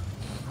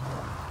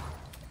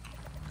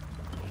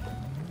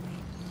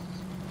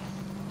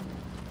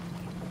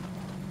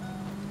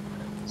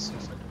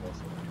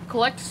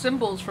 Collect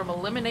symbols from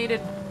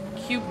eliminated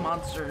cube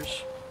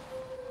monsters.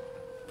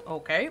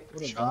 Okay.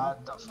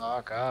 Shut the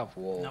fuck up,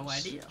 Wolves. No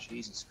idea.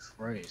 Jesus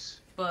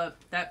Christ. But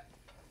that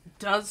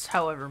does,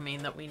 however,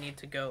 mean that we need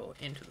to go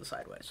into the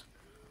sideways.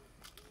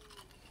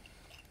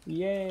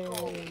 Yay!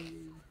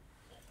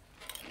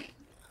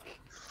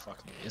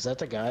 Fuck me. Is that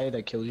the guy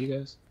that killed you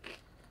guys?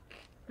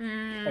 I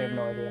have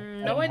no idea.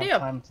 No I didn't idea.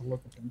 have time to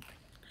look at them.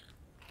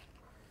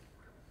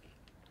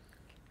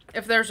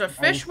 If there's a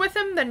fish with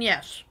him, then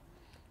yes.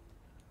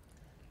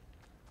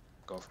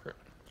 Go for it.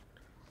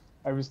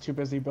 I was too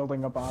busy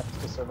building a box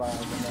to survive,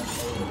 and then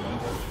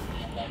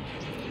they were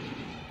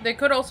They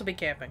could also be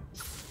camping.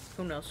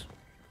 Who knows?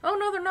 Oh,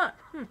 no, they're not.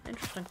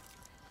 Interesting.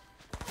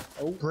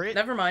 Oh, Brit,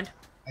 Never mind.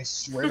 I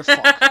swear to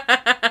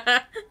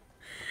fuck.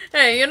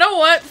 Hey, you know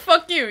what?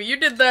 Fuck you. You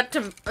did that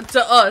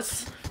to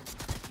us.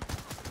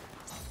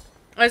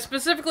 I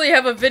specifically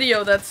have a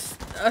video that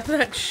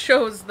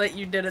shows that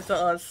you did it to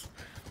us.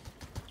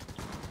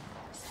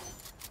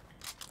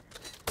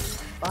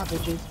 bye,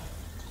 bitches.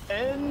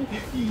 And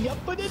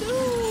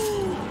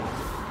yup-a-da-doo!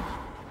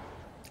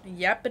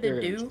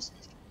 Yap-a-da-doo.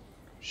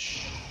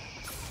 Shh.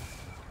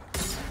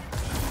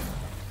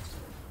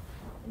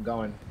 I'm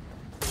going.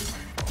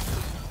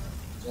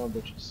 I'm going,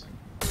 bitches.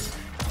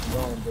 I'm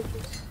going,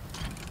 bitches.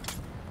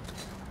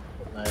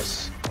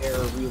 Nice. Air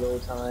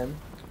reload time.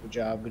 Good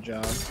job, good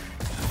job.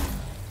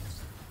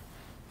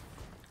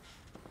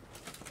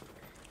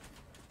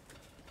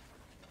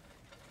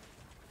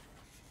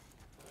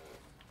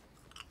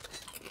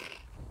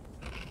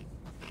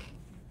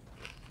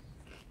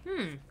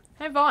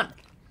 Hey, Vaughn.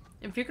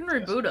 If you can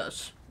reboot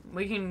us,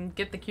 we can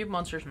get the cube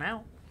monsters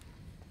now.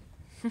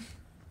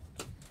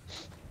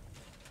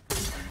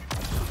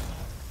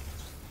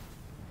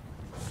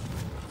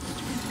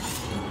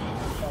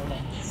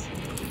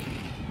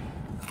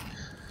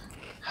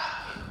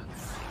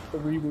 The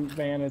reboot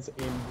van is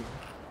in here.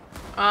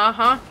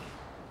 Uh-huh.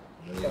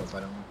 Really, if I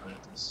don't look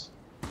at this.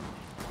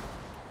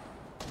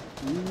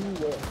 Ooh,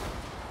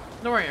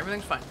 Don't worry,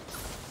 everything's fine.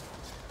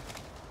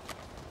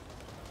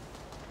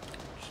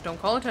 Just don't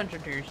call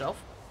attention to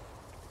yourself.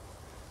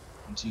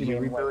 Once you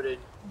get rebooted,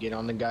 get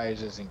on the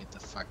geysers and get the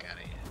fuck out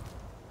of here.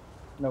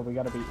 No, we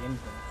gotta be in here.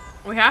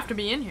 We have to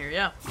be in here,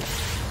 yeah.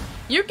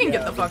 You can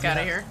get the fuck out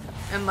of here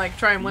and like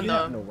try and win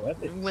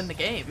the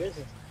game.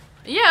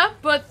 Yeah,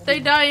 but they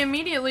die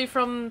immediately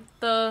from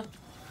the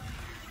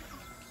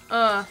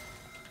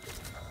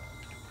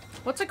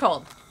what's it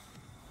called?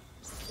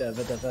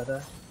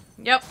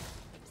 Yep.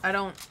 I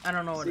don't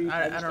know what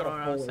I don't know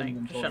what I was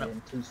saying. Just shut up.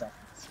 2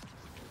 seconds.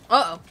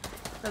 Uh-oh.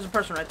 There's a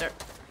person right there.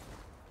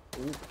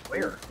 Ooh,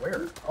 where?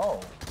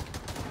 Oh.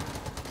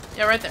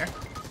 Yeah, right there.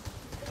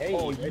 Hey.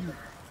 Oh,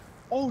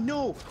 oh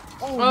no!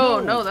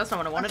 Oh no, that's not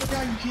what I wanted. I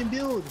forgot you can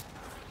build.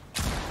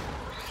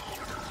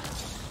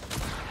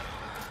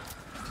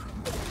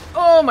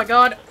 Oh my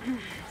god.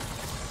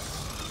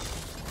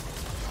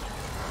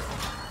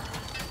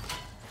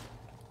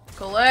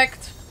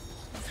 Collect.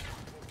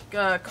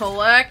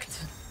 Collect.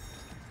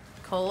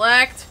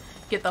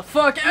 Get the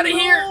fuck out of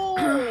here.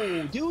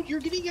 No, dude,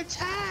 you're getting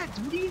attacked.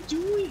 What are you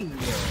doing?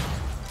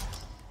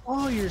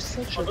 Oh, you're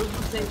such a. Those are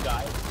the same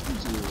guy.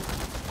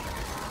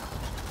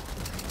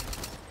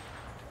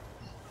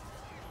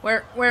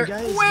 Where? You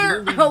guys Where?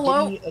 literally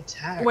Hello? getting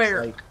attacked,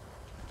 Where? Like,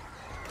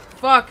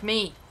 Fuck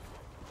me.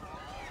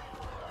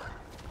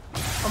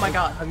 Oh my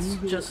god, how do you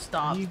just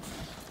stop.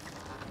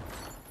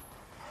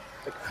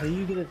 how do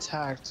you get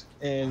attacked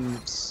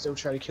and still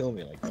try to kill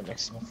me? Like, that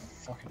makes no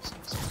fucking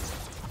sense.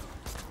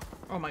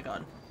 Oh my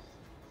god.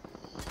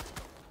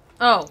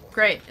 Oh,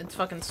 great. It's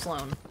fucking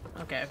Sloan.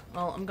 Okay,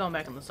 well, I'm going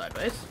back on the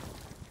sideways.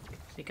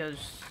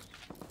 Because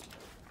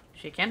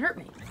she can't hurt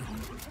me.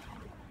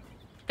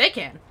 They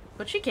can,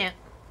 but she can't.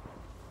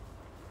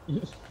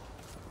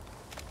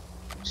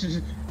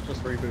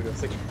 Just reboot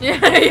us again.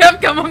 Yeah,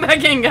 yep, come on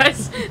back in,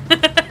 guys.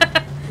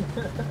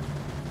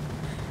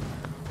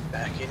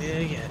 Back in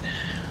it again.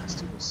 Let's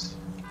do this.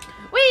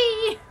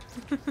 Whee!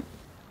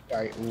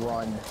 Alright,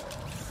 run.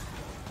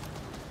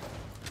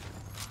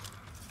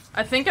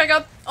 I think I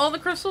got all the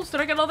crystals.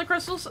 Did I get all the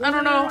crystals? I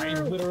don't know. I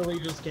literally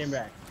just came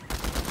back.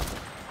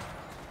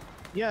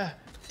 Yeah,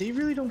 they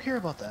really don't care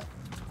about that.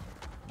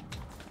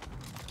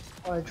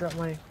 Oh, I dropped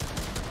my.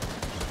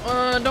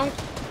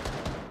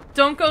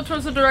 Don't go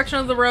towards the direction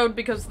of the road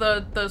because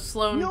the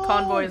Sloan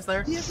convoy is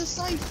there. He has a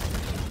scythe.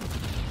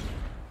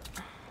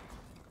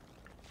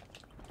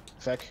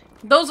 Feck.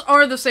 Those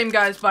are the same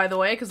guys, by the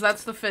way, because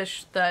that's the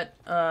fish that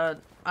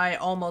I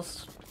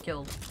almost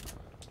killed.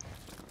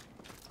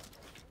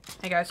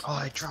 Hey guys. Oh,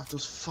 I dropped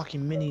those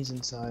fucking minis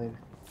inside.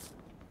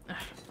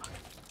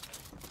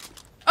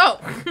 Oh.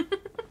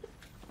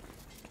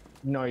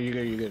 No, you're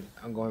good. You're good.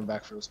 I'm going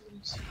back for those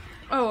minis.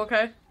 Oh,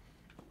 okay.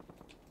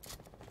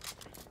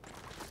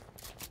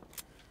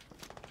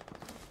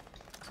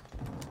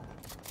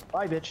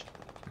 Bye, bitch.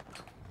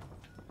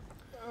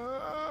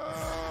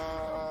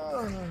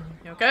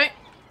 You okay?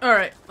 All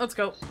right, let's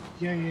go.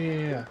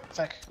 Yeah.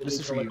 Feck, this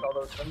is for you. All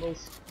those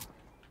symbols?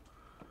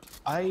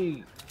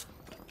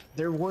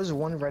 There was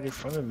one right in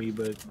front of me,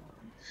 but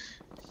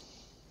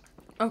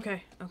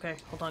Okay.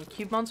 Hold on.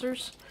 Cube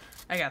monsters.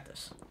 I got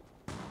this.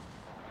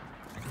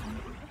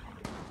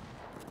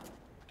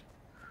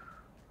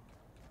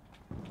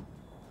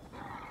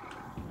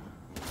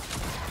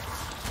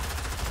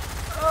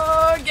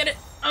 Oh, get it.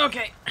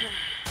 Okay.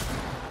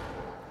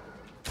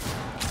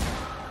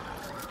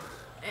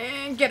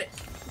 And get it.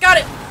 Got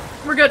it.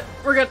 We're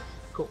good.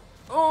 Cool.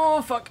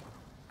 Oh, fuck.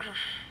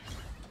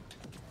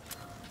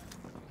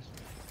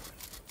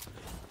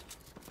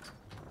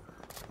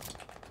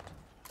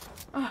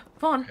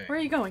 Vaughn, Okay. where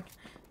are you going?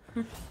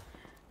 I'm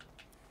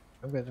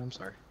good. I'm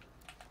sorry.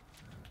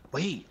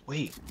 Wait.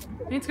 We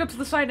need to go to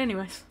the side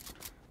anyways.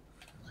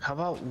 How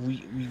about we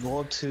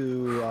go up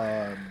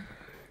to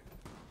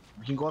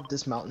we can go up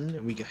this mountain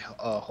and we can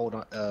hold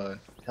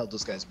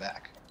those guys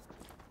back.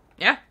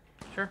 Yeah,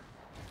 sure.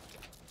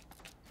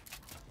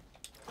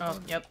 Oh,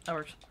 yep, that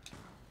works.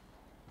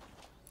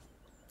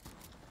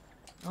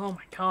 Oh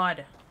my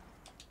god.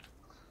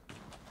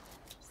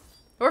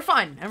 We're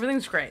fine.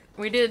 Everything's great.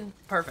 We did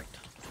perfect.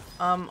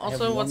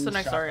 Also, what's the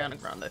next Ariana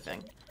Grande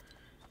thing?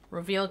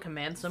 Reveal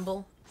command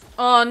symbol?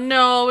 Oh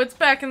no, it's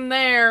back in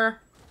there!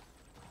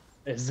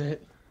 Is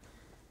it?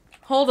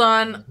 Hold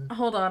on.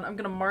 I'm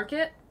gonna mark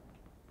it.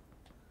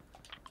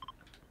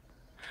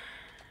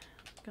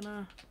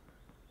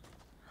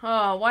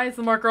 Oh, why is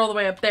the marker all the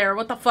way up there?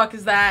 What the fuck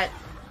is that?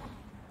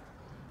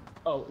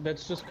 Oh,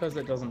 that's just because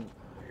it doesn't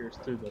pierce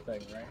through the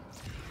thing, right?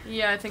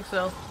 Yeah, I think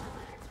so.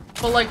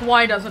 But like,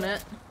 why doesn't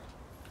it?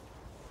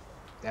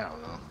 I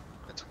don't know.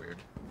 That's weird.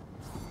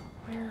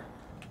 Where?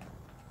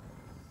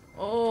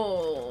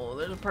 Oh,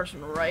 there's a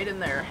person right in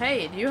there.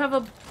 Hey, do you have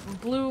a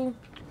blue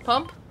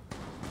pump?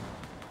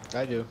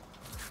 I do.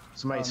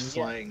 Somebody's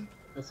Yeah. flying.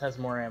 This has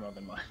more ammo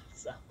than mine,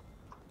 so.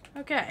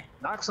 Okay.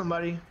 Knock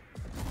somebody.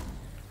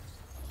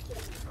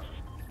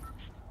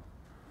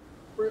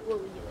 What are we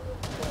doing?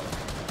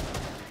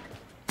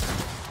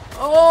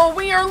 Oh,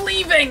 we are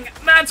leaving!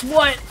 That's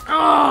what!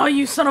 Oh,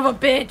 you son of a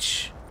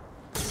bitch!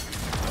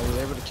 I was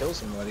able to kill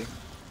somebody.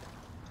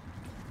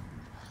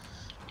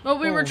 What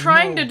we were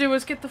trying to do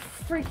is get the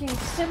freaking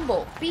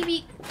symbol.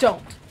 BB,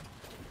 don't.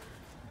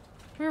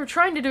 What we were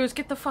trying to do is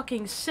get the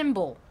fucking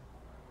symbol.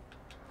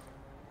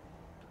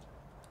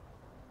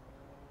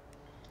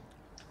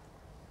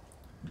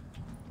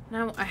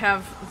 Now I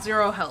have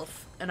 0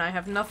 health, and I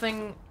have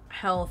nothing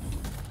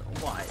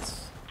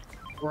health-wise.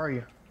 Where are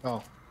you?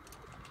 Oh.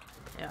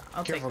 Yeah,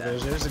 I'll Careful, take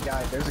that. there's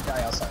a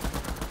guy outside.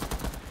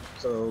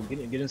 So get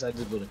inside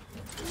this building.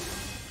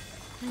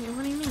 Hey,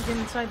 what do you mean, get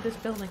inside this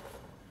building?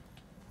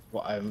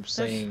 Well, I'm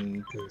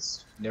saying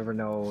because you never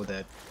know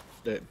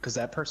because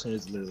that person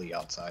is literally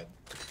outside.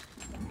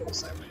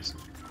 Sideways.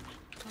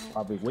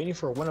 Probably waiting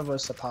for one of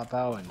us to pop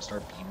out and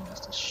start beating us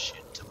to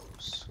shit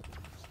toes.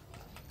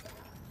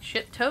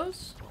 Shit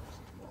toes?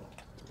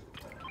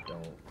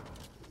 Don't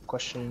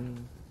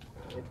question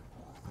it.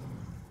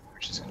 We're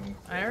just gonna...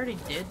 I already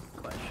did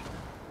question.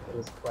 It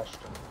is a question.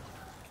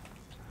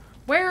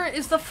 Where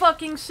is the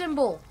fucking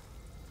symbol?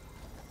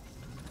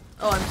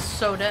 Oh, I'm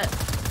so dead.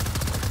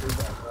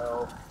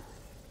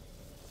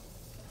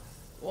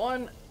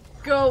 One,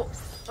 go.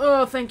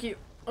 Oh, thank you.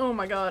 Oh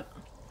my god.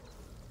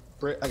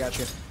 Britt, I got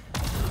you.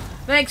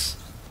 Thanks.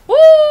 Woo!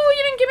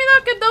 You didn't give me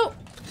that good though.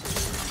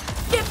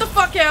 Get the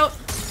fuck out.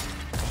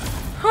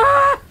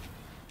 Ah!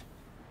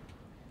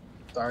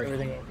 Sorry.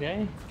 Everything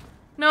okay?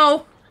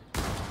 No.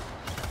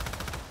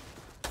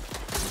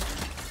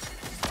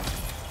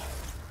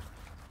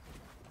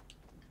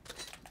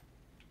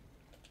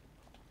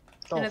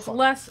 Oh, And it's fuck.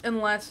 less and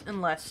less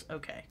and less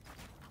okay.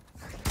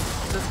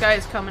 This guy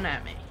is coming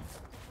at me.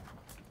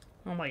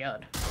 Oh my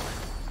god.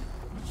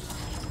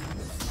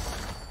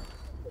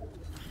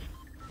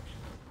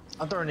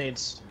 I'm throwing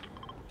nades.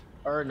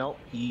 Or no,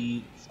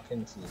 he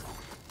fucking flew.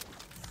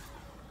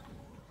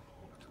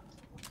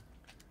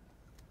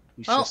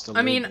 He's Well, just a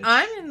I mean, little bitch.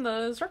 I'm in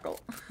the circle.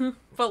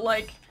 But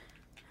like,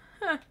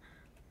 huh,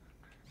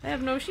 I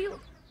have no shield.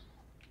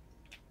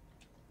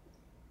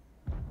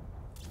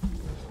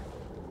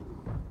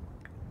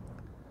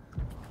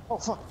 Oh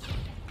fuck.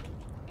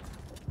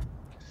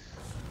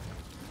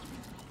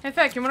 Hey,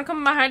 Feck, you wanna come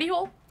in my hidey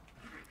hole?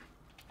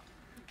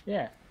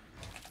 Yeah.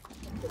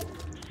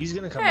 He's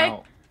gonna come Hey.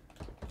 out.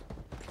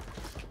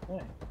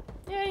 Yeah.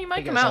 Yeah, you might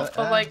Hey, come guys, out,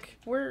 but like,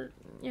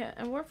 yeah,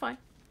 and we're fine.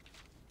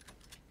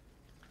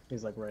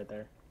 He's like right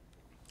there.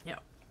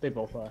 Yep. They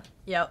both are.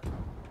 Yep.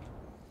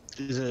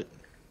 Is it?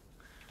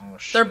 Oh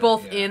shit. They're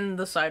both yeah. in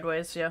the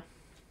sideways, yeah.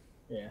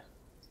 Yeah.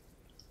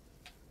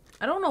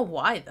 I don't know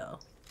why, though.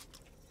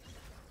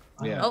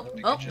 Yeah. Oh, I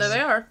think oh, I there they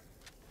are.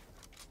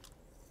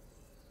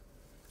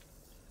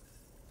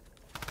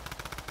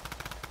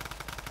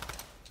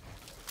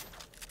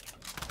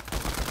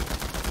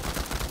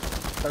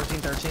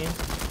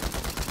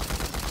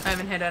 $13. I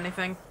haven't hit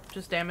anything.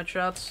 Just damage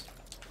shots.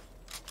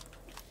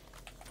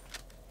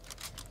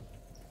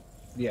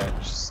 Yeah,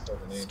 just throw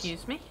the nades.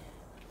 Excuse me.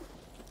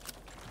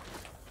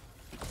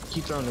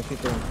 Keep throwing them, keep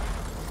throwing them.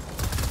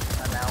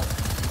 I'm out.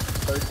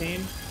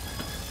 13?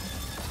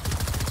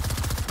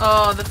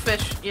 Oh, the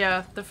fish.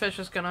 Yeah, the fish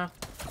is gonna...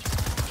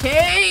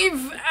 Cave!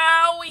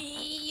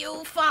 Owie,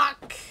 you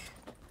fuck!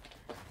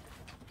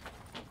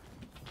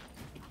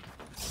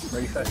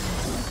 Ready, set.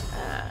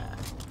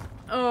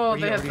 Oh, Where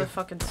they you have are, the you?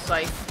 fucking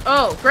scythe.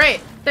 Oh,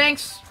 great!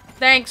 Thanks!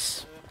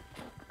 Thanks!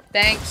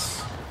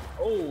 Thanks.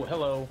 Oh,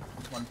 hello.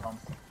 One pump.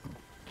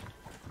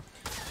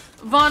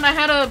 Vaughn, I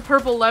had a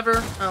purple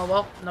lever. Oh,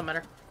 well, no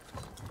matter.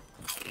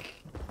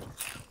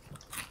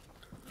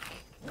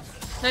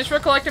 Thanks for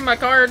collecting my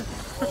card.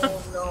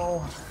 Oh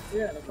no.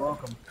 Yeah, you're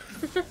welcome.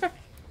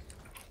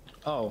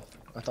 Oh,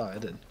 I thought I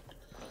did.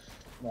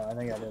 No, I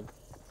think I did.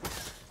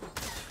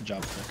 Good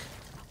job, Vic.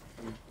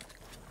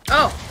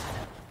 Oh!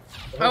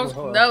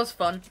 Hello. That was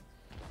fun.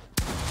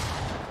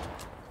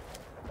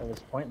 That was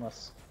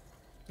pointless.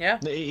 Yeah.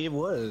 It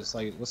was.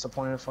 Like, what's the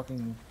point of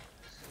fucking...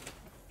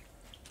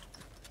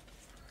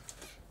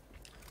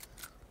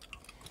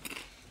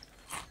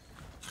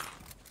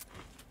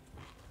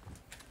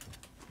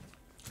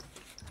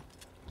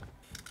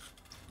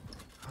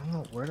 I don't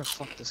know where the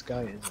fuck this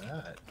guy is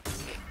at.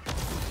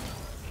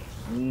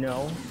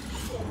 No.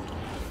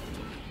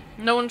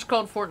 No one's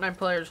called Fortnite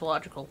players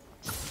logical.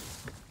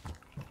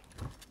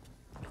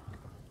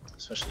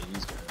 Especially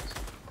these guys.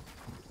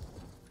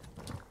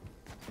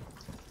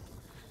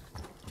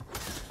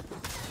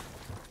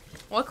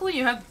 Luckily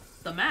you have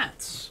the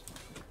mats.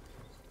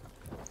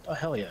 Oh,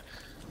 hell yeah.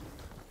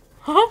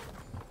 Huh?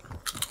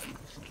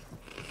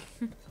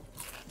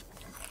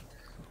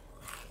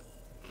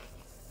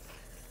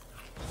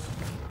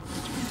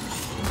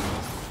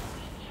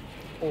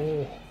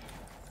 Oh.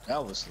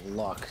 That was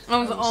luck. That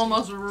was That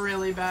almost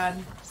really bad.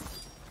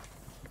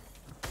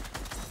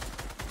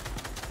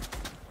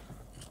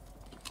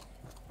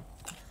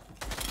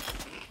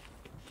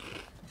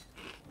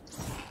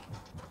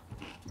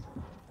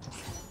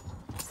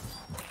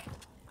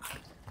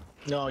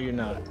 No, you're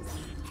not.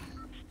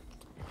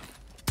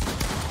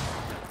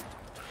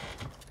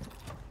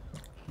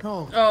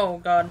 No. Oh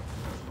god.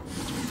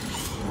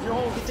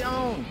 No, get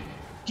down!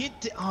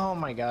 Get down! Oh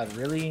my god,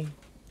 really?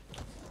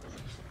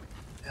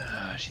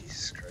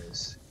 Jesus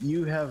Christ.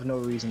 You have no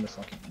reason to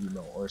fucking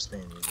emo or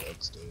spam your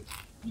legs, dude.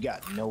 You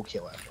got no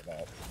kill after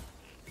that.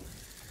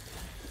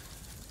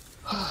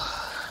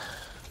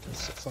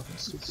 That's so fucking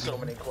stupid. So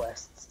many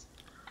quests.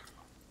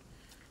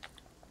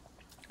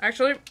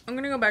 Actually, I'm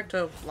gonna go back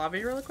to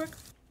lobby really quick.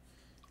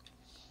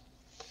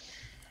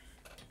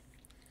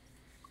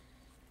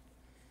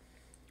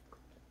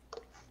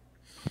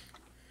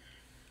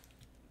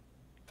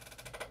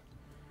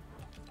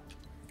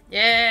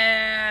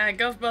 Yeah,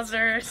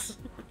 Ghostbusters!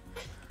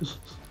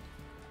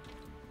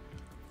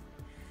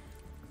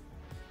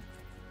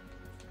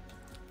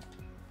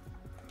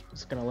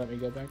 It's gonna let me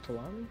go back to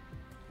lobby?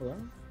 Hello?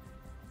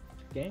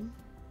 Game?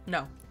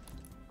 No.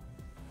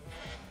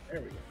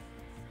 There we go.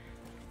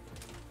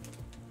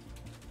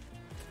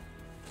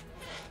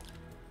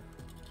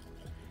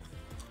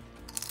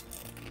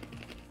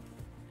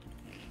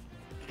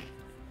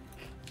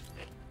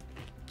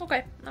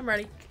 Okay, I'm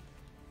ready.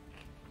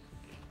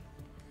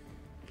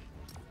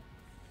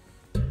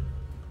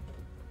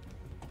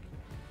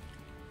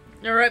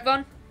 You alright,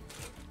 Vaughn?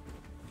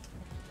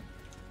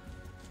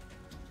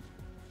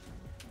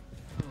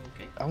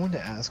 Okay. I wanted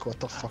to ask what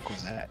the fuck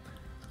was that?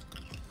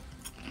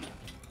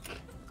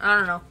 I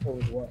don't know. What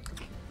was what?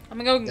 I'm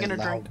gonna go and That get a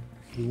drink. loud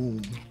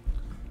boom.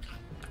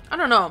 I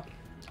don't know.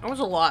 It was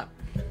a lot.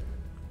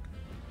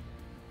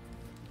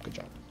 Good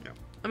job.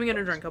 Let me get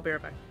a drink. I'll be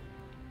right back.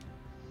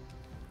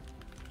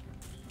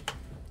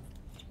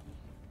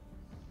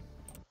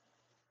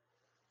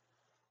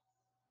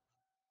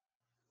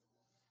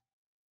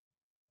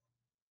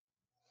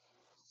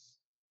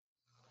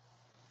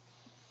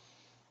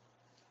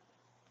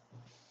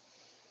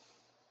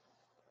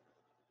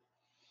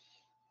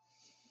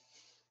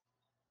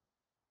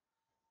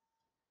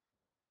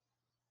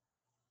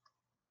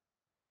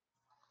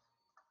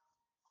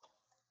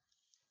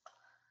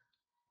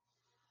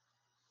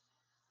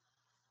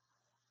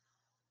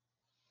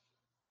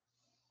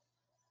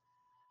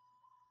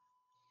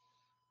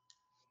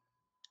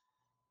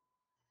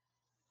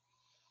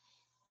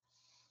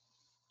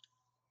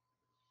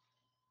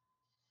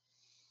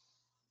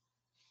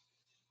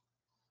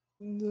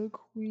 The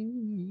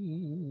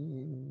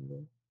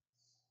Queen.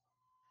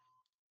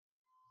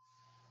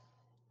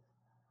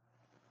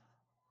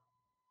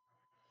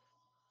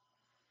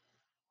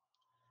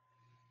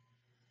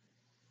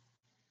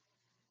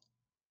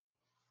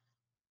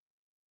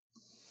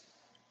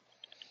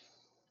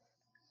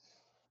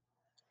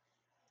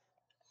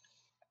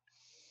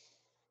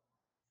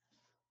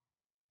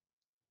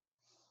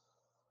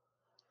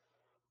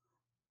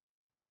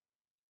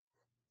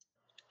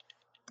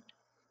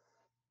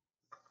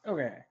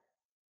 Okay.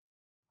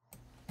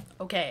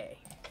 Okay.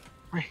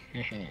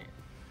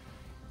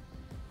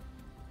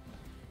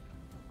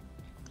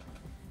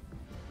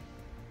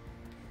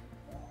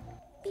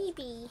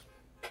 BB.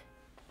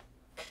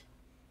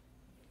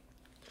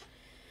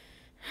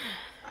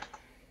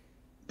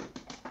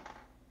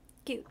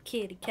 Cute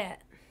kitty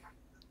cat.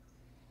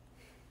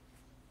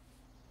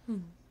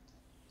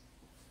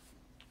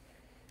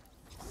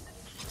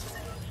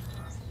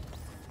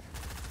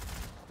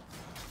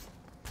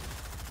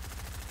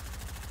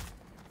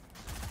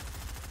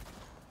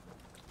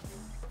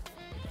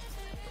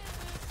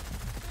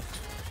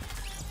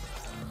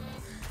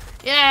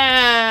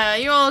 Yeah!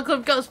 You all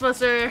equipped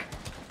Ghostbuster!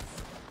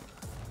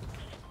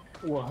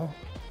 What?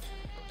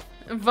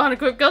 Vaughn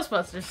equipped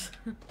Ghostbusters.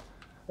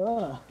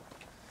 Ah.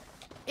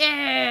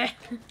 Yeah!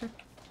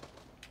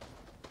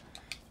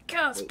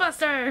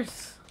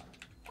 Ghostbusters!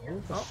 Where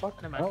the Oh,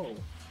 fuck? never mind. Oh.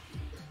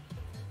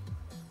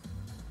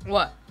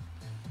 What?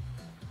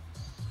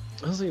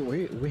 I was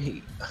like,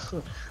 wait.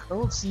 I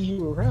don't see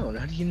you around.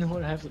 How do you know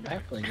what I have the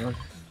backplane on?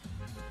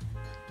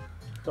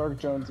 Dark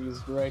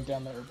Jonesy's right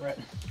down there, Brett.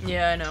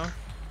 Yeah, I know.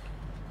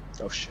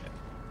 Oh shit.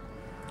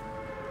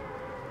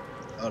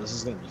 Oh, this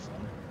is gonna be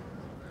fun.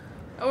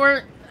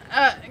 We're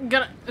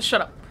gonna shut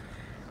up.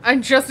 I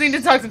just need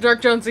to talk to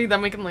Dark Jonesy,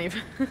 then we can leave.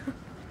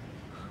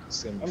 This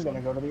is gonna be I'm fun.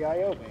 gonna go to the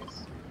IO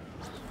base.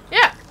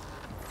 Yeah!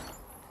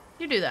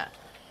 You do that.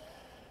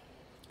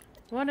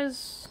 What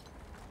is...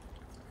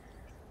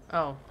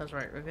 Oh, that's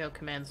right. Reveal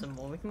command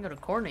symbol. We can go to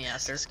Courtney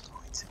after. This is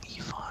going to be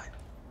fun.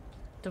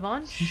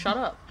 Devon, shut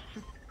up.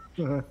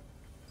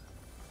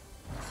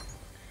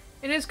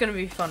 It is gonna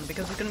be fun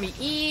because it's gonna be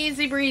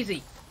easy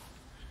breezy.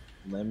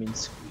 Lemon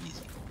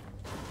squeezy.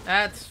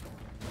 That's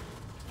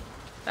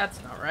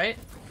not right.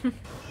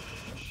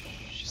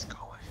 Just go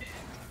with it.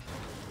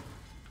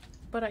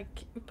 But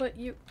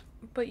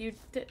you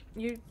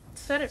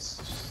said it.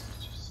 Just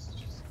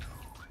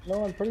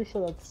No, I'm pretty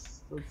sure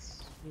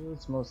that's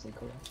mostly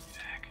correct.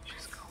 I could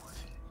just go with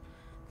it.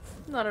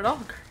 Not at all.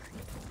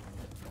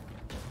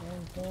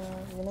 And,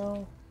 you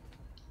know,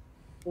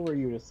 who were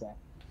you to say?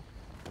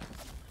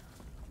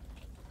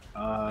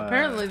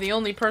 Apparently the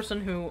only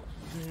person who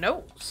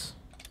knows.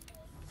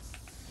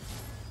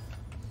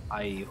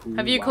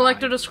 Have you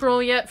collected a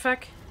scroll yet,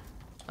 Feck?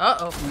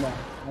 Uh-oh. No,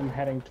 I'm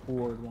heading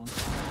toward one.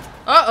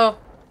 Uh-oh.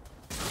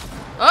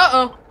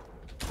 Uh-oh.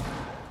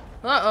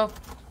 Uh-oh. What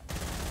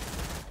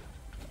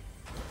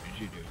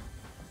did you do?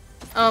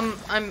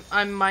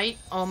 I might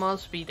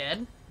almost be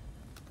dead.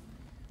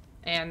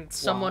 And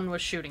someone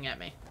was shooting at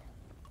me.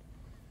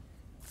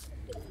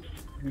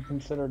 You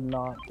considered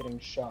not getting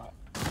shot.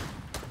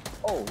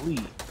 Holy.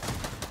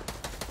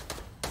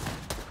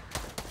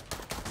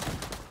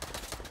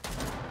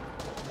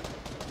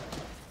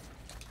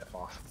 F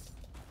off.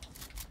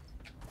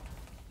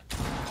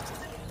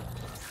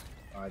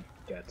 God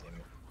damn it.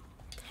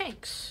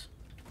 Thanks.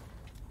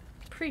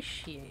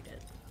 Appreciate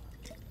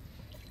it.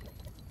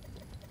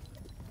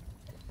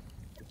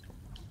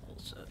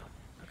 Also,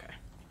 okay.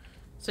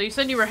 So you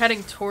said you were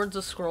heading towards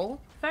a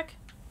scroll, Feck?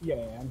 Yeah,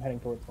 I'm heading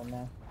towards one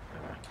now.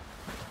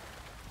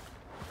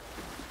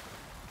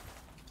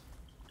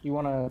 You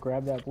want to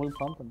grab that blue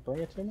pump and bring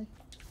it to me?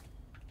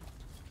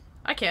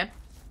 I can.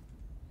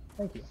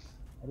 Thank you.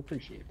 I'd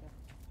appreciate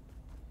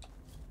that.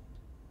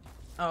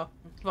 Oh,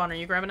 Vaughn, are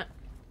you grabbing it?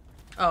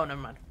 Oh,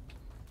 never mind.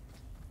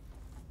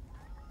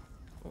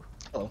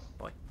 Oh.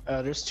 Boy.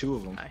 There's 2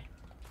 of them. Hi.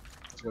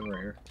 There's one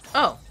right here.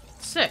 Oh,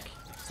 sick.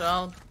 So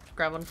I'll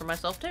grab one for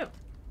myself too.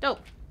 Dope.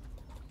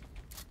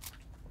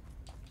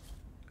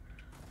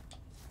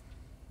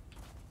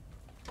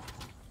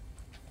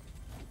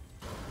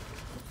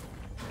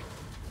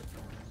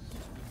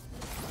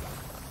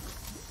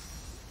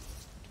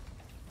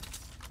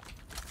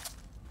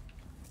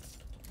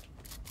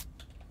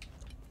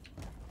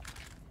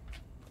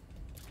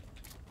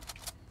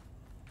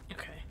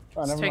 Okay.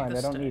 Oh, let's never take mind. the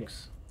I don't need it.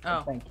 sticks. Oh,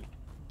 Oh, thank you.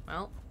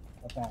 well,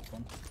 I found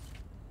one.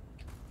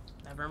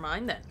 never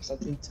mind then.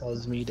 Something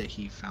tells me that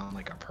he found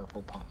like a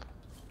purple pump.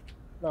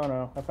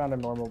 No, I found a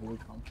normal blue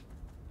pump.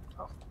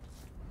 Oh.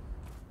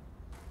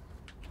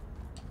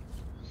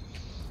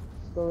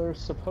 So there's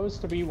supposed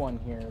to be one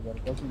here, but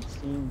it doesn't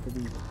seem to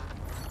be.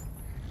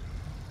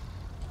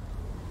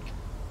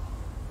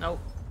 Nope.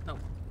 Nope.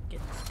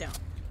 Get down.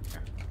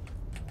 There.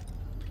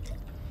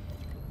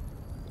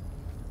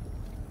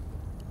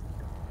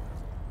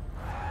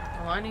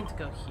 Well, I need to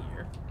go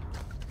here.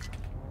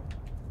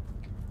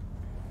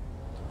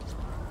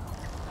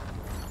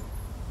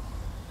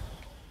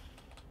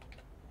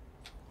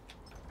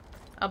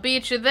 I'll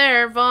beat you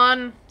there,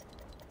 Vaughn.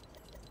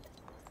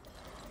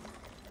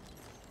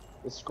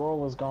 The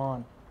scroll is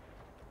gone.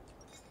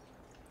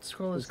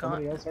 Scroll Did is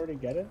somebody gone. else already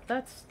get it?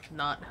 That's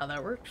not how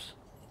that works.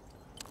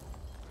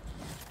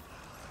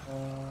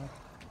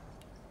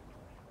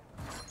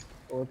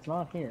 Well, it's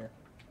not here.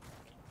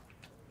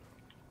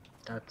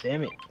 God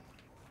damn it.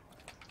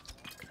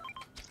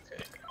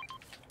 Okay.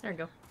 There you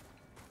go.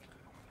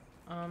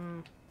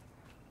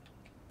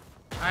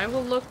 I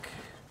will look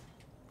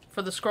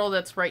for the scroll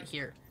that's right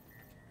here.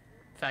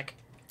 Feck,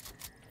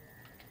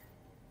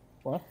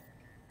 What?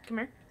 come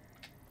here.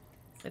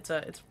 It's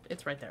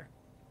right there.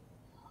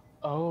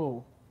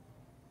 Oh.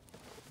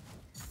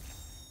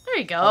 There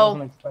you I go.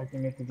 wasn't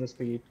expecting it to just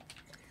be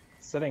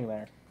sitting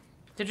there.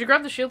 Did you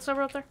grab the shield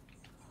saber up there?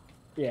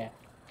 Yeah.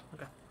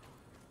 Okay.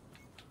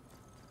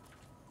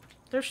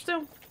 There's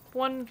still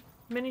one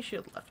mini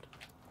shield left.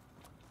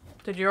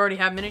 Did you already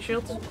have mini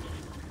shields?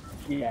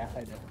 Yeah, I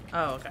did.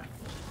 Oh, okay.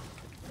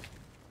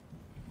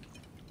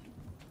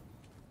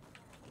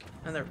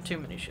 And there were 2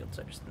 mini shields,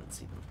 I just didn't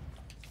see them.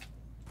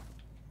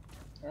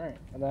 Alright,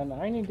 and then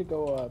I need to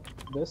go up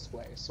this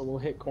way, so we'll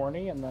hit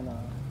Corny and then,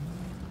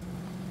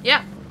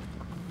 Yeah.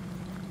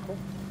 Cool.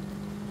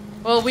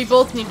 Well, we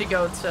both need to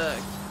go to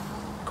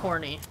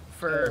Corny Yeah,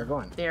 we're for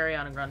going. the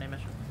Ariana Grande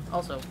mission.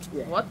 Also,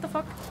 Yeah. what the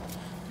fuck?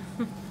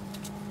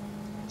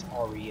 It's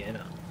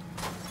Ariana.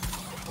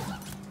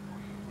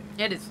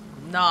 It is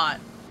not.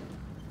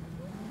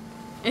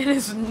 It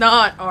is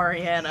not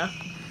Ariana.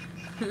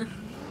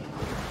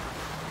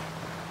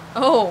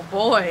 Oh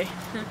boy.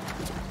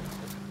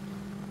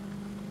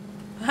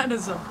 That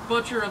is a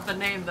butcher of the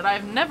name that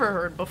I've never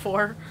heard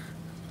before.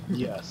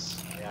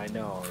 Yes. Yeah, I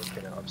know. It's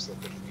gonna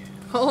upset the fans.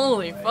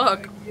 Holy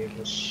fuck. I give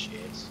a shit.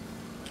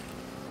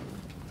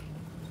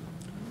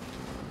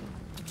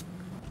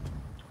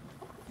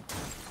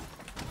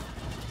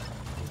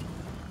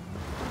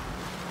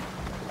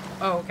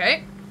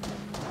 Okay.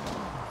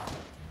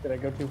 did I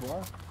go too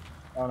far?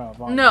 Oh no,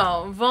 Vaughn.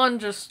 No, Vaughn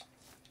just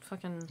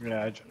fucking...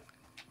 Yeah,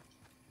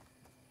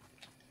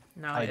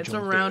 No, I it's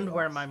jumped around it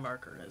where off. my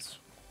marker is.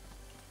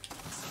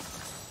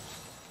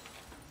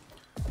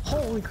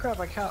 Holy crap!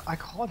 I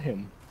caught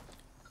him.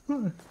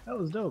 That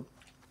was dope.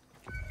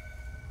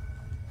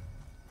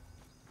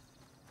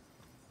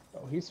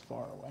 Oh, he's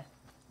far away.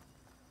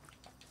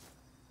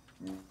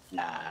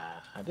 Nah,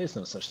 there's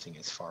no such thing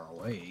as far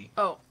away.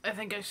 Oh, I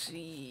think I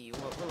see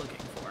what we're looking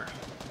for.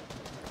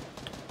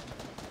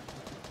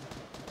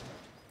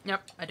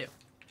 Yep, I do.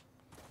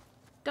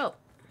 Dope.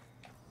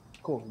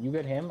 Cool, you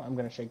get him, I'm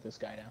gonna shake this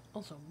guy down.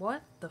 Also,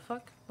 what the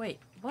fuck? Wait,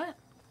 what?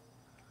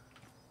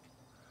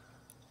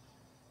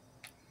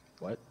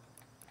 What?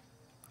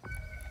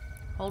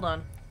 Hold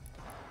on.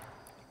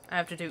 I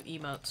have to do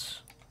emotes.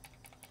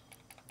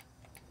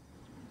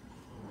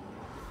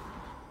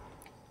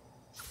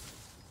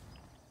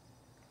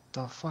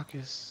 The fuck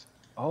is...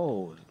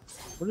 Oh,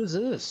 what is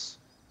this?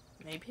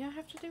 Maybe I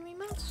have to do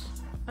emotes?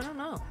 I don't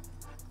know.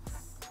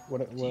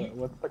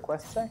 What's the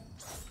quest say?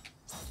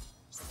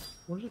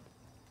 What is it?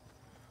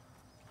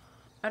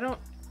 I don't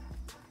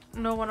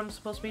know what I'm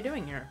supposed to be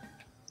doing here.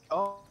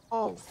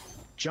 Oh,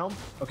 jump.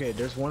 Okay,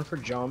 there's one for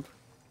jump.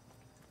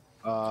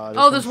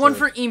 There's one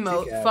for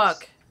emote. pickaxe.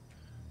 Fuck.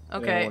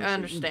 And Okay, one I for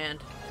understand.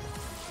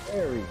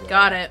 There we go.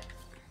 Got it.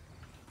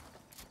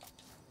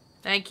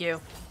 Thank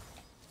you.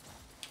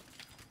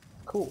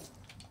 Cool.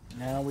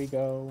 Now we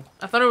go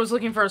I thought I was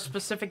looking for a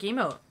specific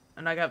emote,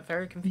 and I got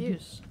very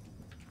confused.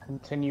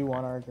 continue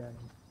on our journey.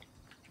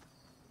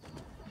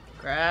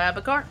 Grab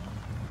a car.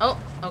 Oh,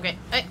 okay.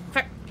 Hey,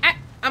 fuck.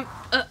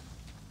 Oh,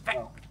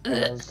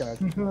 I was gonna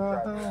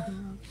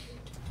grab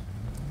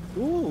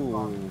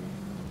Ooh.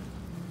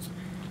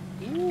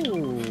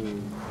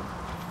 Ooh.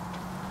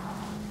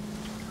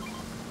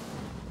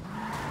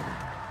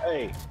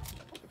 Hey.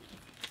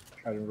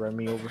 Try to run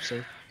me over,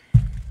 sir.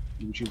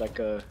 Would you like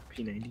a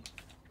P90?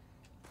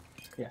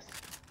 Yes.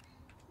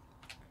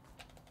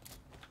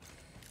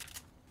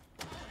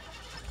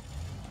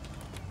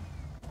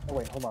 Oh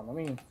wait, hold on. Let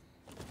me.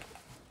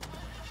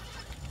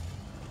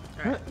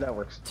 Alright. That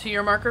works. To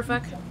your marker,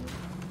 Feck?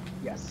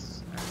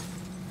 Yes.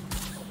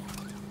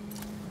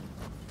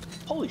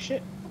 Holy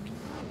shit.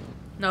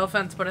 No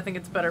offense, but I think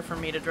it's better for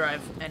me to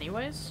drive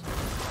anyways.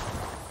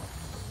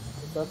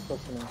 That's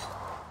supposed to mean.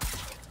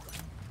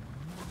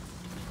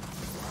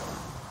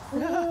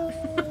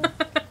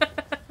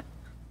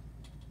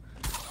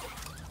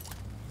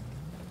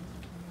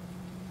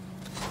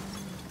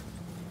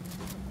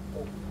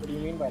 What do you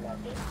mean by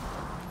that, dude?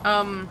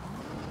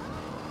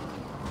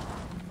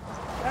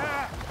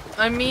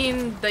 I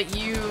mean that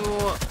you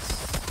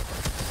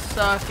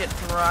suck at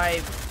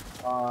drive,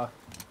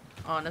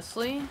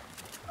 honestly.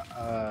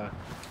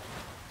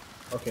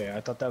 Okay,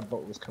 I thought that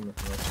boat was coming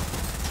from us.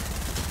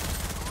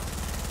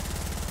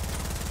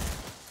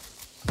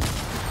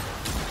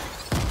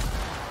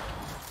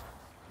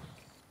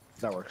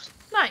 That works.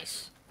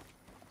 Nice.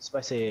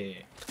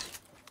 Spicy.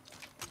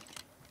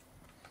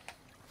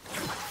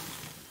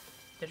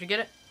 Did you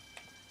get it?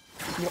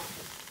 Yep.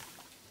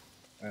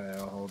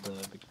 I'll hold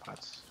the big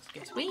pots.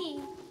 Sweet.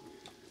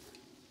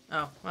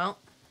 Oh, well.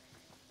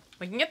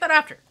 We can get that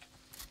after.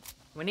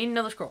 We need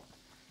another scroll.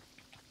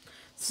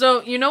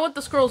 So, you know what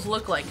the scrolls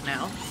look like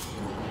now?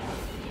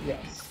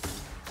 Yes.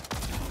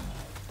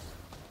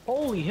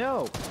 Holy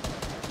hell!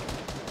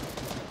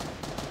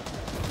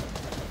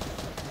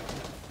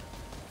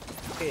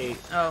 Okay,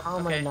 Oh, how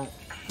am I okay. not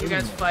You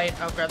guys doing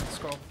fight, I'll grab the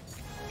scroll.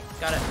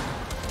 Got it.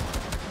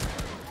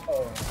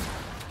 Oh.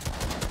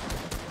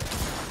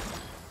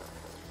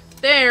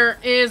 There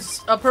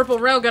is a purple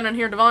railgun in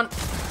here, Devon.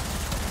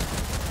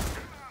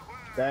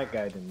 That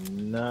guy did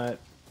not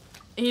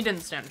He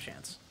didn't stand a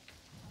chance.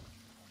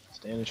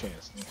 stand a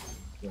chance.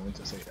 I'm going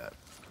to say that.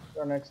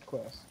 Our next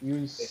quest.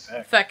 Use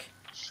Feck.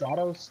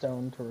 Shadow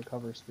Stone to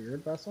recover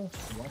Spirit Vessel.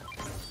 What?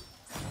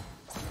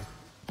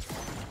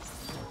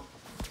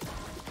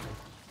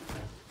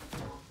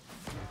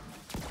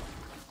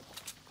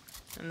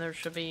 And there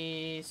should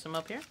be some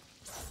up here.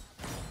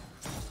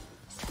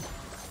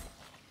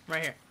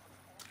 Right here.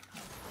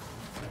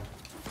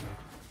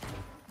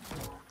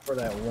 For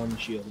that one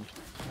shield.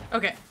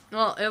 Okay.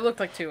 Well, it looked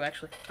like two,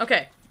 actually.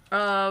 Okay.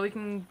 We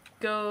can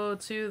go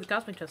to the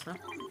cosmic chest now.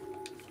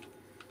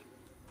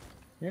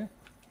 Yeah.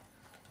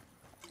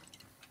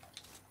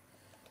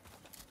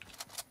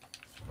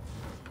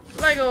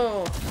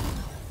 Lego!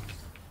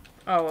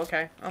 Oh,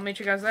 okay. I'll meet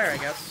you guys there, I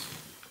guess.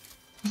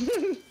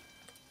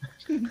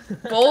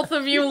 Both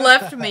of you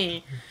left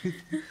me.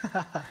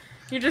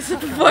 You just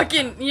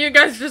fucking... You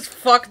guys just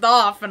fucked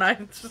off, and I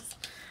just...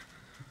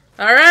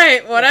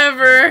 Alright,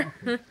 whatever.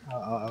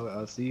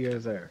 I'll see you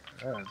guys there.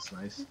 Oh, that's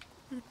nice.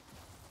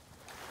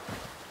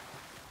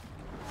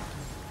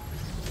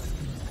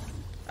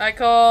 I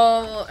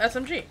call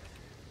SMG.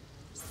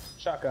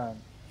 Shotgun.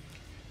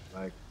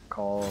 I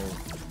call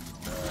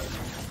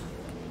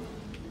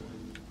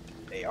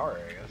AR,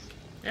 I guess.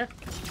 Yeah.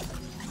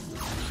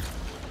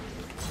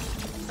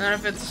 And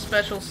if it's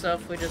special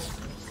stuff, we just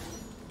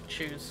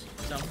choose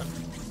something.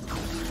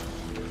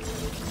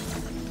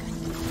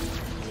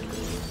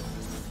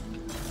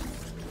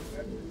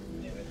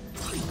 Damn it.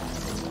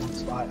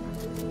 Spot.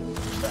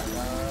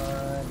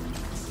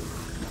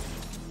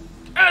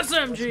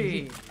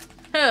 SMG!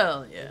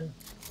 Hell yeah.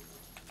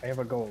 I have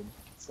a gold,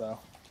 so.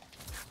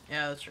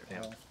 Yeah, that's true.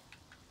 Damn.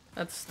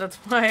 That's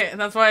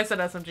why I said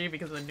SMG,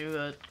 because I knew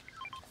that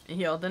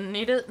y'all didn't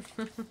need it.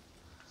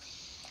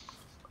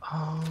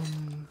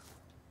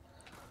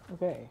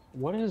 Okay.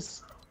 What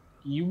is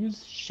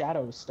use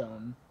Shadow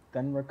Stone,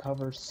 then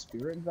recover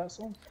Spirit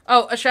Vessel?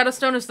 Oh, a shadow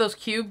stone is those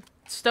cube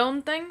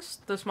stone things,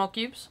 the small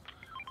cubes.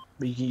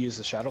 But you can use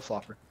the shadow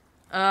flopper.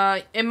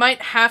 It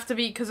might have to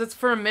be, because it's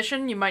for a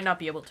mission, you might not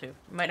be able to. You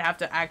might have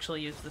to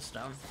actually use the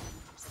stone.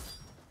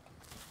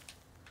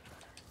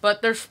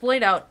 But they're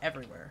splayed out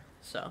everywhere,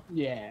 so.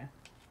 Yeah.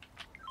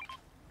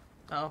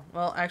 Oh,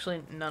 well,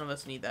 actually, none of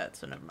us need that,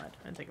 so never mind.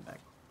 I take it back.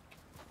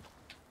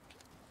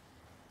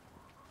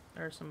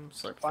 There's some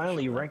slurp.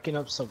 Finally ranking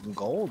up some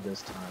gold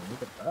this time.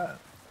 Look at that.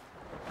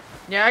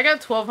 Yeah, I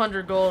got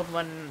 1,200 gold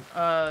when,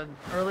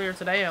 earlier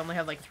today I only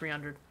had like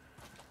 300.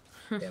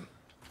 Damn.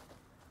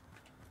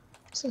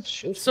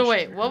 So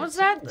wait, what was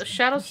that? A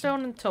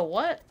Shadowstone into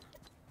what?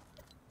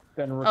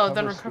 Then Oh,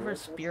 then recover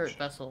Spirit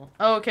Vessel.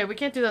 Oh, okay, we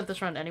can't do that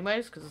this round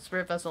anyways, because the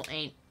Spirit Vessel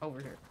ain't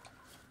over here.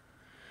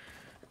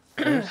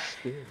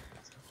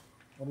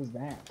 What is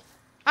that?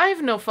 I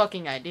have no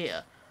fucking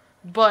idea.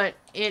 But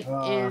it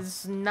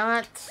is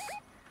not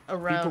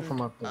around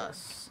from up there.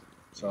 us.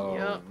 So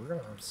Yep. we're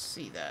gonna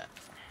See that.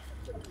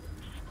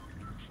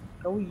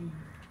 Oh,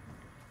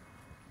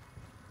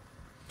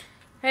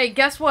 Hey,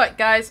 guess what,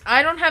 guys?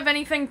 I don't have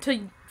anything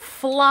to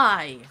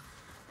fly.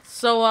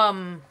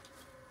 So,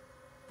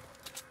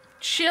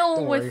 chill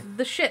Don't worry. with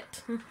the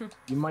shit.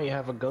 You might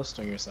have a ghost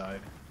on your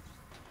side.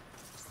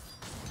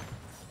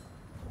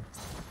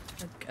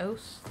 A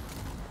ghost?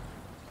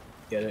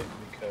 Get it?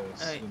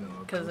 Because you know.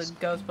 Because of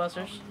ghosts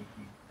Ghostbusters?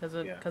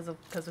 probably- Because Yeah.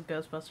 of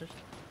Ghostbusters?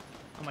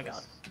 Oh my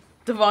god.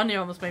 Devon, you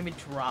almost made me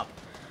drop.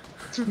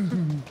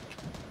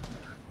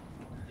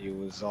 It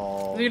was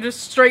all. You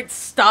just straight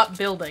stop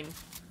building.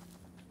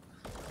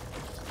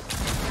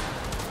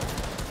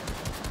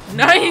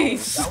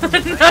 Nice!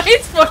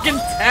 Nice fucking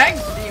tag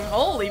team!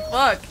 Holy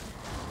fuck!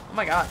 Oh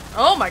my god.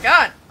 Oh my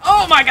god!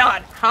 Oh my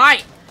god!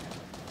 Hi!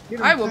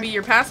 I will be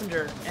your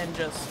passenger and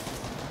just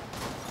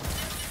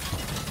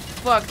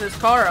fuck this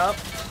car up.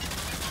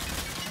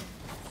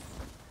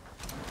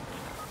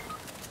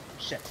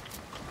 shit.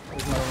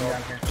 There's another one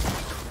down here.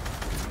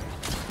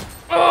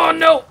 Oh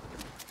no!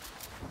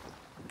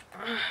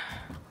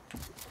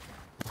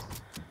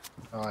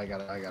 Oh, I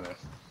gotta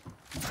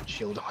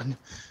shield on.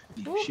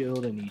 Need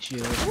shield, I need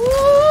shield.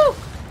 Woo!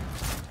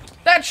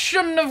 That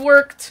shouldn't have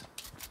worked.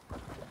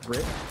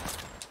 Rip.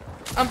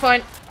 I'm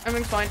fine.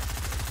 I'm fine.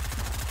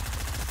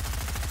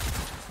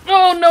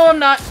 Oh no, I'm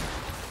not.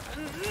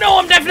 No,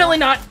 I'm definitely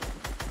not.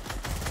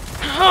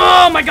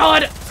 Oh my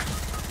god.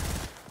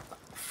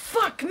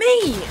 Fuck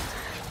me.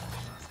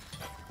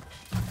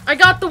 I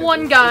got the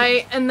one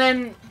guy and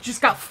then just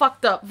got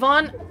fucked up.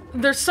 Vaughn,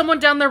 there's someone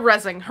down there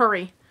rezzing.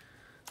 Hurry.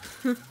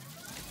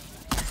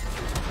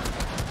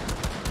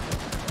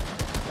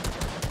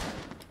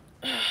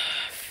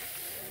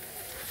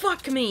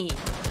 Fuck me.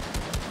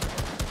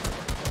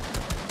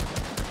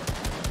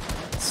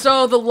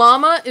 So the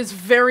llama is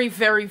very,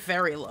 very,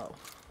 very low.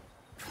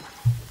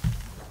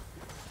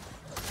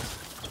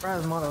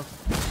 Surprise, motto.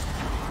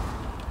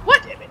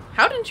 What?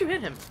 How didn't you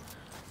hit him?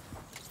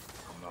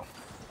 No.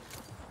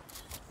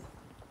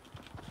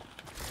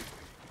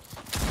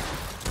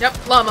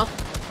 Yep, llama.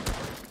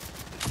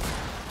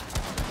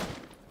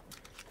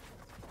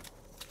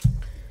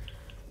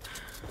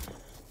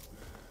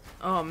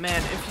 Oh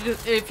man,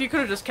 if you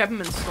could have just kept him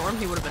in storm,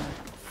 he would have been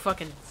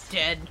fucking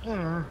dead.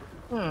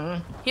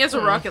 He has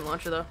a rocket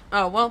launcher though.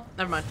 Oh well,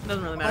 never mind.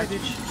 Doesn't really matter.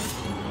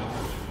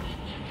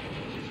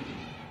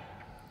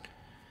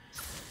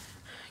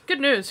 Good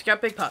news, you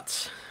got big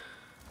pots.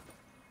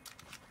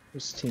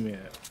 Where's the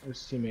teammate at?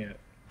 Where's the teammate at?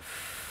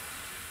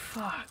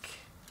 Fuck.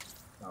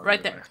 Oh,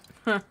 Right there.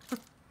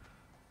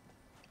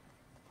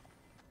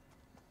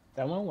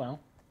 That went well.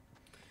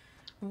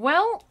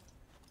 Well,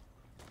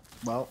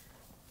 Well,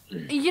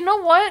 you know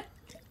what?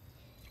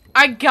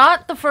 I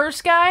got the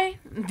first guy,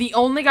 the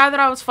only guy that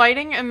I was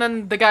fighting, and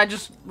then the guy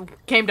just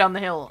came down the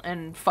hill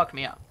and fucked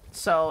me up.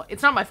 So,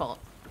 it's not my fault.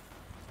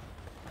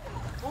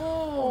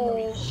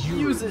 Oh,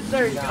 use it.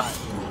 There you go.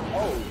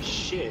 oh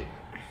shit.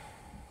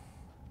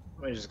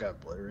 I just got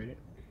obliterated.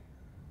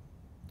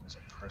 There's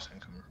a person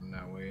coming from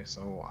that way,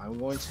 so I'm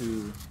going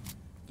to.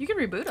 You can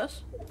reboot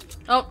us.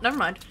 Oh, never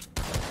mind.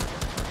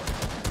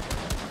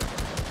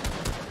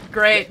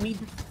 Great.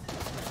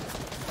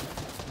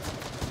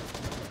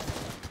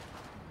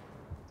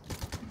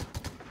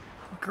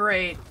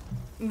 Great.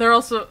 They're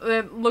also,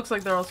 it looks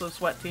like they're also a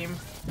sweat team.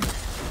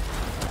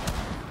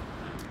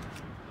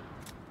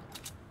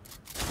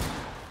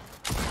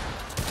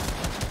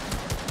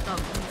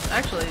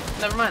 Actually,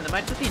 never mind, they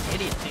might just be an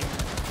idiot team.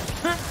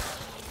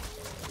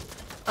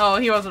 Oh,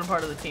 he wasn't a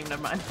part of the team,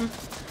 never mind.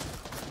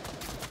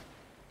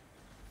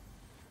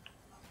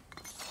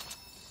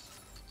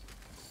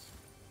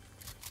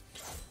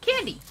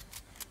 Candy!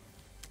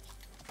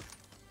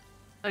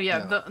 Oh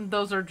yeah, Yeah.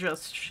 those are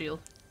just shield.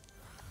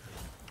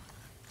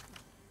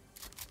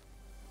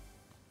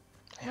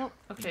 Oh,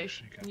 okay.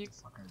 You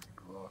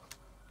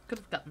could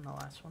have gotten the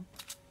last one.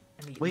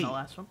 And eaten Wait. the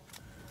last one.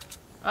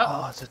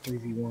 Oh, it's a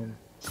 3v1.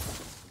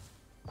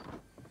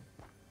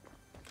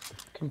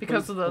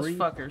 Because of those Complete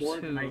fuckers 4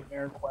 who-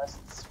 nightmare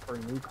quests for a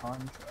new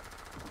contract.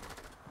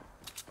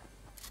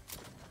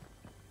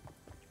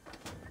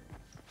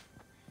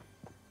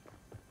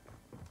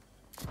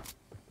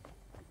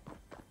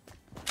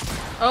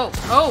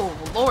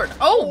 Oh, lord.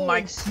 Oh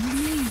my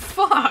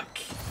fuck.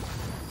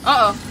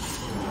 Uh-oh.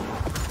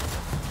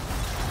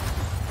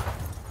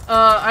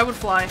 I would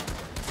fly.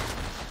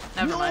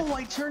 Never mind. No,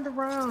 I turned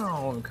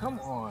around. Come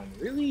on,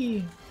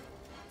 really?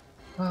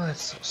 Oh,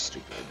 that's so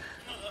stupid.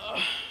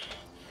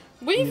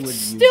 We've would use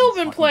still this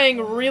been fucking playing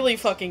phone. really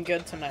fucking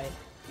good tonight.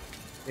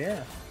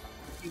 Yeah.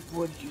 You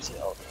would use it,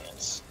 oh,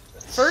 dance.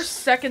 First,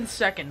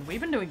 second.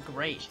 We've been doing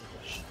great.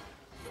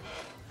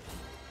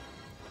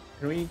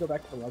 Can we go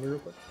back to the lobby real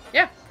quick?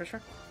 Yeah, for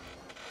sure.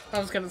 I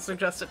was gonna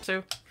suggest it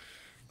too.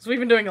 Because we've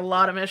been doing a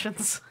lot of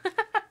missions.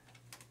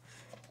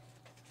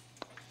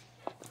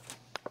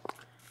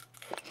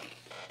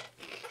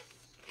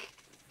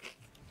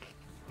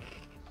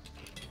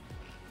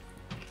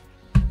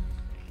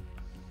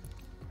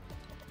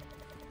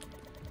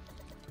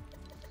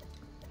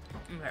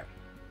 Okay.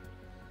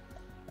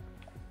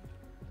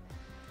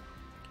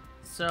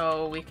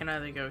 So we can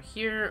either go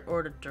here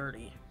or to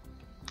Dirty.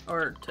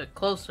 Or to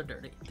close to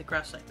Dirty, the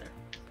crash site there.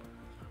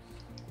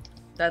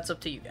 That's up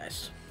to you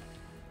guys.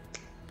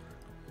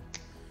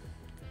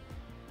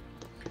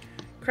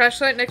 Crash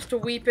site next to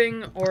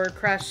Weeping or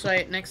crash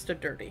site next to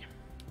Dirty?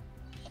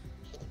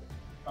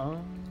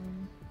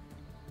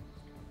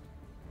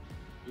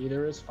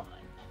 Either is fine.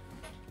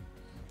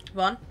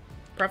 Vaughn,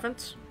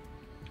 preference?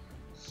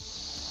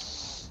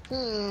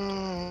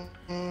 I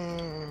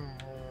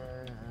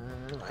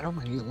don't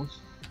mind either one.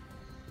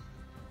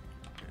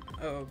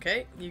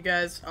 Okay, you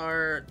guys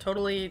are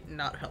totally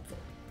not helpful.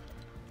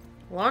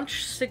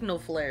 Launch signal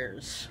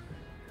flares.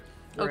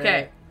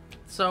 Okay,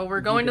 so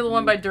we're going to the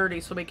one by Dirty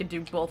so we can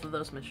do both of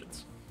those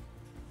missions.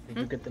 Did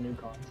you get the new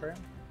contract?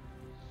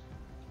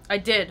 I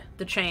did,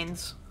 the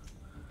chains.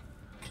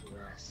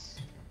 Yes.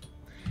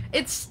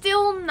 It's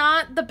still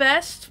not the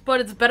best,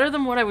 but it's better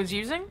than what I was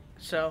using,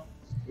 so...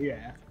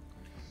 Yeah.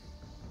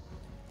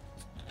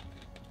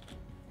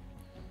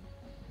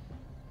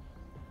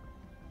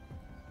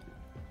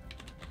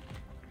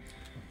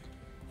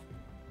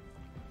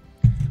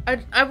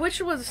 I wish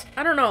it was,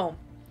 I don't know.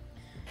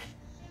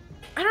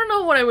 I don't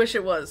know what I wish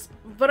it was,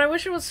 but I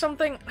wish it was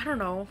something, I don't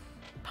know.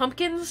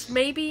 Pumpkins,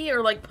 maybe?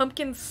 Or like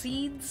pumpkin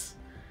seeds?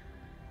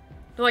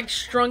 They're like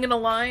strung in a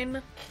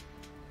line?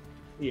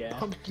 Yeah.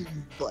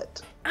 Pumpkin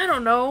butt. I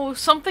don't know.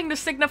 Something to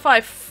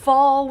signify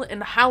fall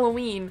and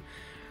Halloween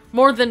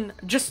more than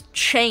just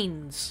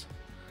chains.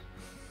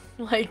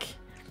 Like,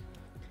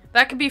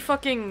 that could be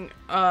fucking,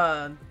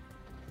 that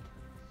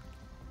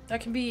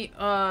could be,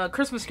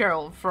 Christmas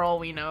Carol for all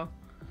we know.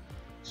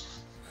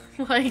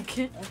 Like...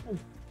 I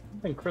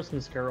think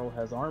Christmas Carol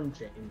has arm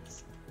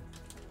chains.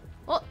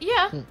 Well,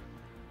 yeah.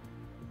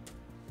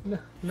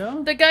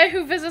 No? The guy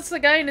who visits the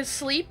guy in his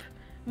sleep,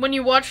 when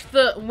you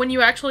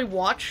actually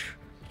watch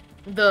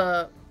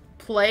the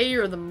play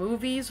or the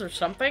movies or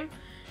something,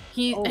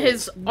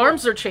 his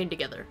arms are chained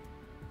together.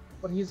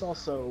 But he's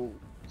also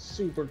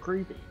super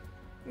creepy.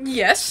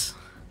 Yes.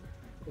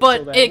 But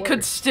So that it could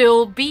works.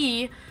 still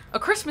be a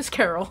Christmas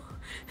Carol.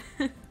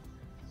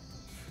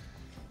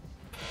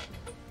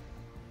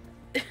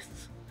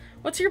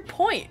 What's your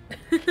point?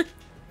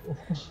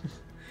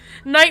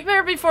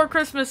 Nightmare Before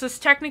Christmas is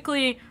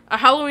technically a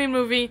Halloween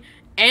movie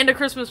and a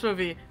Christmas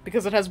movie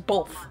because it has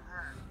both.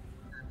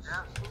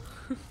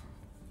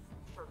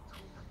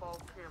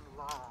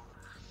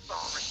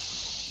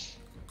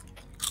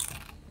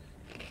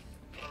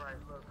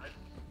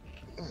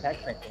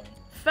 Technically.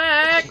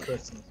 Feck!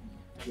 Christmas.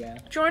 Yeah.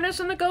 Join us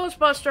in the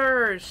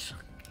Ghostbusters!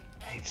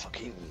 Hey,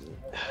 fucking.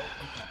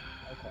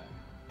 Okay.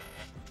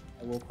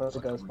 I will put the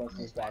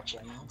Ghostbusters back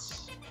right now.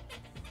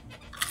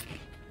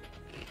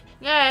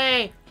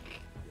 Yay!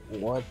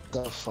 What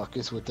the fuck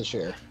is with the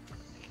chair?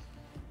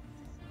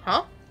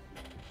 Huh?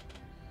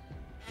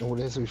 What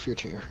is with your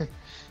chair?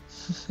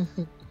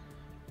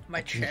 My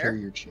I can hear chair?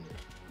 your chair.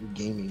 Your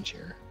gaming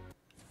chair.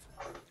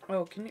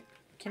 Oh, can you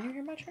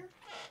hear my chair?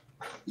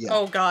 Yeah.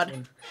 Oh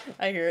god.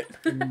 I hear it.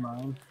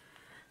 Mine.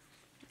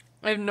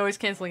 I have noise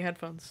canceling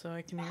headphones, so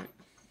I can hear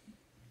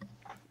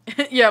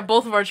it. Yeah,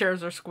 both of our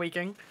chairs are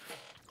squeaking.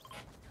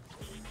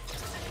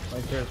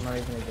 My chair's not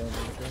even a gaming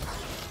chair.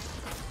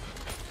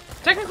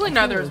 Technically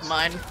neither is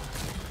mine.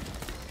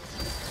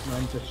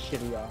 Mine's a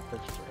shitty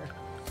office chair.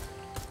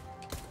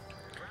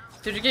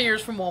 Did you get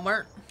yours from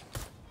Walmart?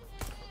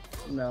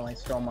 No, I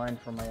stole mine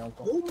from my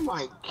uncle. Oh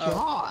my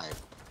god!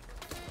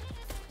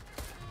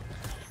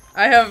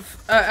 I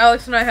have,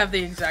 Alex and I have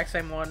the exact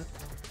same one.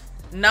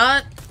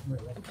 Not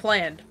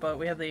planned, but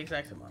we have the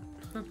exact same one.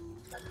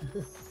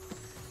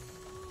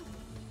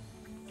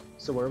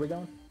 So where are we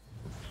going?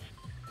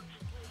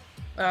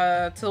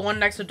 To the one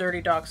next to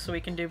Dirty Docks, so we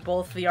can do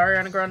both the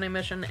Ariana Grande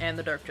mission and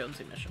the Dark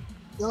Jonesy mission.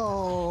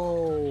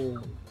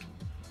 No!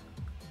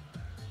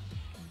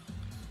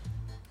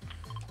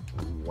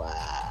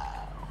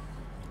 Wow.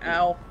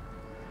 Ow.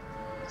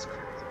 That's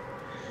crazy.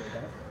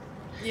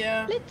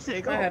 Yeah, Let's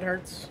go. my head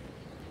hurts.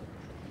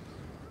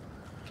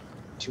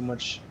 Too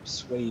much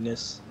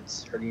sweatiness.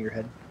 It's hurting your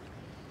head.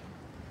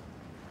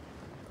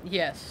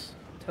 Yes,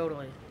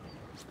 totally.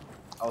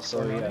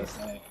 Also, yes,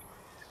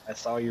 I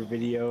saw your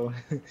video.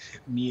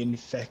 Me and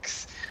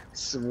Fex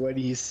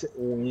sweaty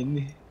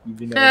win,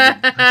 even though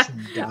the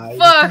person died.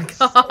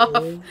 Fuck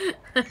off!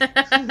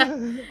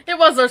 It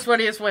was our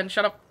sweatiest win.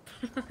 Shut up.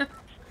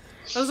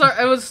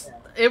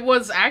 It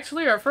was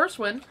actually our first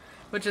win,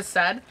 which is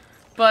sad,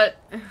 but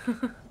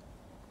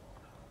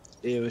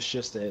It was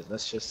just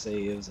let's just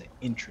say it was an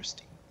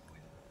interesting.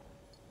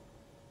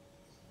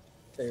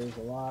 There's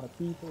a lot of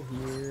people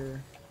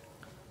here.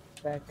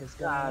 Back is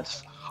God,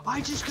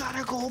 I just got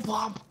a gold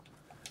bomb.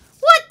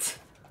 What?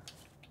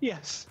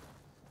 Yes,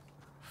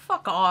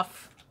 Fuck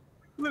off.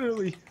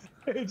 literally.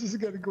 I just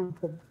got a gold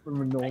bomb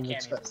from a normal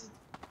chest.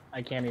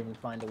 I can't even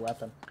find a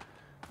weapon.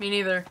 Me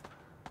neither.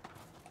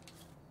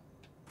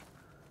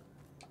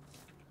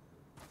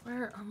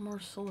 Where are more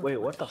solar Wait,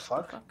 flares? what the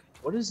fuck?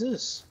 What is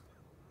this?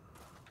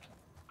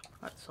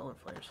 What solar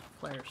flares?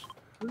 Flares.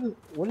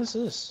 What is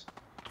this?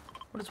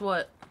 What is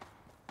what?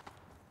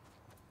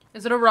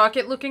 Is it a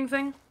rocket-looking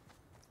thing?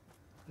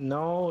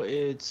 No,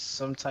 it's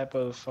some type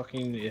of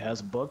fucking. It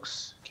has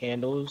books,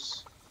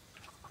 candles.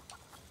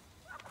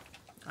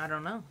 I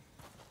don't know.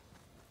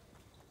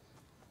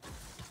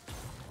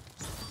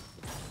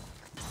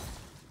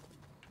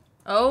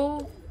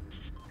 Oh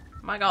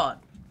my god.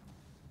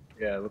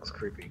 Yeah, it looks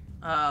creepy.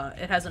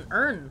 It has an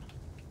urn.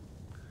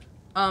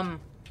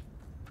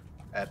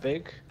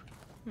 Epic.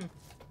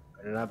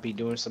 Better not be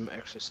doing some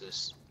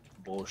exorcist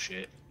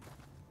bullshit.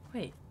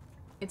 Wait.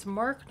 It's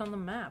marked on the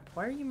map.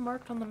 Why are you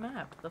marked on the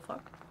map? The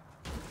fuck?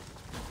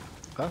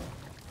 Huh?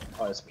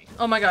 Oh, that's me.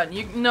 Oh my god.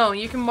 You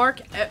can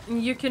mark.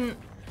 You can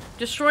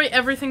destroy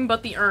everything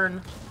but the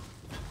urn.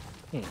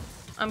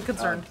 I'm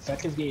concerned.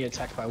 Feck is getting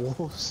attacked by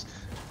wolves.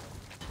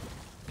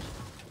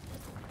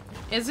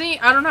 Is he?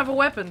 I don't have a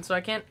weapon, so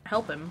I can't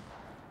help him.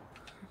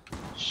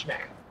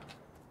 Smack.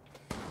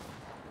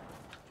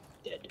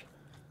 Dead.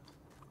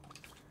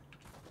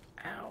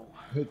 Ow.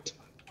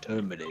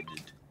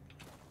 Terminated.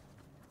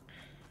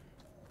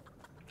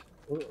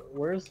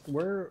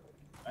 Where?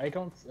 I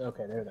don't.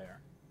 Okay, there they are.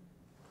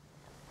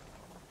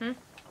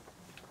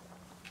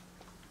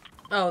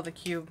 Oh, the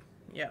cube.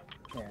 Yeah.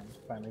 Yeah,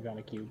 finally got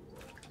a cube.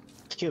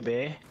 Cube,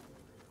 eh?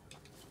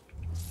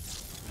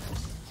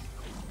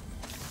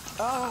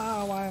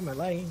 Ah, why am I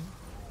lying?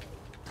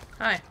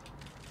 Hi.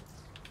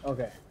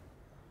 Okay.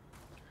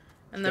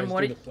 And then Guys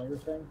what? do the flare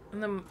thing?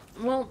 And then,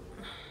 well,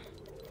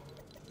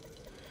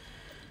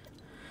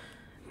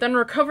 then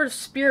recover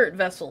spirit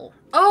vessel.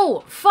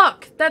 Oh,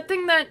 fuck! That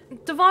thing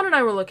that Devon and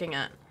I were looking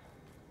at.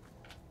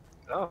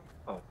 Oh.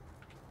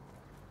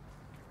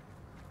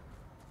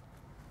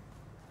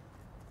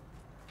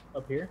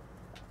 Up here?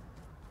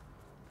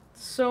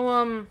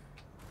 So,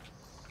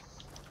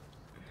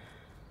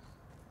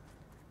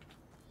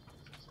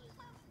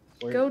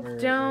 go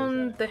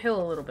down the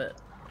hill a little bit.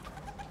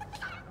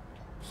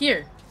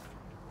 Here.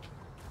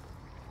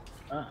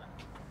 Ah.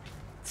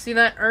 See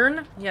that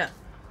urn? Yeah.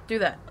 Do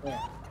that.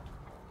 Yeah.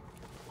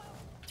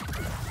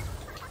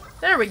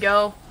 There we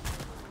go.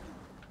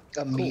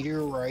 A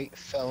meteorite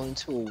fell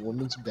into a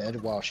woman's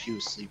bed while she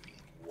was sleeping.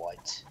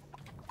 What?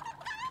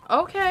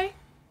 Okay.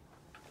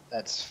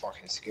 That's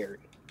fucking scary.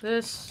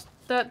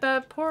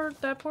 That poor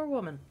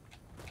woman.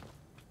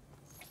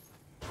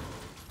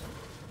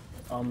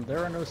 There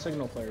are no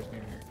signal flares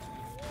near here.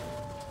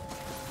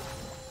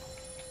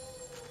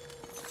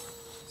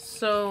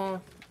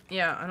 So,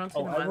 yeah, I don't see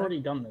Oh, them I've either.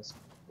 already done this.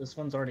 This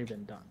one's already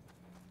been done.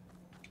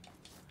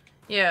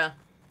 Yeah.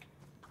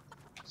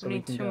 So We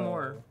need can 2 go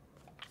more.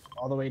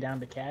 All the way down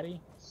to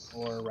Caddy,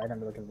 or right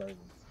under the conversion.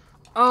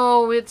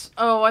 Oh,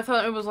 I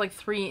thought it was like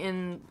 3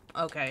 in...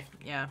 Okay,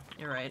 yeah,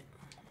 you're right.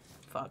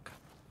 Fuck.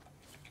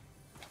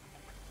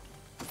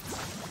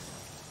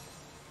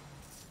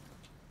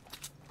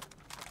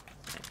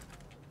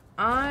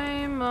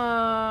 I'm,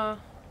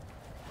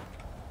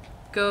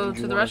 go Where'd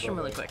to you the wanna restroom go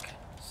really there? quick.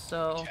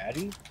 So,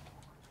 Caddy?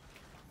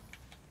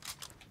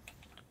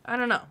 I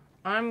don't know.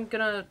 I'm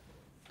gonna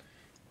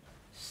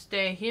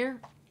stay here,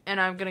 and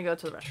I'm gonna go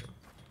to the restroom.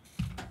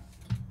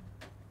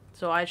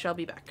 So I shall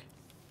be back.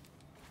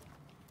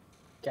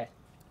 Okay.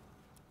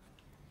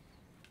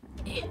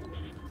 Yeah.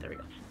 There we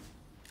go.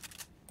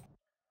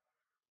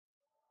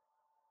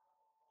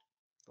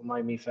 Don't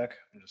mind me, Feck.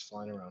 I'm just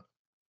flying around.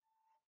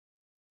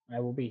 I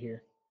will be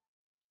here.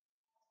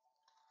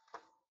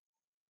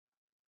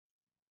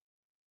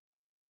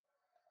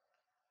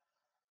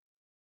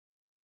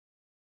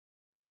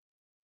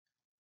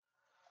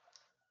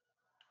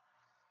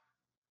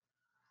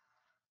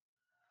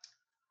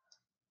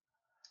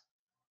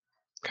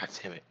 God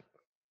damn it.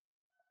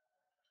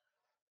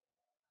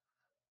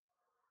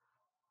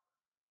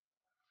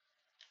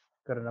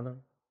 Got another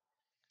one?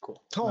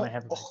 Cool. Oh, And then I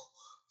have a big,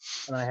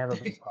 and then I have a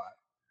big pot.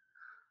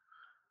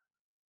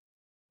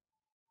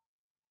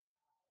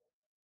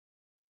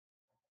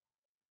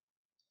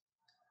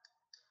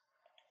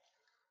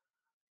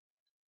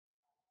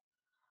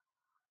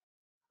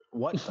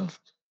 What the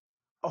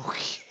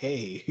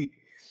Okay. You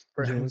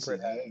For- don't for see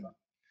that. that.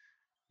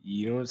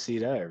 You don't see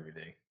that every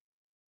day.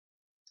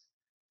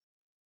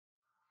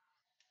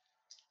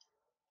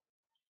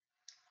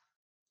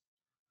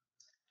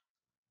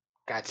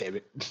 God damn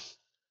it.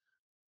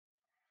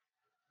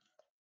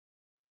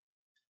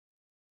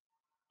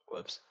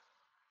 Whoops.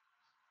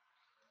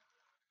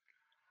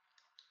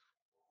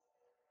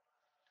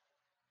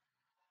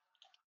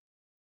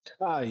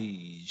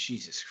 Ay,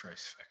 Jesus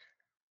Christ, Feck.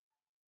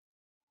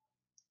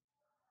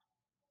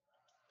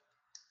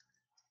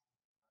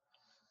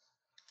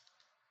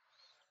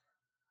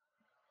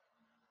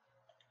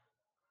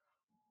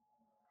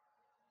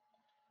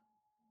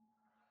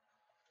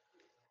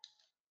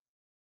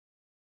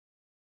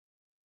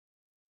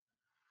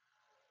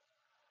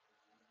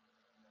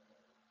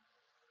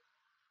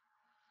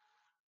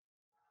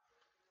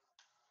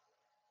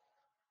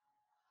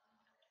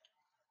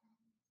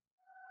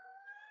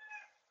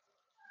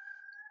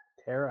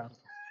 Terra.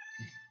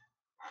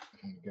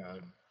 Oh my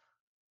god.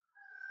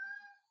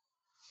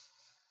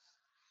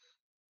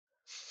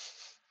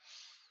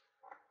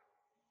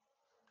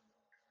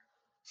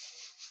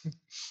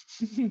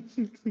 What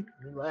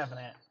are you laughing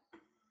at?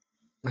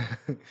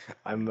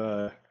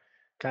 I'm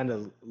kind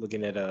of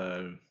looking at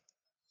I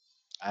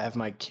have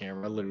my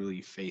camera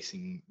literally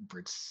facing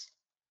Brit's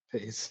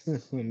face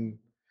and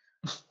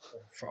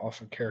for off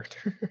of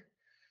character.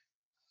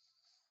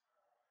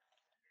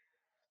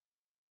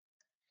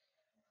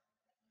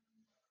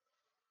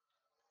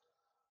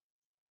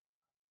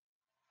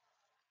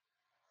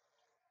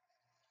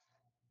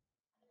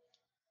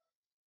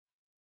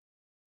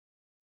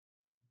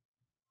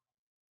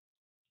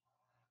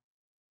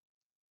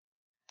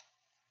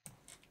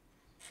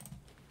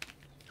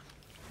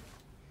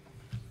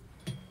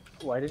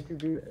 Why did you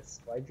do this?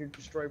 Why did you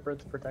destroy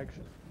Bird's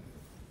protection?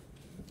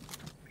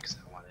 Because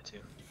I wanted to.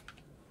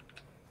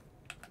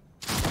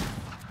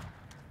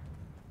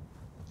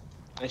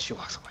 And she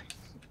walks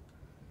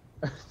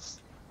away.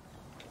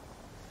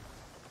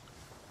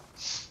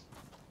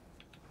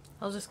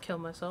 I'll just kill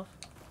myself.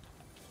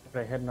 But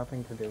I had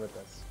nothing to do with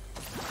this.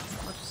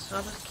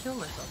 I'll just kill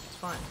myself. It's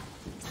fine.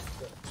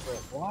 Wait,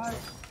 what?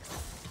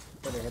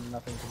 But I had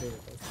nothing to do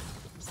with this.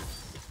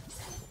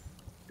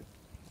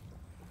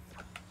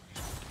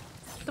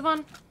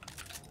 Devon,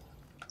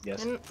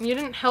 Yes. you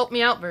didn't help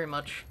me out very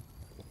much.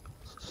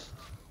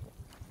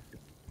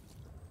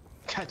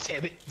 God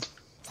damn it.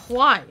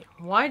 Why?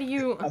 Why do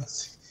you... I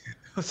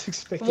was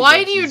expecting. Why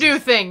that do you to- do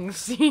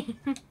things?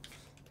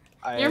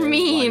 You're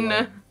mean.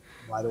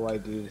 Why do I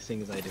do the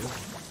things I do?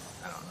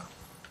 I don't know.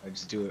 I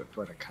just do it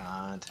for the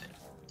content.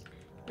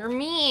 You're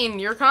mean.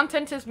 Your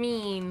content is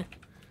mean.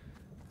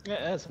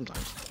 Yeah,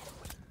 sometimes.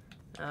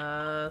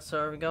 So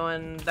are we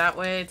going that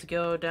way to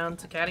go down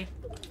to Caddy?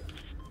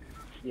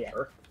 Yeah,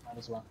 Sure. might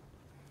as well.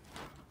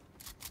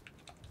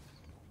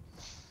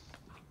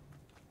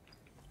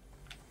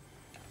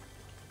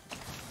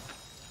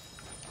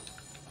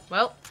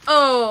 Well,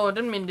 oh,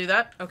 didn't mean to do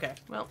that. Okay,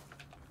 well.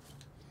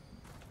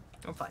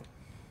 I'm fine.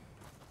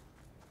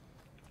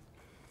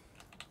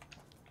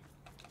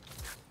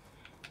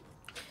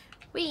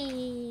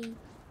 Whee!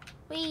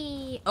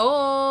 Whee!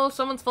 Oh,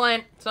 someone's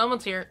flying.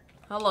 Someone's here.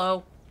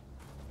 Hello.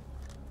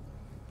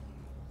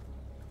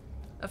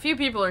 A few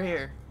people are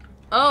here.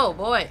 Oh,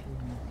 boy.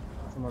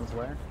 Someone's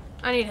where?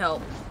 I need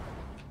help.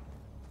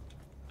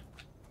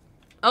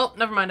 Oh,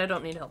 never mind. I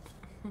don't need help.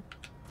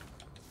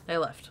 They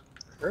left.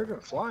 Heard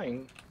of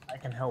flying. I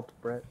can help,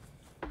 Britt.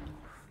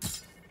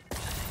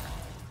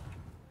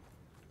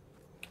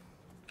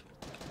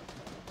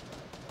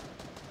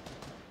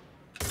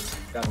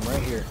 Got him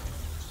right here.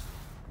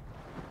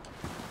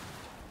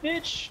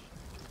 Bitch!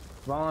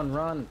 Vaughn,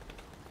 run!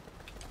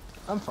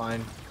 I'm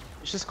fine.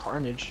 It's just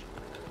carnage.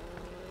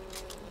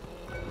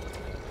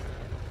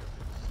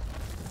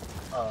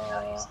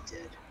 He's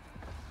dead.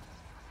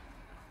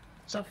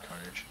 Sorry,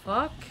 carnage.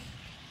 Fuck.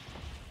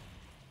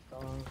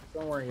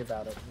 Don't worry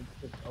about it.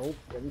 Oh,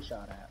 getting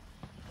shot at.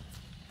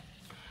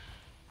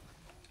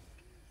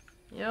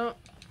 Yep.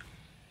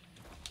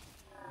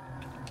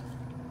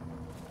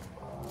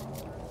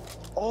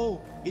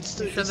 Oh, it's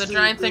the. Sure it's the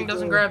giant thing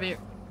doesn't grab you.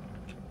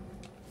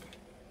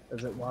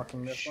 Is it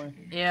walking this way?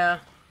 Yeah.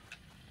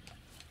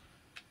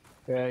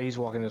 Yeah, he's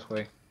walking this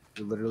way.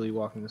 You're literally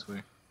walking this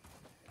way.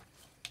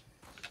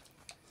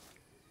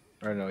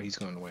 Or no, he's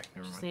going away.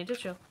 Never Just mind. need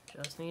to chill.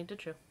 Just need to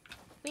chill.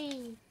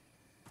 Whee!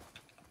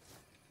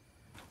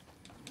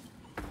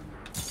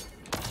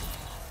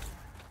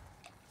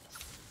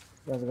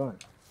 How's it going?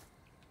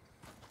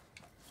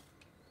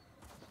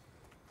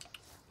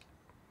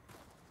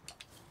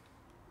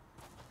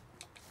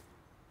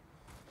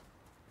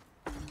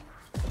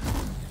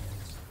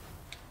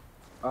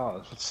 Oh, I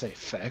was about to say,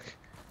 feck.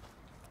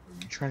 What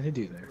are you trying to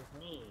do there?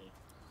 Me.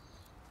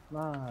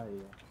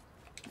 Mario.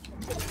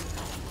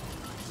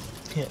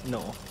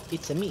 No,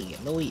 it's a me,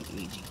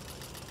 Luigi.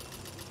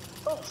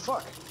 Oh,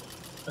 fuck.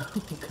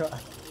 Oh god.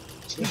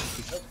 Okay.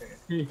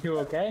 You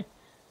okay?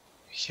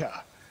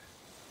 Yeah.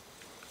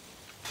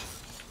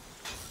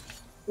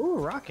 Ooh,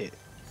 rocket.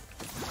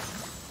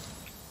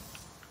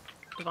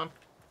 Devon.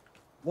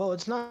 Well,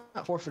 it's not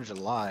 4th of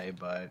July,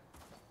 but...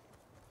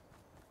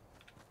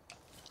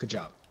 Good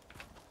job.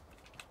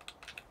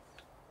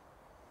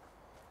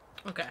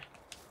 Okay.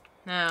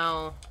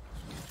 Now...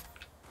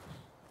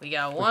 We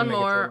got We one can make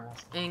it to the more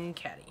last in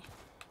Caddy.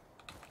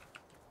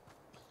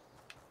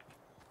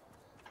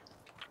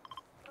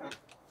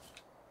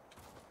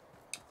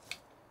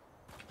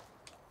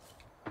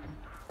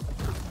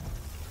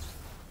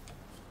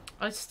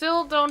 I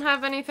still don't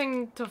have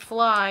anything to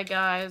fly,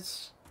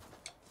 guys.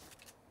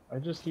 I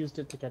just used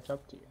it to catch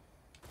up to you.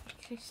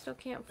 I still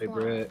can't fly. Hey,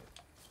 Britt.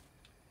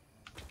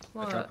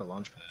 What? I dropped a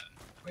launch pad.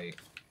 Wait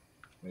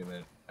a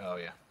minute. Oh,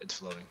 yeah. It's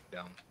floating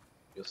down.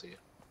 You'll see it.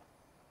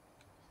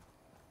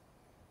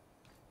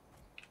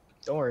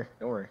 Don't worry.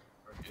 Don't worry.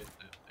 Okay,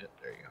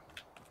 there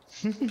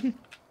you go.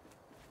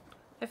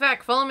 Hey,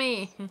 Fack, follow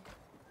me.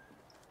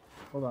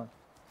 Hold on.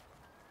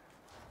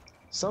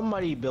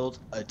 Somebody built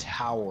a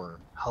tower.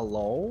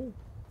 Hello?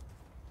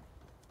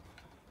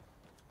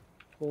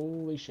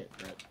 Holy shit,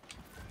 Brett.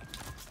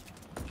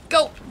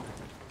 Go!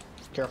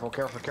 Careful,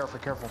 careful, careful,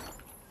 careful.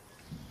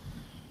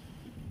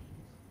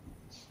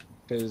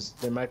 Because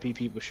there might be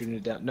people shooting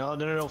it down. No,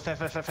 no, no, no. Feck.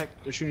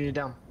 They're shooting it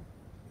down.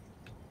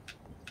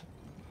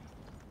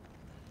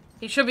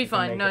 He should be You can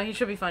fine. make No, it. he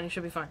should be fine. He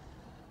should be fine.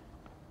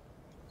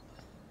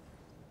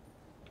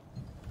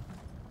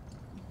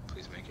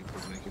 Please make it,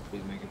 please make it,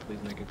 please make it, please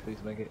make it,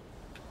 please make it.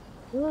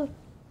 Oh,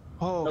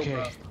 Okay.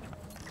 bro.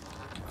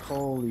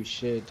 Holy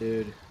shit,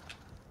 dude.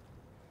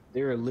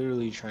 They were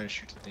literally trying to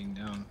shoot the thing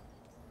down.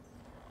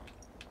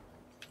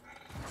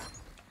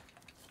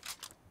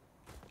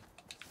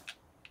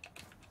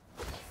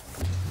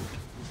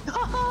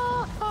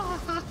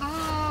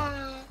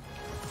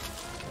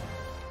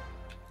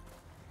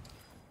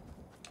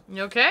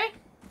 You okay?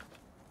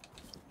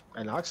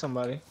 I knocked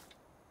somebody.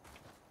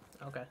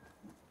 Okay.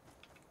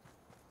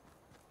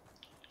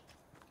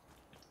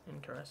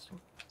 Interesting.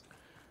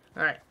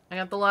 Alright, I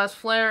got the last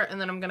flare,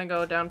 and then I'm gonna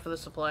go down for the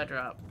supply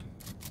drop.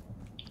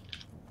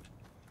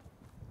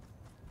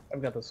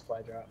 I've got the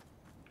supply drop.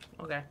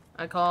 Okay,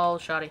 I call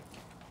Shoddy.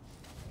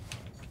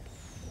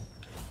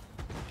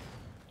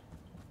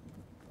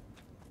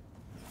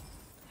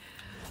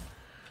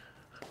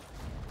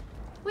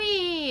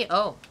 Whee!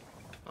 Oh.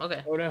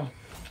 Okay. Oh no.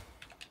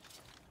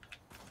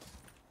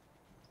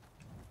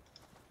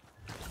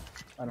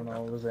 I don't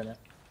know what was in it.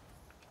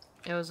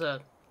 It was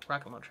a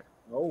rocket launcher.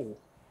 Oh.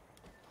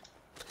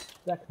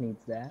 Zach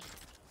needs that.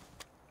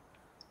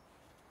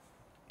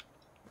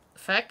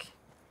 Feck?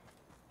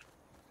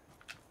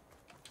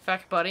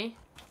 Feck, buddy?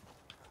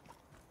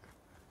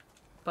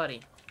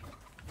 Buddy.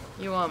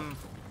 You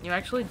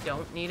actually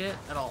don't need it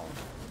at all.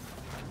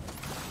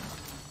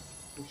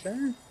 You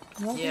sure?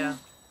 No? Yeah.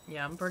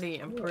 Yeah, I'm pretty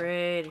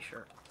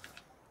sure.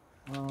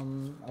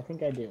 I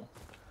think I do.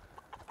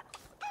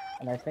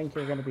 And I think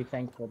you're gonna be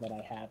thankful that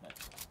I have it.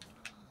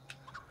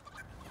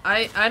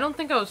 I don't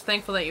think I was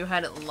thankful that you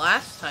had it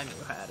last time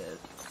you had it.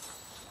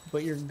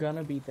 But you're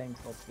gonna be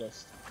thankful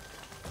this time.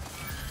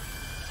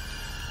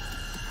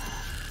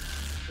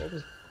 What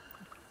was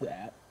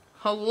that?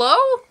 Hello?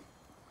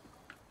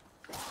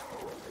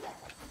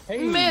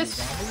 Hey, Miss!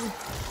 zombie.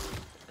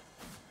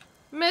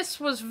 Miss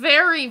was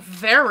very,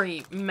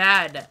 very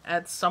mad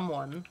at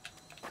someone.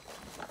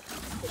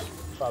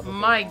 Probably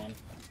My Vaughn.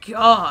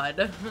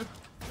 God.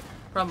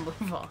 Probably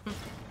Vaughn.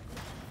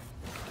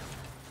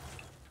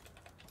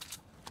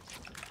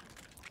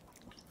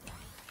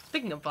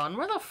 Speaking of Vaughn,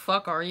 where the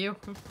fuck are you?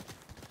 I'm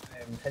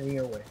heading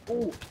your way.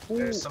 Ooh,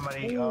 There's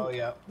somebody. Oh,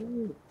 yeah.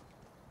 Ooh.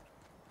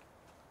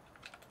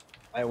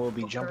 I will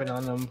be jumping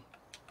on them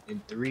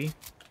in 3,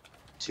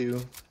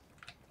 2,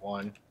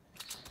 1.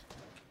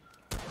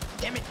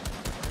 Damn it!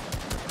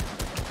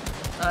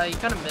 You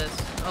kind of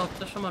missed. Oh,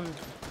 there's someone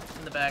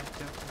in the back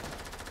too.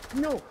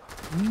 No!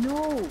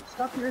 No!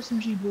 Stop your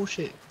SMG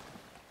bullshit.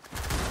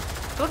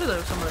 Told you there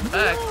was someone in the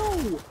back.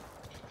 No!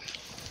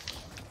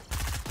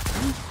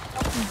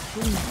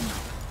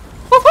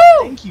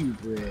 Woohoo! Thank you,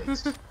 Britt.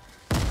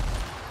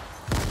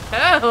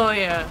 Hell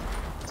yeah.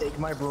 Take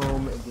my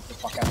broom and get the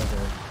fuck out of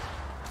there.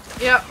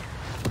 Yep.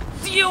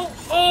 You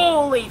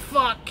holy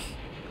fuck.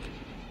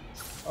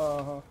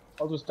 I'll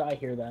just die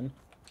here then.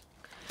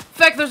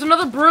 Feck, there's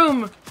another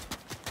broom.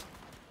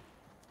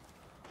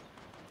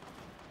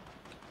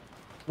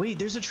 Wait,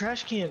 there's a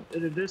trash can.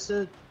 There's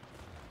a.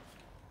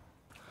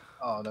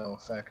 Oh no,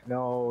 feck.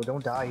 No,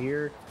 don't die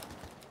here.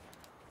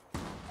 I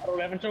don't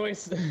have a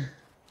choice.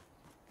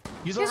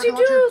 Use the Yes, rocket you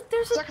launcher.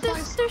 do.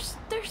 Sacrifice.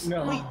 There's.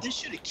 No. Wait, this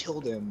should have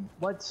killed him.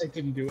 What? I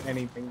didn't do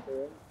anything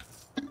to it.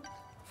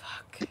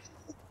 Fuck.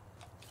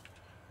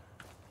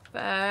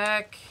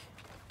 Feck.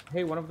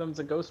 Hey, one of them's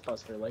a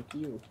Ghostbuster, like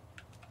you.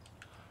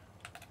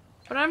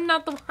 But I'm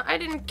not the one. I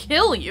didn't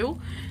kill you.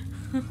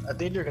 I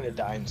think they're gonna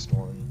die in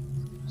storm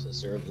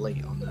since they're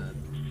late on that.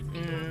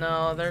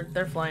 No,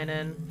 they're flying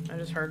in. I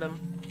just heard them.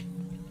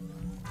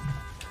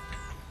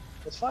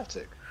 It's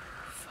 5-tick.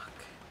 Fuck.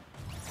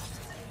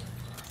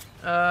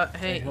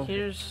 Hey,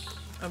 here's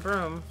a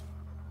broom.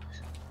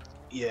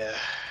 Yeah.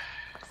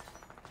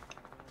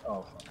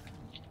 Oh.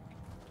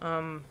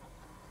 Fuck.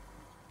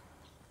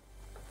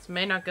 This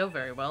may not go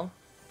very well.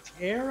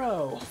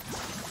 Arrow.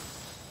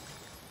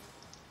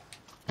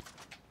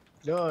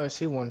 No, I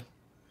see one.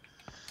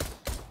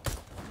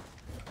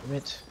 Damn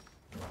it.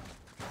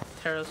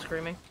 Tara's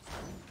screaming.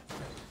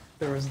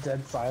 There was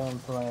dead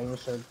silence when I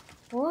just heard.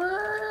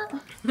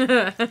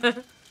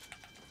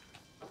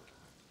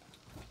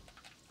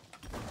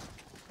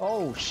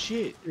 Oh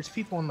shit! There's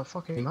people on the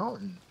fucking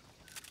mountain.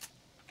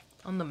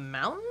 On the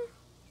mountain?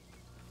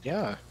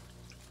 Yeah.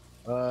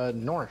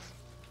 North.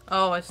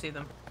 Oh, I see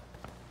them.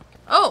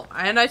 Oh,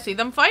 and I see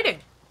them fighting.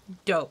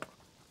 Dope.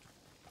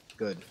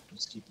 Good.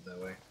 Let's keep it that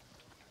way.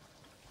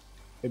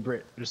 Hey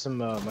Britt, there's some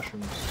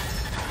mushrooms.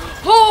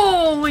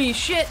 Holy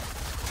shit!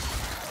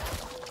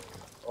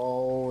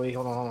 Oh wait,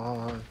 hold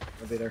on.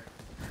 I'll be there.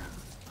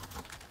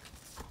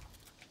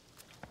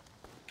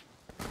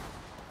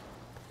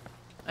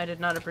 I did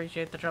not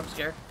appreciate the jump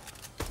scare.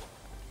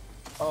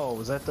 Oh,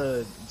 was that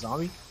the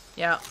zombie?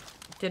 Yeah,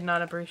 did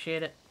not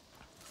appreciate it.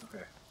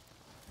 Okay.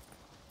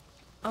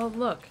 Oh,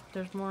 look,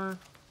 there's more.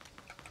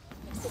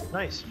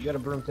 Nice. You gotta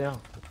burn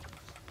down.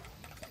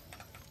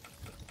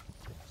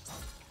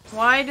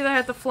 Why do they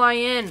have to fly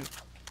in?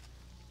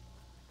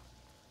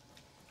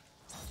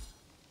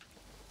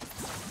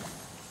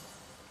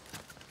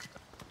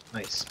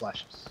 Nice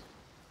splashes.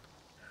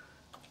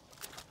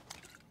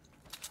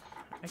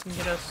 I can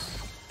get us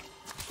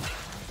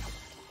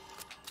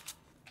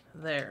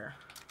there.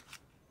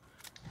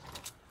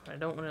 But I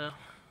don't want to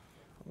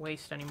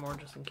waste any more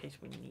just in case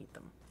we need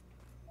them.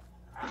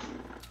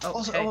 Oh,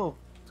 Also, okay. oh,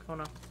 What's going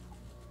on?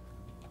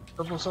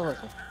 purple assault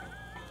rifle.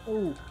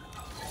 Oh,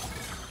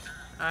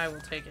 I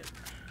will take it.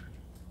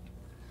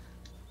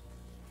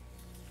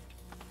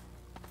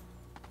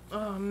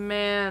 Oh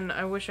man,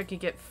 I wish I could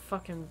get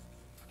fucking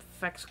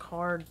Feck's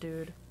card,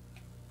 dude.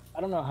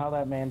 I don't know how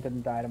that man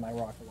didn't die to my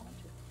rocket launcher.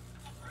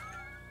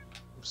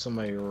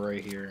 Somebody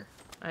right here.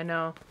 I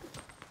know.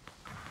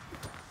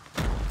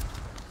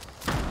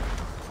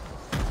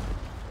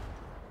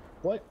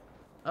 What?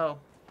 Oh,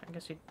 I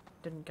guess he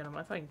didn't get him.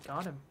 I thought he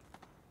got him.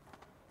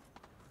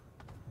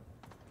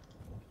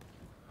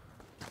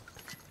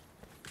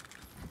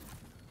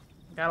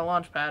 Got a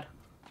launch pad.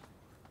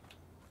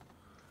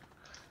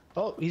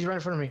 Oh, he's right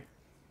in front of me.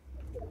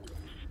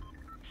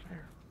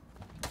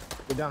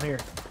 Go down here.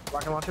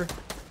 Rocket launcher.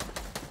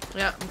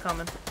 Yeah, I'm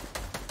coming.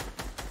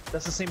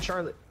 That's the same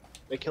Charlotte.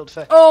 They killed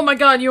Feck. Oh my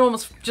god, you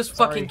almost just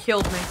Sorry. fucking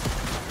killed me.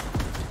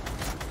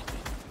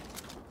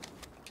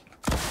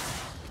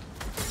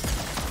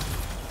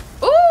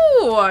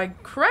 Ooh, I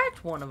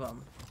cracked one of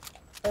them.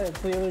 Hey, it's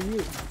the other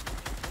you.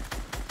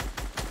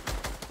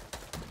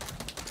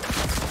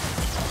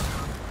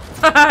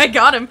 I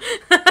got him.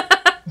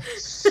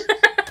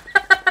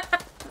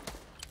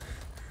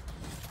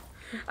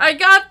 I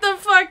got the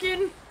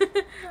fucking...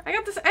 I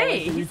got this... Hey,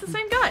 he's the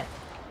same guy.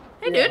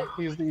 Hey, Yeah, dude.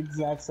 he's the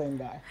exact same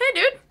guy.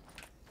 Hey,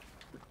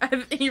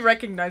 dude. He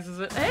recognizes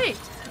it. Hey.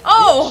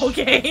 Oh,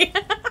 okay.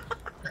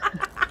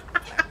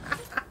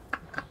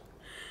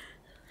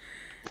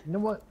 You know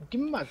what?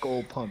 Give me my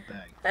gold pump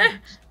back. Eh,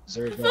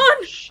 Deserve Vaughn!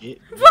 that shit.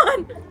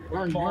 Vaughn!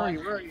 Where are you? Where are you?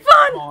 Where are you?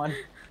 Vaughn! Vaughn.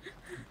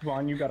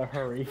 Vaughn, you gotta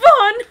hurry.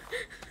 Vaughn!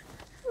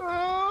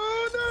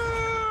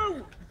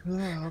 Oh no!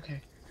 Oh,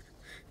 okay.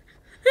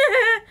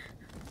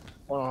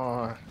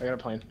 Oh, I got a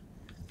plane.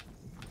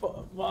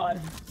 Vaughn.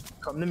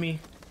 Come to me.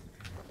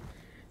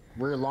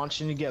 We're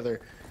launching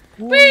together.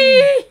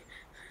 Whee!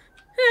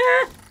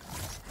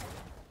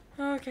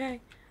 Okay.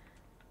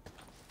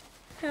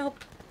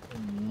 Help.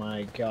 Oh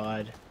my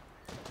god.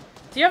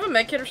 Do you have a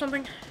med kit or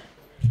something?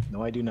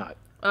 No, I do not.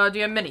 Do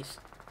you have minis?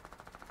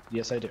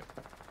 Yes, I do.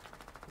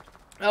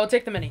 I will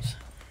take the minis.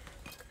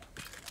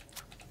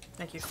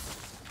 Thank you.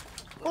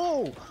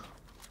 Oh!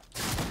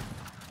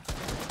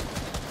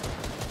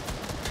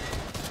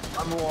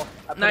 Armor wall.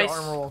 I put Nice. an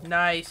armor wall.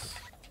 Nice.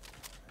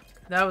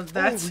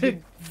 That's we a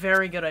did-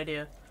 very good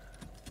idea.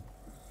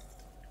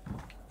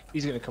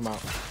 He's gonna come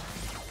out.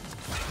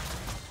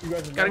 You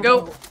guys are Gotta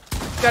go.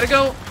 Gotta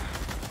go.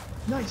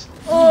 Nice.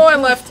 Oh, I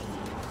left.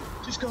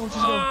 Just go. Just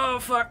go. Oh,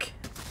 fuck.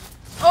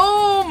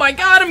 Oh my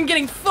god, I'm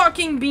getting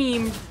fucking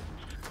beamed.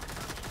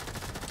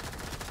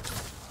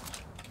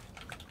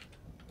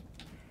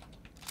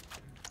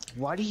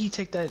 Why did he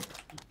take that?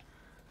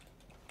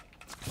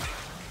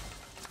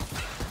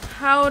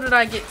 How did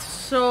I get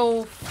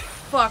so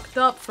fucked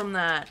up from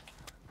that?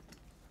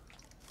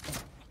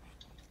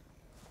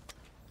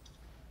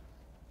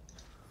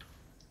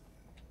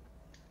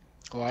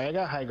 Well, I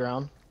got high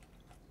ground.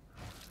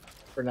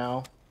 For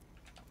now.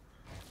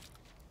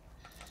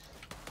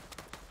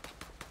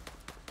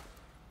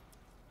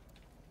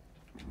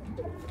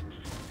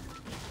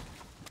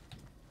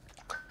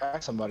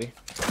 Crack somebody.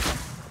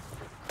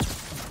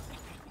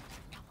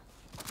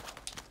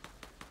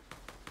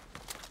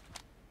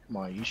 Come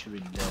on, you should be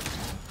dead.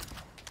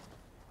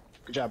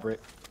 Good job,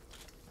 Britt.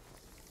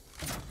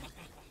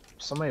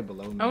 Somebody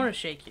below me. I want to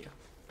shake you.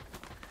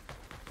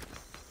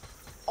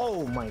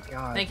 Oh my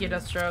god. Thank you, man.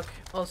 Deathstroke.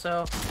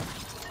 Also,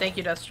 thank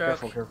you, Deathstroke.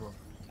 Careful, careful.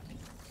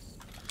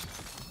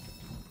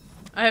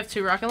 I have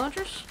 2 rocket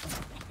launchers.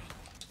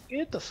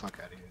 Get the fuck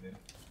out of here, dude.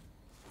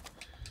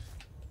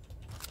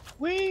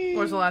 Whee!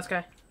 Where's the last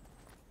guy?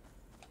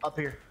 Up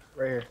here.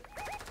 Right here.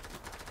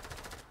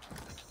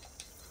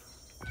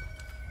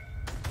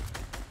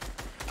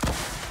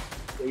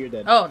 Yeah, you're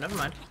dead. Oh, never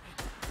mind.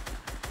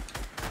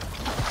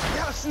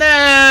 Yes!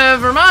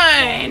 Never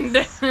mind.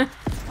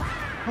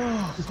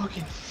 Oh,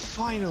 fucking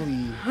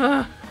finally.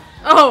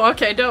 Oh,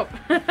 okay, dope.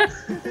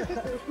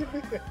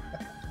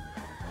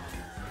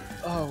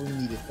 Oh, we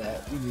needed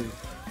that. We needed.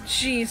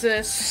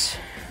 Jesus.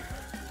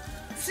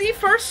 See,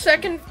 first,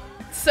 second,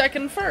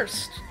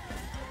 first.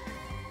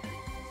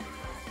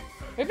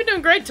 We've been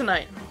doing great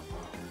tonight.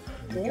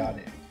 We got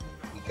it.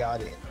 We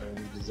got it, and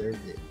we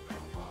deserved it.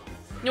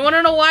 You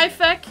wanna know why,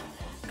 Feck?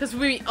 Because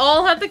we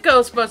all had the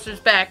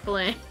Ghostbusters back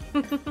bling.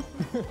 I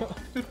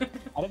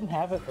didn't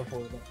have it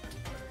before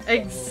that.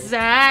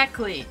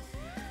 Exactly.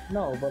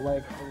 No, but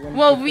like.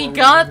 Well, we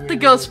got the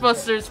were-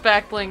 Ghostbusters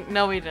back bling.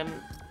 No, we didn't.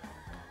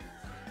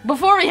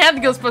 Before we had the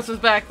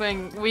Ghostbusters back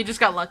bling, we just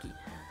got lucky.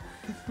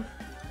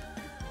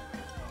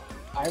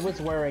 I was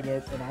wearing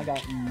it and I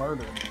got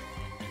murdered.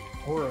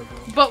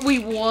 Horribly. But we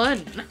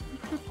won.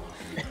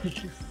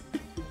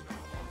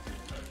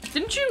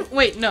 Didn't you?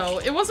 Wait, no,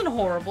 it wasn't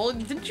horrible.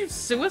 Didn't you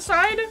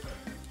suicide?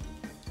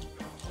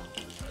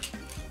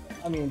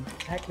 I mean,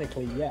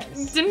 technically,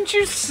 yes. Didn't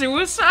you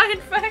suicide,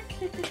 Beck?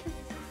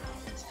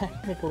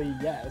 Technically,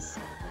 yes.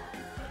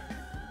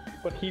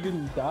 But he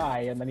didn't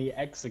die and then he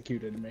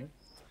executed me.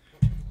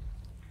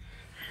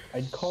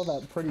 I'd call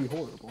that pretty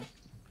horrible.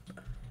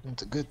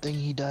 It's a good thing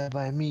he died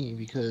by me,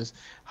 because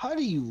how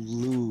do you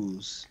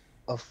lose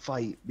a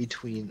fight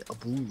between a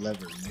blue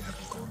lever and you have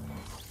a gold one?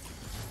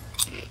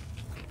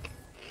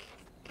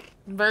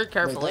 Very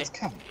carefully.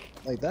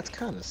 That's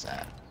kind of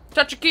sad.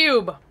 Touch a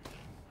cube.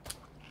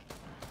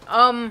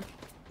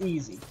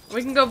 Easy.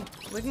 We can go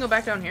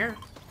back down here.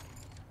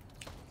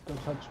 Go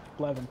touch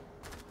Blevin.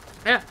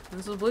 Yeah,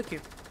 this is blue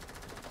cube.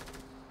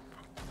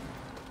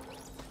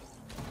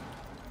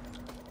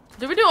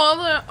 Did we do all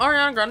the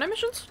Ariana Grande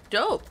missions?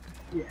 Dope.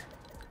 Yeah.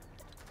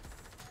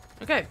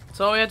 Okay,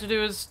 so all we have to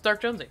do is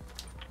Dark Jonesy.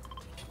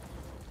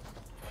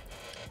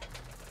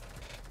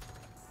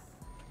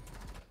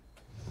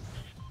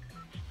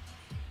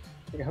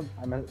 Yeah,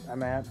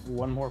 I'm at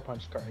one more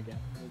punch card again.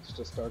 It's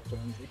just Dark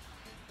Jonesy.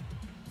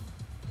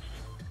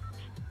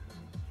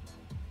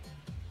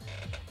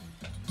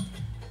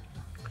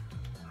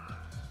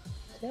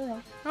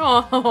 Tara.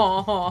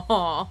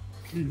 Oh,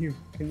 Can you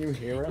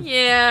hear him?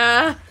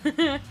 yeah,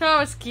 that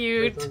was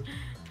cute.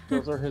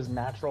 Those are his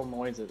natural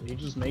noises. He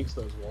just makes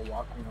those while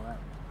walking around.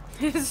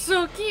 It's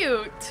so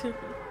cute.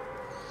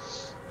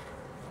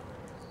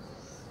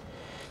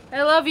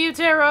 I love you,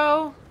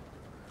 Taro.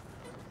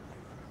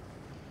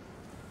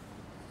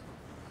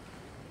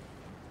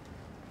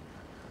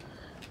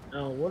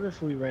 Oh, what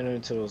if we ran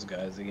into those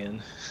guys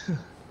again?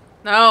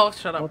 No,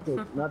 shut up.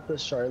 Not the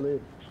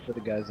Charlotte, but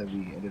the guys that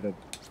we ended up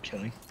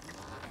killing.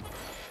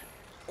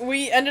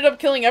 We ended up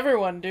killing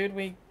everyone, dude.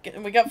 We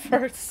got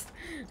first.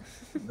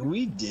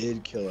 We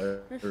did kill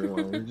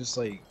everyone. We're just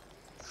like,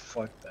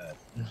 fuck that.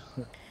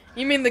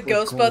 You mean the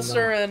What's going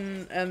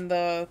Ghostbuster and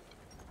the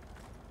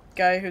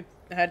guy who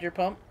had your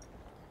pump?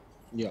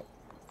 Yep.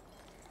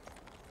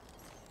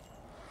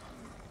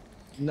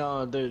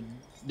 No,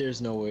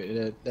 there's no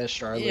way that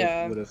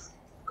Charlotte would have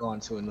gone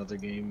to another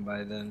game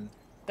by then.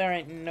 There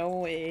ain't no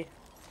way.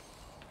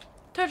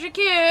 Touch a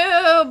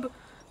cube!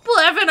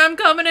 Blevin, I'm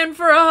coming in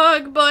for a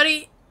hug,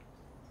 buddy.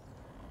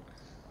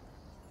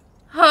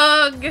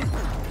 Hug!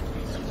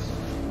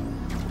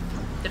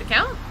 Did it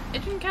count?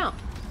 It didn't count.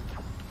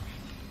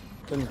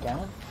 Didn't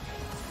count?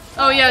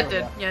 Oh, yeah, it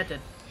there did. we go. Yeah, it did.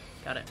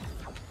 Got it.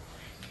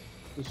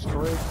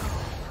 Destroyed.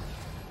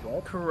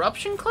 What?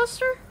 Corruption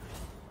cluster?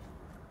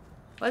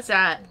 What's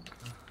that?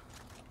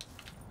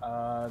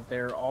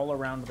 They're all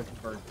around the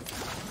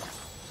convergence.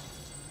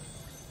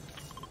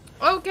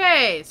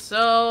 Okay,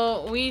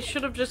 so we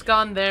should have just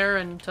gone there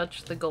and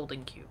touched the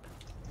golden cube.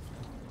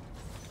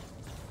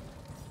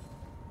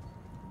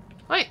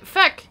 Wait,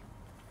 Feck!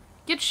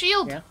 Get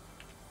shield! Yeah.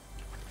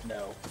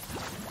 No.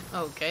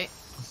 Okay.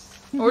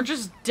 Or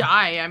just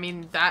die. I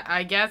mean, that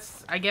I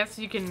guess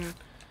you can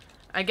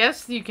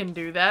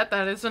do that.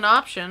 That is an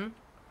option.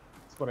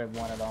 That's what I've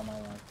wanted all my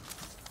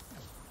life.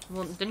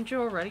 Well, didn't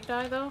you already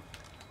die though?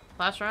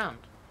 Last round.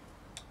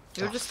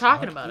 You were just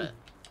talking about it.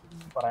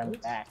 But I'm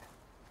back.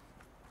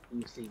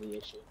 You see the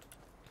issue.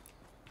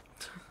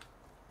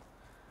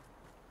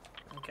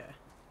 Okay.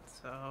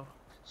 So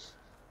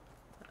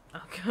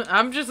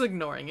I'm just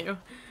ignoring you.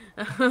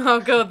 I'll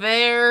go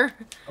there.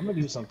 I'm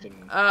gonna do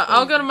something.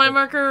 I'll go to my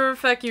marker.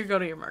 Feck, you go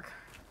to your marker.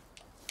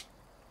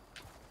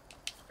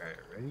 Alright,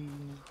 ready?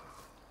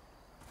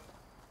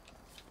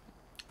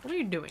 What are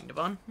you doing,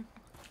 Devon?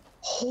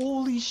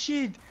 Holy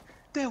shit!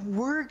 That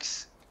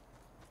works!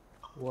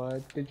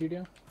 What did you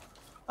do?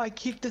 I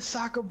kicked the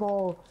soccer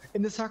ball,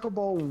 and the soccer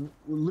ball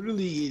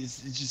literally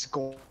is just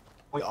going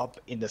up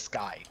in the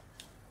sky.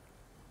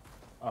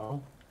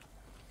 Oh.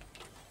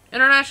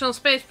 International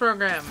Space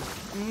Program.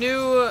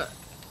 New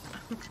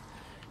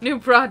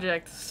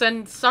project.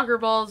 Send soccer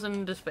balls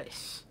into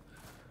space.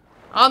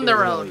 On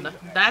their own.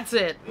 That's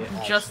it.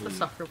 Just the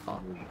soccer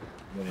ball.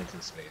 Went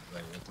into space.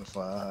 Like, what the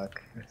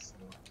fuck? That's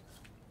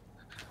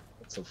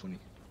so funny.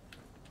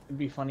 It'd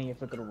be funny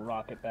if it could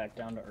rocket back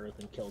down to Earth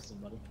and kill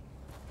somebody.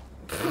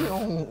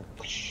 No.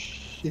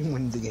 It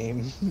wins the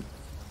game.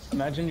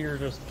 Imagine you're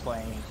just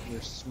playing,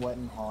 you're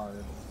sweating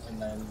hard,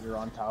 and then you're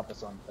on top of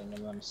something,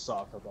 and then a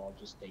soccer ball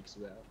just takes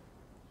you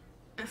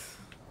out.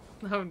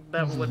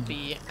 That would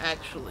be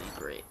actually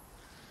great.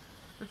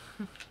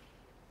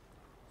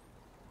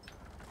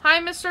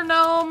 Hi, Mr.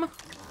 Gnome!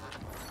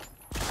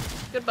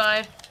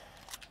 Goodbye.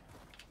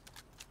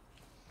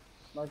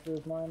 Marker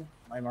is mine.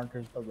 My marker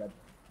is the red.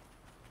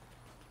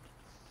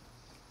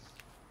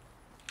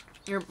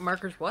 Your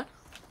marker's what?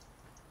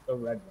 The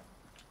red one.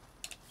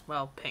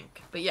 Well,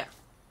 pink. But yeah.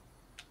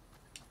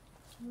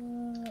 I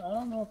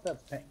don't know if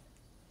that's pink.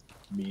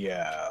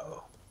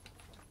 Meow.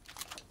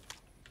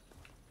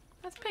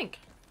 That's pink.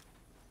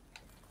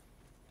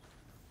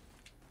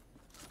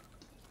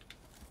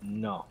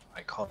 No,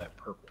 I call that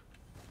purple.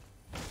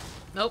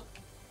 Nope.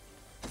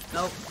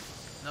 Nope.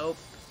 Nope.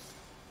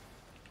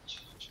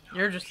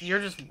 You're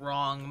just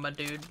wrong, my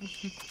dude.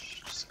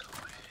 Just go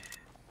with it.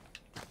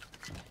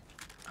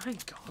 I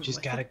go. You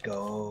just gotta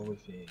go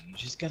with it. You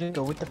just gotta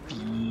go with the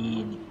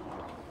feeling.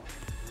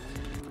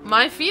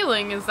 My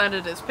feeling is that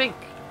it is pink.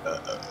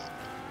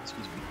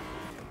 Excuse me.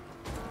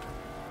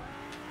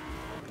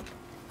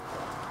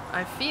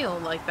 I feel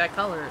like that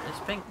color is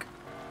pink.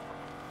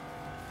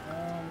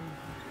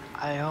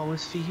 I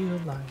always feel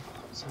like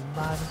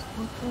somebody's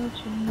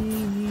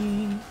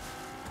touching me.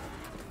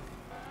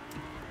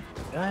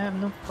 I have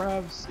no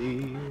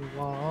privacy.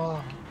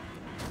 Whoa.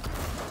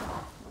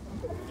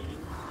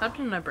 How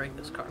didn't I break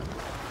this car?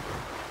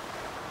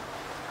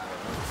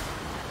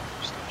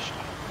 Just gonna shut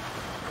up.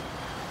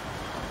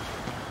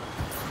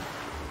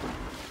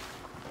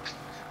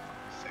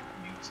 Fake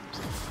mutes and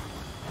stuff.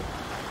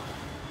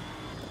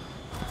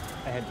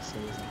 I had to say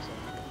this next one.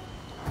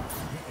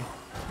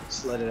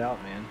 Just let it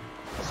out, man.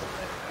 Just let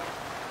it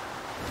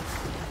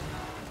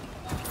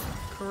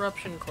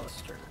Corruption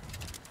cluster. out.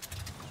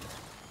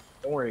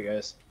 Don't worry,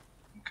 guys.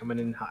 I'm coming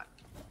in hot.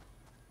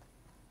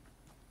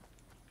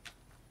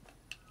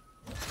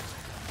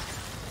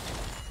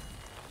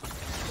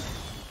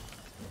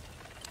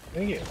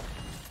 Thank you.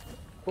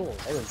 Cool.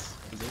 That was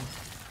easy.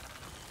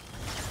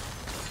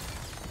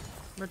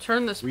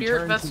 Return the spirit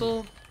Return to-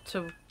 vessel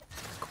to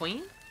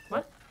Queen?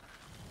 What?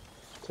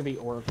 To the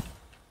orb.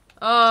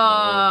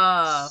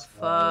 Ah, So,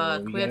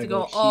 fuck. we We have to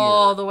gotta go go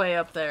all here. the way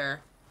up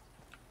there.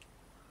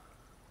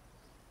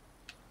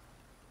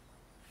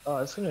 Oh,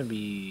 it's gonna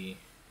be.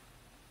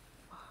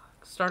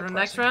 Start the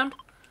next Depressing. round?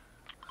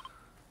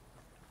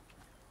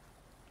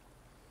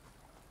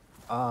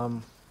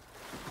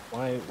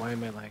 Why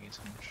am I lagging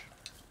so much?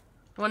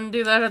 Wanna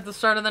do that at the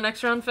start of the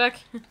next round, Feck?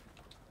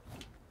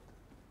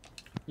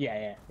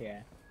 Yeah.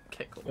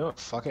 Okay, cool. You know what?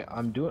 Fuck it.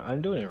 I'm doing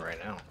it right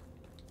now.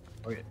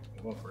 Okay,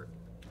 go for it.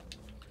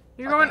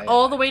 You're Fuck, going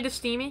all the way to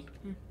Steamy?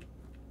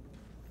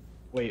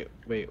 Wait,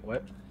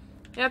 what?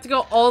 You have to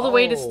go all the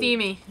way to Oh.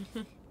 Steamy.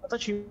 I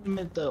thought you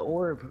meant the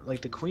orb,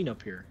 like the queen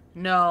up here.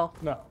 No.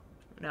 No.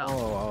 No.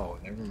 Oh,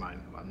 never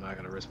mind. I'm not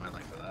gonna risk my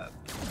life for that.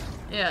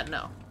 Yeah,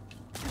 no.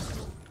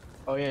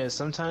 Oh yeah,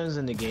 sometimes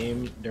in the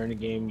game, during the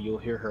game, you'll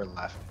hear her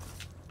laughing.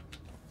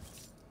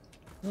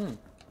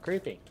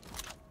 Creepy.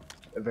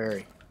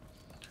 Very.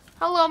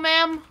 Hello,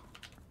 ma'am.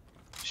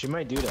 She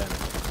might do that.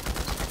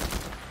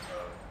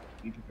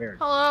 Be prepared.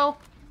 Hello.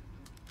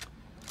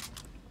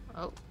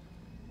 Oh.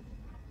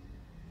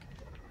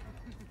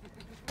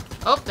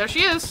 Oh, there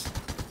she is.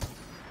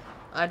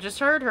 I just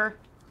heard her.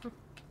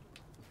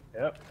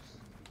 Yep.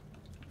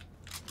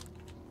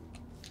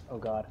 Oh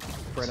god.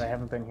 Fred, I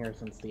haven't been here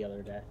since the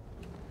other day.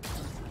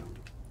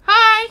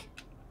 Hi.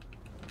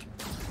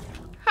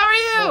 How are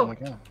you? Oh my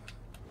god.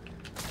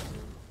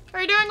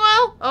 Are you doing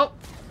well? Oh.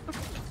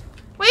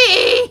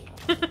 Wee!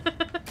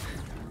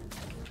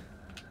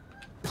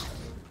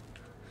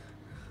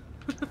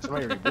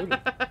 Somebody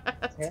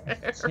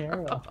rebooted.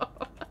 Terrible.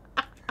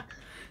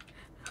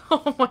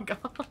 Oh my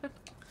god.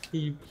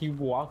 He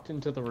walked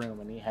into the room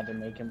and he had to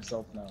make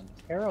himself known.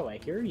 Taro, I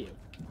hear you.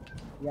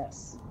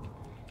 Yes.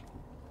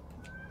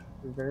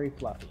 You're very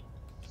fluffy.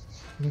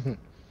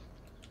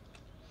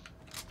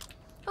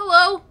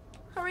 Hello.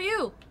 How are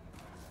you?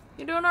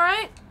 You doing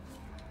alright?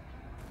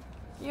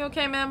 You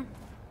okay, ma'am?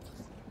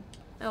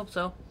 I hope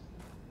so.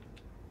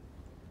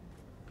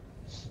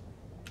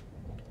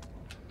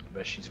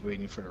 But she's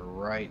waiting for the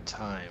right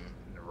time,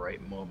 the right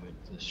moment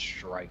to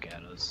strike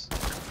at us.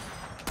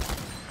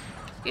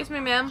 Excuse me,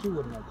 ma'am. She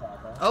wouldn't attack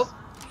us. Oh,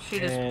 she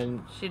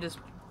just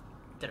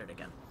did it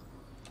again.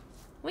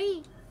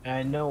 Wee. And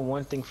I know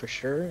one thing for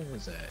sure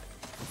is that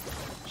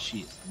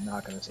she's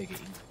not gonna take it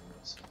easy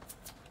on us.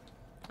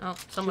 Oh,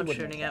 She someone's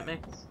wouldn't shooting at me.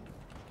 attack us.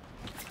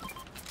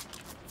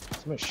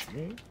 Someone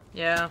shooting?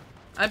 Yeah.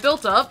 I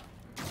built up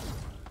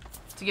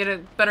to get a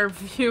better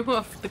view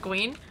of the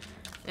queen,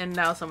 and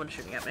now someone's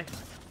shooting at me.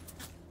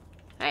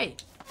 Hey.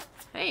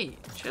 Hey,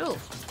 chill.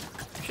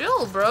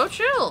 Chill, bro,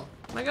 chill.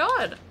 Oh my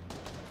god.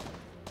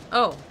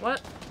 Oh, what?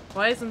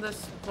 Why isn't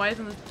this...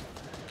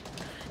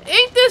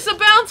 Ain't this a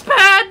bounce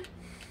pad?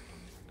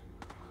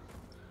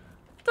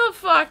 The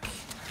fuck?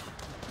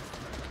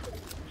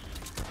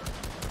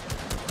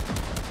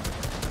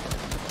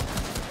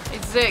 Hey,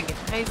 Zig.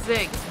 Hey,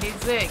 Zig. Hey,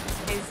 Zig.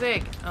 Hey,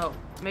 Zig. Oh,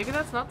 maybe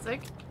that's not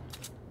Zig.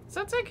 Is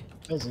that Zig?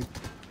 Is it?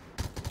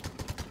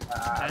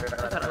 Okay, I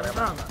thought I was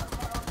wrong.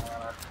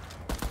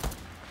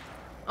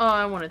 Oh,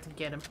 I wanted to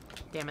get him.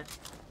 Damn it.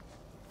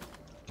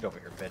 Get over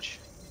here, bitch.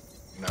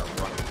 I'm gonna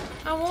run.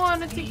 I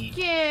wanted to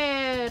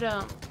get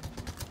him.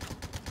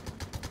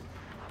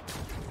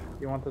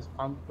 You want this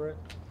pump for it?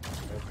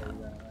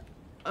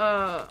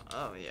 Oh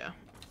yeah.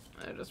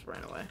 I just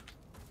ran away.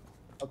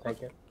 I'll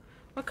take it.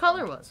 What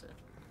color was it?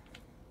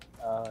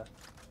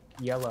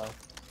 Yellow.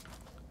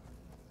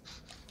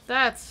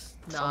 That's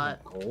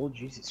not. Gold?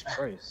 Jesus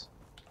Christ.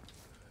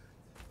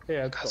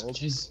 Yeah, it's Got some cold.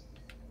 cheese.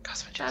 Got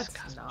some cheese. That's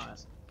Got some not.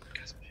 cheese.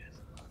 Got some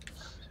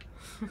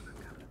cheese.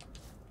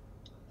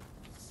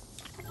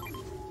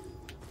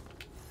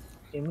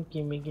 Gimme,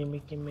 gimme,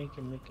 gimme, gimme,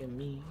 gimme,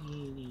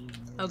 gimme.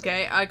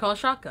 Okay, I call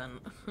shotgun.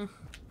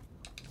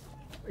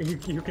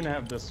 You can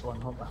have this one.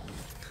 Hold on.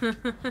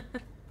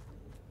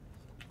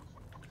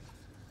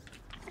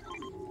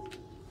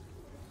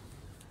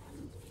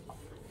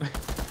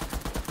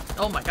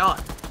 Oh my god.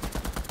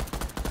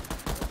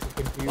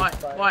 Confused Why?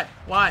 by it.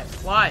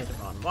 Why,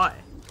 Devon? Why?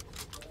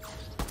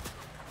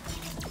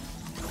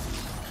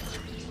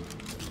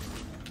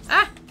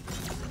 Ah!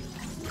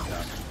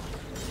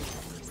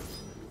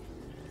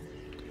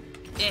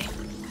 Yeah.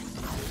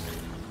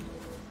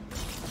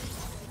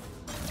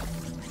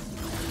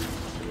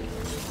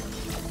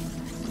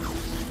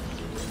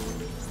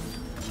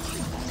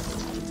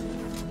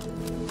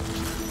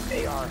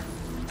 AR.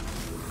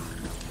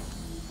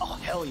 Oh,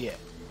 hell yeah.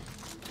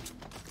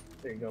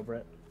 There you go,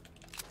 Brett.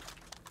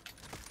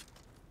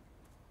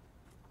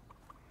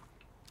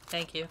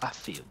 Thank you. I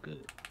feel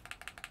good.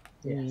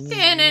 Yes.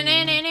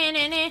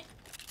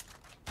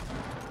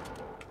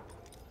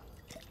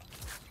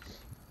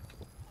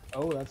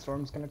 Oh, that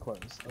storm's gonna close.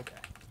 Okay.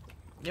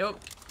 Yep.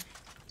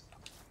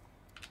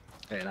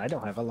 And I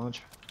don't have a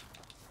launcher.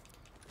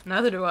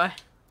 Neither do I.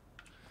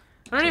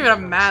 I don't even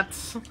have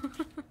mats.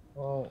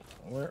 Well,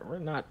 we're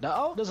not.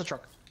 Oh, there's a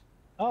truck.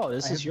 Oh,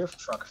 this I is have- your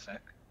truck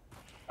effect.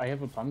 I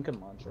have a pumpkin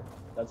launcher.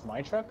 That's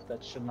my truck?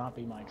 That should not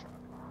be my truck.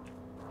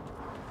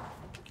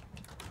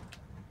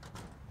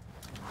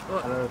 I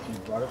don't know if you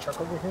brought a truck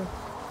over here.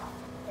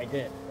 I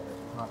did, but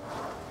it's not.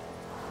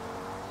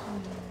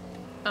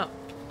 Oh.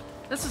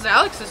 This is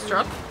Alex's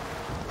truck.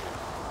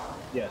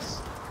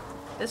 Yes,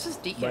 This is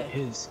but DK.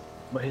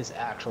 his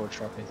actual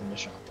truck is in the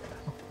shop right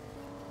now.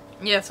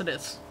 Yes, it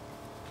is.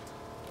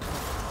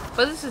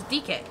 But this is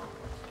DK.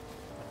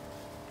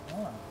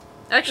 Oh.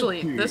 Actually,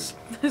 Okay. this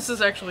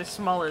is actually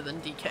smaller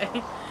than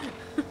DK.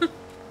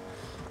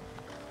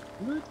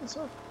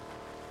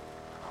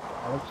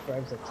 Alex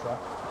drives a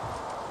truck.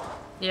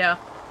 Yeah.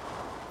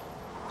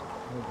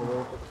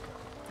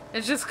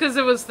 It's just because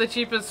it was the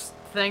cheapest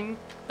thing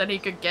that he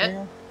could get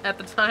Yeah. at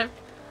the time.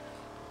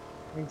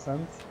 Makes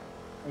sense,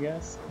 I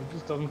guess. It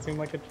just doesn't seem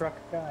like a truck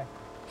guy.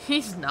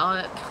 He's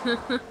not.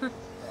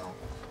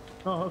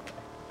 Oh, okay.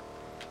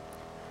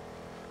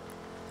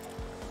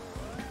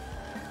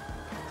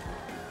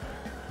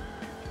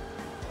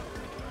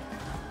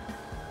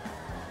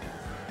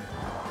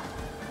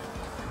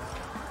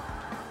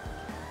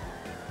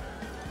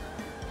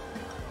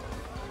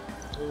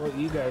 Well,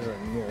 you guys are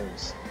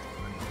nerds.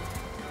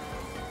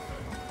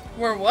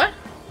 We're what?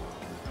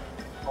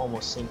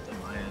 Almost synced on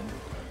my end.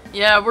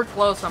 Yeah, we're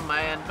close on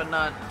my end, but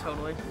not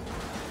totally.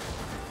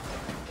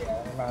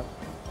 Yeah, we're not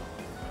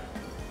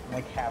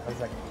like half a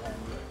second behind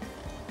you.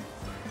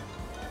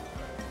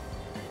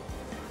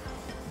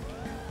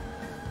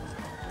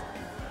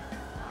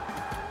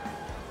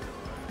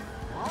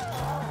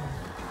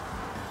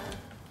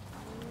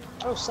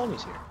 Oh,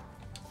 Sunny's here.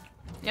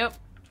 Yep.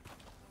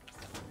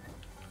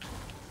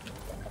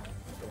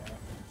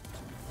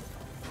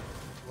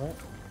 What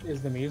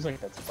is the music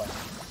that's playing?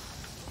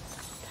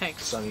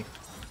 Thanks. Sunny.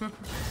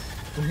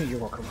 You're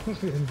welcome.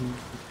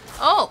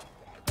 Oh!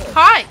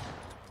 Hi!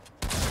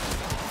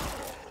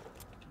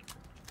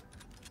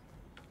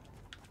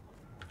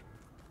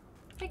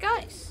 Hey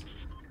guys!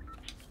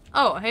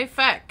 Oh, hey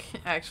Feck,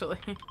 actually.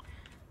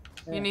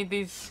 Yeah. You need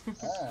these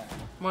Ah,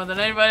 more than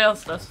anybody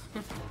else does.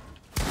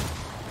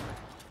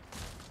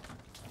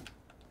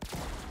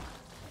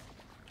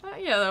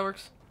 Yeah, that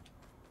works.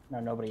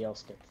 no, nobody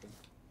else gets them.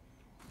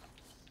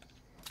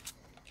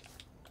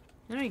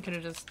 You know, you could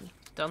have just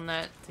done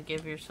that to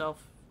give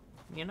yourself...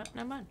 You know,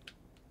 never mind.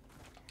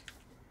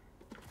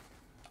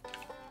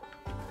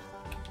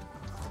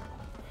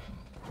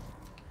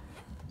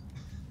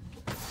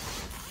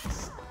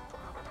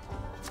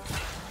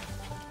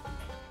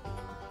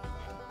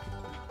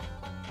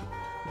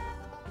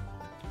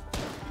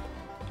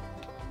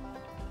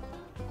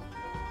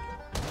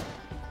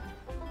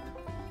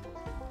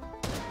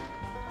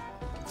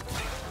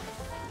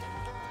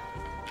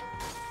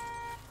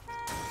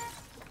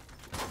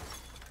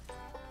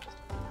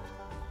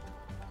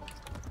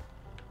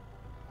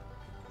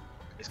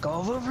 Let's go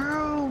over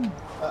room.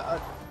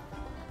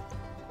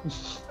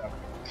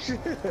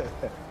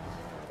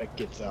 That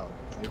gets out.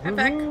 I'm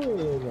back.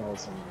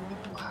 Awesome.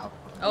 Wow.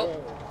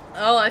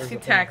 Oh, I see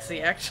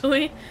Taxi,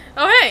 actually.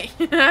 Oh, hey!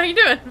 How you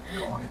doing?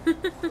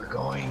 We're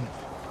going.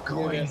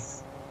 Going.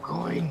 Yes.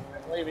 Going. I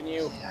believe in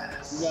you.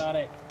 Yes. You got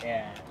it.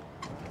 Yeah.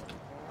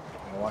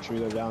 Now watch me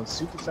go down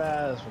super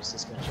fast with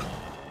suspension.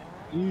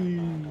 Wee.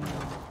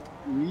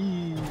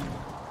 Wee.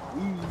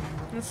 Wee.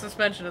 This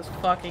suspension is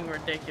fucking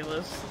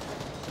ridiculous.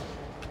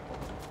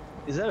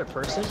 Is that a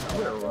person? I'm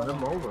gonna run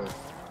him over.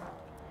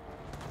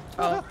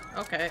 Oh,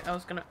 okay. I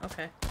was gonna...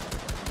 Okay.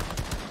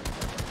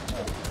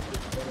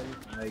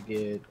 I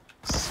get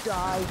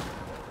sky.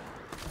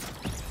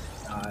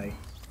 Sky.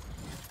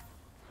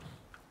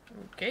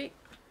 Okay.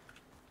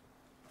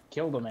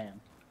 Killed a man.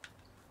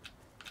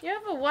 You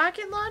have a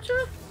rocket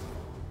launcher?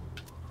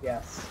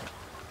 Yes.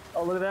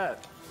 Oh, look at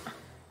that.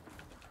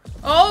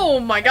 Oh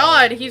my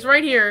god, he's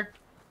right here.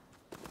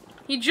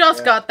 He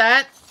just got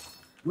that.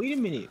 Wait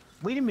a minute.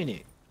 Wait a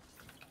minute.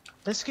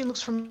 That skin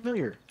looks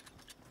familiar.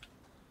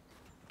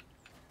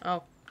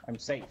 Oh. I'm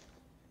safe.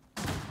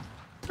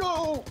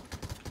 No!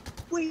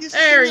 Wait, this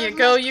There is you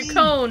go, you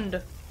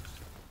coned.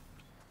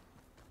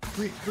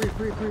 Wait.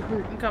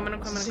 I'm coming,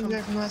 I'm It's coming, the I'm same coming.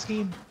 guy from last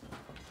game.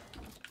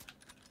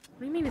 What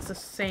do you mean it's the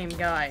same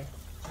guy?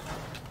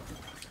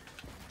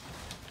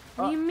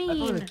 What do you I thought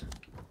mean? it-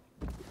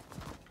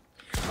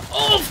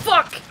 Oh,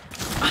 fuck!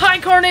 Hi,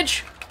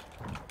 Carnage!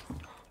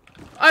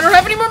 I don't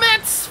have any more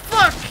mats!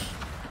 Fuck!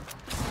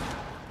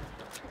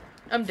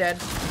 I'm dead.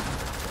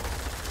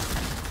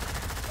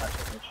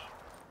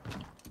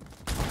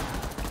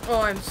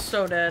 Oh, I'm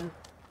so dead.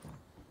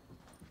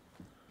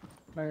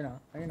 No, you're not.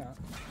 No, you're not.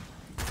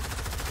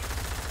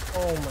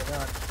 Oh my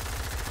god.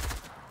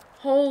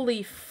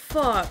 Holy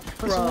fuck,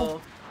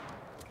 bro.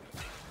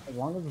 As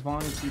long as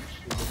Vaughn keeps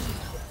shooting.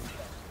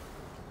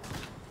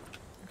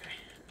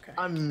 Okay.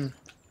 I'm...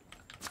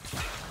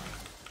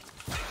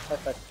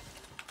 Perfect.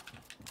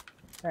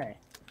 Hey.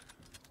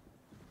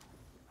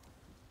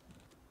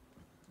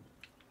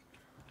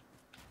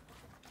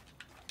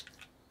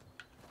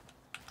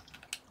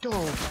 Go!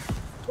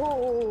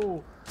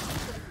 Oh!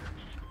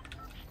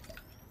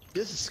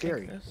 This is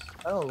scary. This.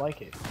 I don't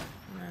like it.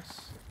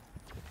 Yes.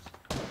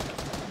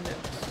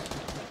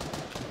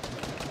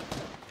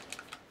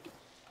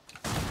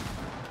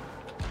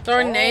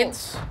 Throwing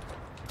nades.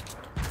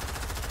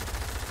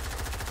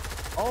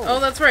 Oh,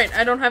 that's right.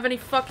 I don't have any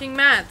fucking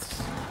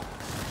mats.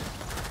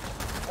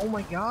 Oh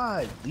my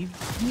god! Leave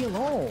me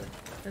alone!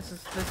 This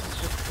is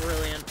just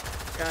brilliant,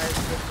 guys.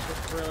 This is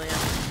just brilliant.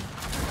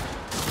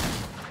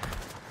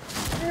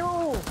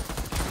 Ew.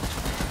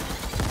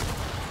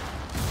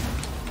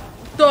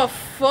 The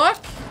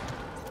fuck?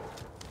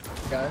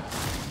 Okay.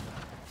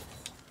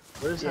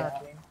 What is Yeah.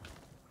 happening?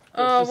 Just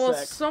a Well,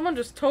 sec. someone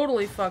just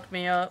totally fucked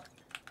me up.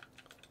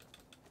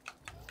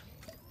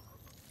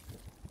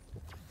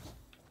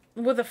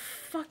 With a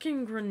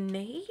fucking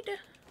grenade?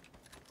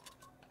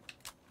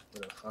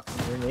 What a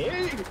fucking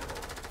grenade!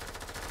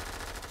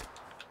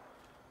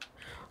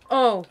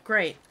 Oh,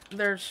 great.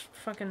 There's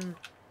fucking...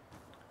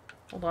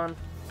 Hold on.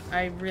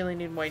 I really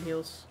need white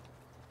heels.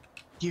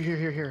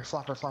 Here.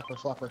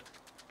 Flopper.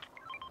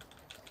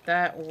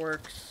 That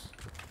works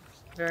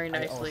very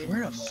nicely.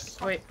 Where the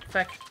fuck? Wait,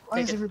 Feck, Why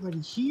take is it. everybody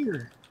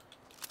here?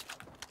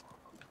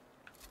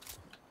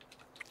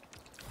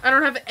 I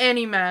don't have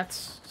any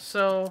mats,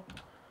 so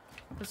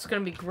this is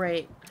gonna be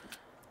great.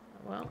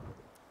 Well,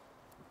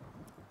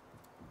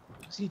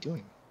 What's he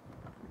doing?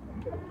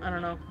 I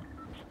don't know.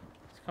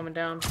 It's coming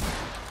down.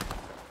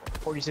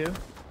 42?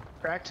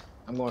 Cracked?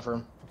 I'm going for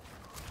him.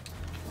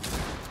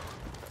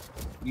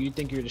 You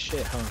think you're the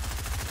shit, huh?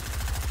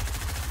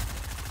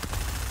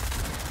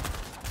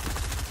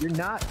 You're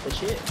not the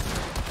shit.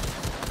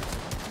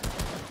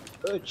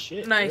 Good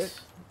shit. Nice.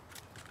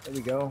 Good. There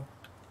we go.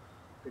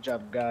 Good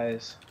job,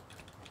 guys.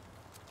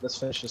 Let's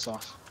finish this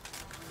off.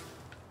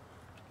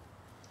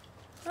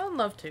 I'd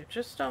love to.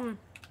 Just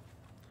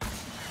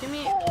give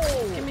me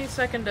a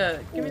second to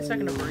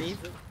breathe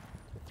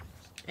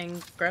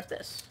and grab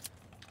this.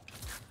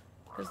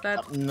 Cause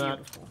that's Not-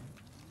 beautiful.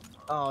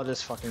 Oh,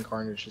 this fucking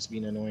carnage is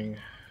being annoying.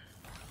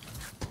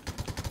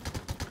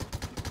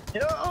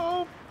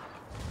 Yo!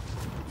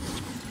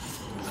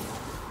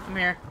 Come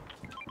here.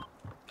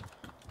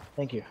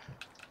 Thank you.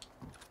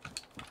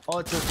 Oh,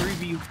 it's a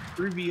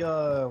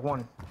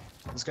 3v1.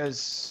 This guy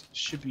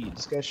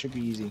should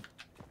be easy.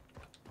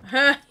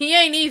 He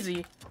ain't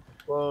easy.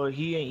 Well,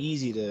 he ain't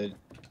easy to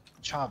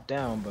chop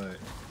down, but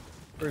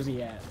Where's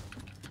he at?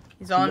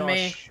 He's on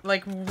me, Yosh.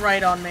 like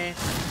right on me.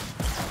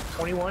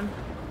 21.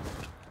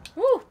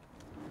 Woo!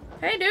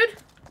 Hey, dude.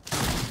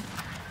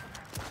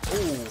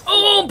 Oh,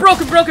 Oh,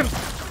 broken.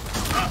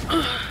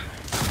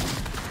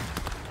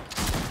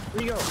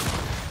 here you go.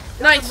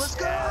 Nice. Let's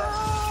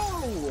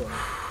go!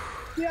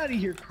 Get out of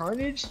here,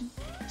 Carnage.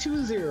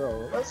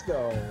 2-0. Let's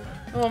go.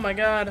 Oh my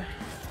god.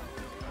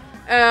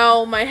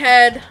 Ow, my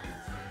head.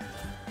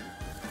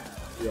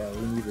 Yeah,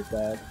 we needed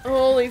that.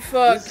 Holy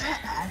fuck. Is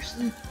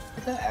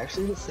that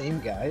actually the same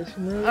guys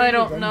from earlier? I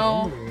don't I'm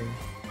know. wondering.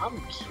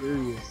 I'm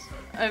curious.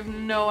 I have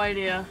no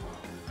idea.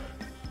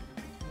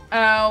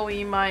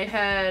 Owie, my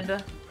head.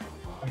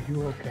 Are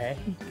you okay?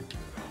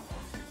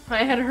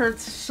 My head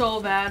hurts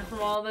so bad from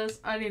all this.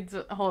 I need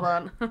to... Hold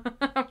on.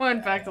 I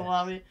went back to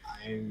lobby.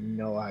 I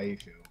know how you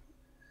feel.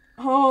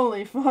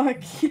 Holy fuck.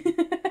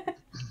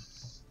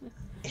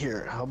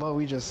 Here, how about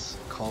we just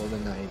call it a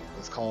night?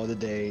 Let's call it a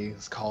day.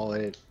 Let's call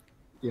it,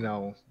 you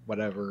know,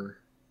 whatever.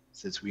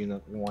 Since we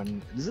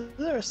won. This is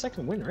our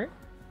second win, right?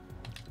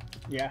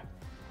 Yeah.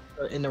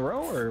 In a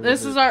row, or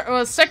This is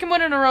our second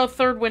win in a row,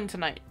 third win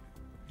tonight.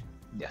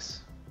 Yes.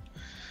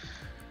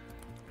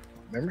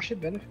 Membership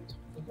benefits.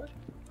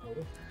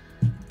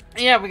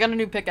 Yeah, we got a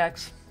new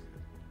pickaxe.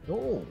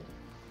 Oh,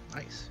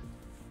 nice.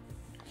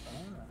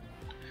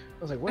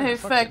 was like, where Hey, the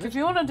fuck Feck, did if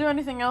you want to do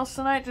anything else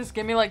tonight, just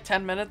give me like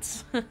 10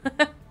 minutes. Okay.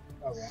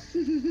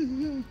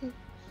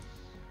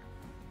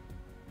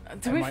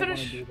 Did I we might wanna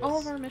finish do all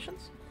of this. our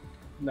missions?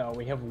 No,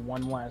 we have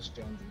one last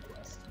Jonesy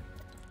quest.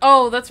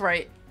 Oh, that's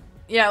right.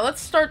 Yeah,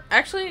 let's start.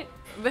 Actually,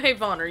 hey,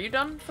 Vaughn, are you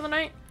done for the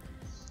night?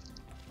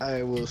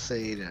 I will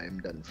say that I'm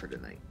done for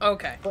tonight.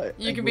 Okay. But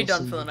You I can be will done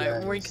send for the you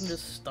night. We can guys-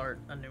 just start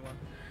a new one.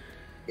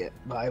 Yeah,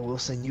 but I will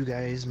send you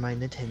guys my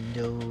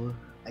Nintendo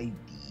ID.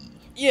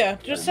 Yeah,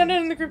 just send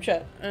it in the group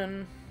chat,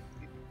 and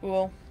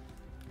we'll...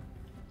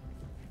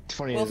 It's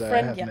funny Well, is I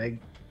friend, have yeah.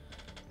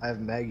 I have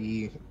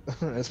Maggie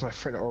as my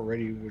friend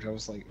already, which I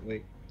was like,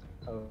 wait,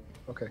 oh,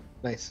 okay,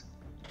 nice.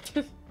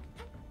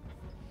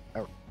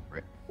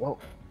 Alright, well,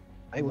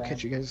 I will Then-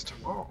 catch you guys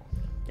tomorrow.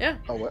 Yeah.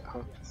 Oh, what? Huh?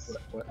 Yes.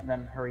 What? And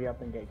then hurry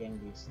up and get gang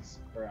beasts,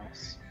 or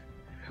else.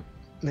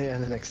 Yeah,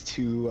 in the next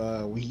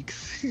 2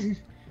 weeks.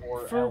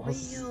 Or For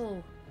else.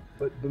 real.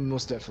 but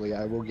most definitely,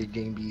 I will get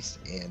Game Beast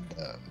and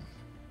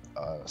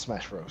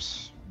Smash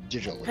Bros.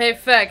 Digitally. Hey,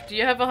 Feck, do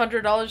you have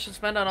 $100 to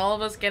spend on all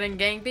of us getting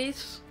gang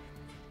beasts?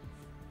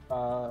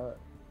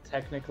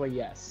 Technically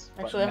yes.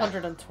 but Actually, no.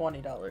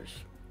 $120.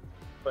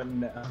 But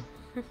no.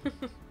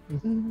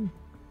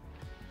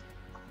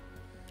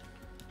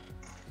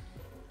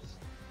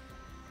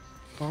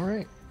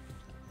 Alright.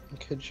 I'll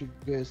catch you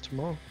guys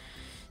tomorrow.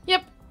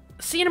 Yep.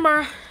 See you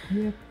tomorrow.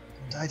 Don't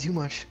die too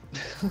much.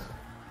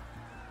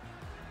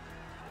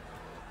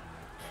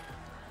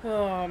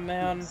 Oh,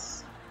 man.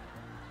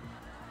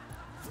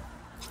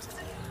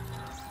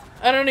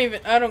 I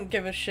don't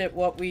give a shit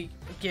what we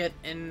get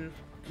in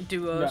No,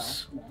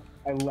 duos. no.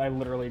 I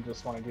literally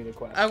just want to do the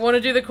quest. I want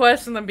to do the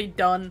quest and then be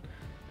done.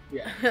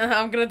 Yeah.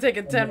 I'm gonna take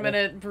a then-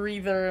 10-minute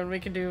breather and we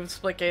can do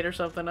Splitgate or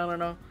something, I don't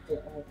know. We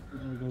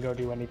can go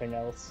do anything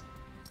else.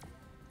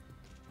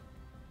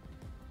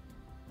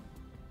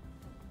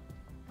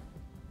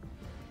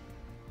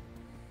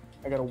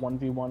 I got a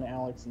 1v1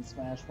 Alex and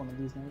Smash one of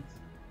these nights.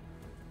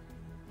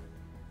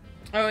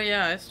 Oh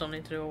yeah, I still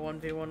need to do a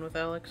 1v1 with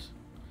Alex.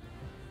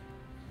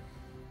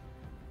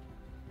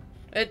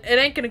 It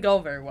ain't gonna go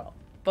very well,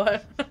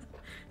 but...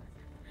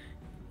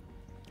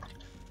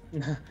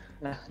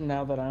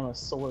 Now that I'm a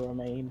Sora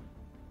main.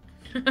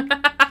 Are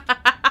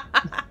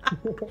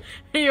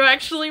you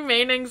actually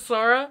maining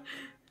Sora?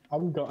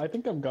 I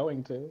think I'm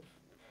going to.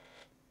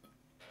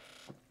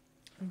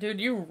 Dude,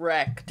 you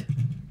wrecked.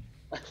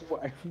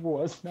 I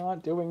was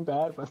not doing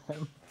bad with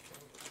him.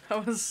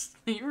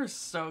 You were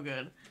so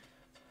good.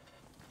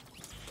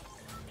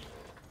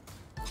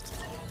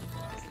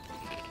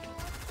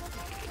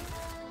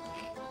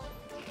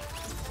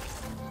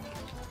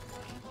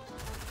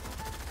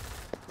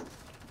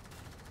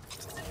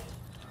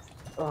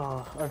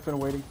 I've been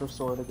waiting for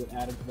Sora to get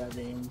added to that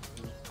game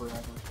for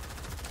forever.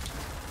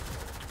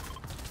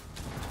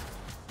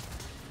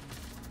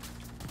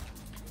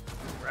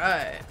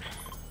 Right.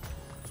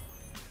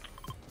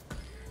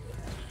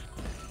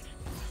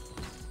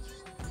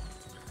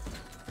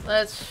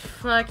 Let's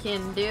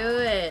fucking do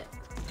it.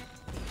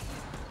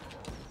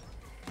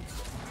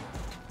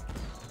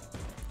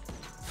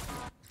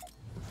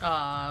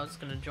 I was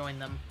gonna join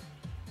them.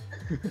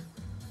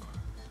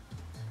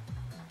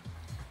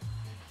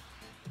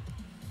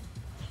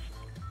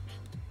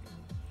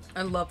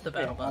 I love the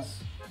battle Yeah.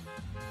 bus.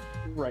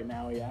 Right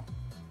now, yeah.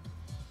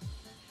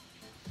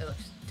 It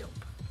looks dope.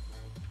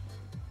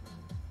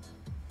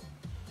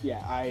 Yeah,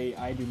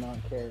 I do not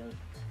care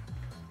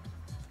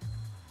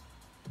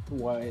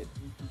what.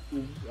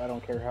 I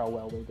don't care how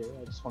well they do.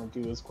 I just want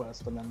to do this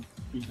quest and then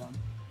be done.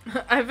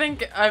 I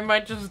think I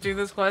might just do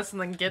this quest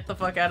and then get the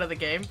fuck out of the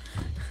game.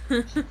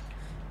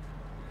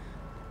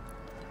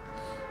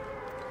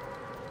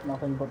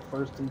 Nothing but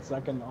first and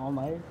second all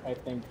night. I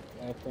think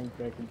I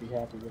can be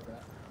happy with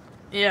that.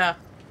 Yeah.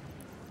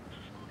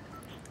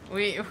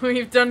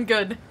 We've done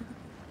good.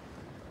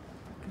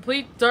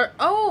 Complete Dark.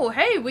 Oh,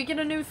 hey, we get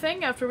a new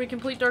thing after we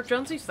complete Dark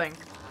Jonesy's thing.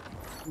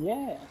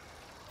 Yeah,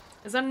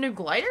 Is that a new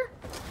glider?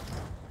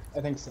 I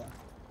think so.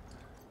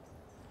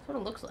 That's what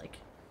it looks like.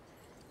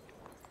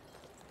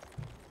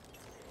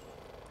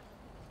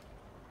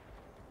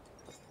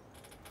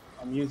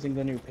 I'm using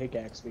the new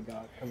pickaxe we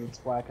got because it's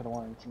black and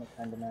orange and it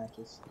kind of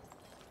matches.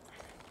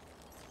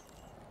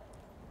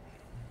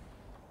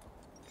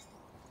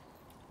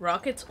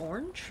 Rocket's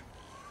orange?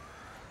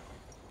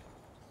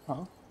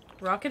 Huh?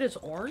 Rocket is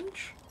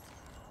orange?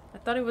 I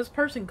thought it was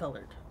person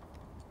colored.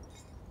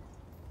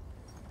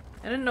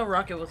 I didn't know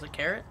Rocket was a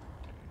carrot.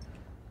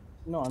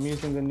 No, I'm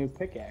using the new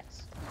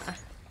pickaxe.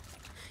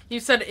 You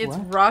said it's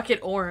What? Rocket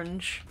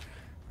orange.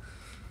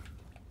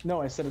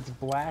 No, I said it's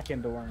black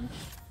and orange.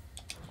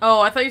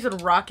 Oh, I thought you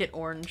said Rocket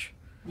orange.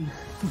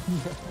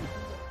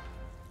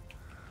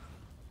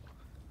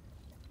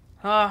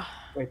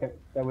 Ah, Wait,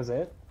 that was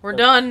it? we're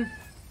done.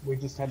 We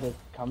just had to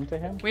come to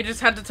him? We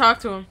just had to talk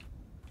to him.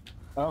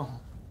 Oh.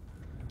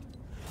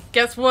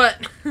 Guess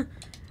what?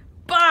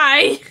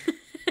 Bye!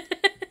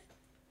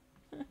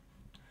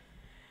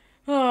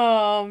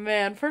 Oh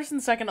man, first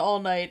and second all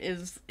night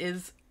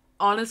is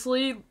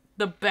honestly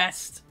the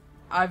best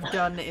I've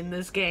done in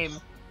this game.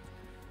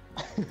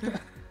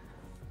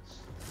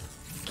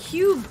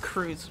 Cube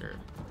Cruiser.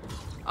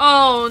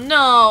 Oh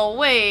no,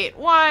 wait,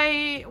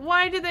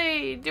 why do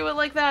they do it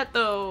like that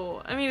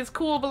though? I mean, it's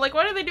cool, but like,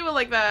 why do they do it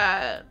like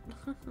that?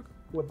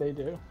 What they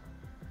do?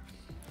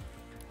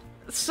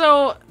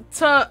 So,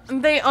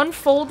 they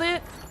unfold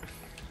it.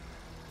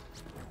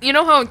 You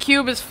know how a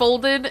cube is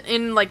folded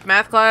in, like,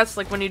 math class?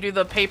 Like, when you do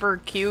the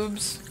paper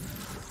cubes?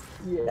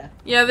 Yeah.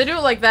 Yeah, they do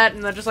it like that,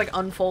 and they just, like,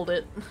 unfold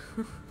it.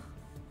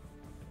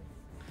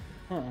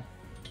 Huh.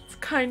 It's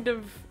kind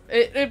of...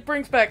 It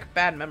brings back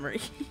bad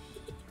memories.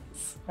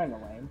 Kinda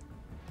lame.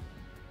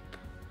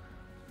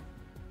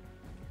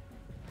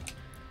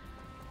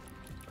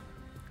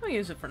 I'll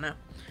use it for now.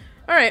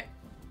 Alright.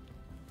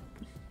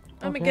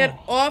 I'm gonna get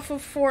off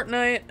of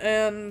Fortnite,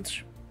 and...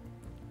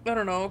 I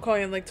don't know, I'll call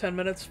you in, like, 10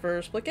 minutes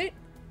for Splitgate.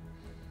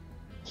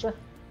 Sure.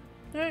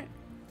 Alright.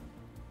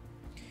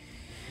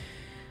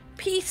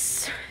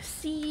 Peace.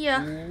 See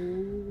ya.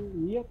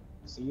 Yep.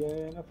 See ya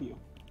in a few.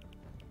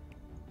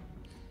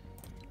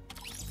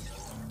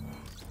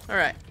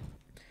 Alright.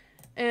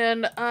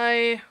 And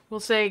I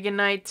will say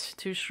goodnight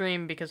to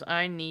stream because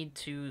I need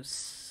to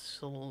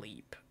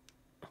sleep.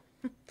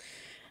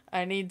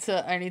 I need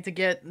to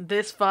get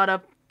this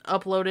VOD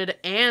uploaded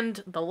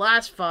and the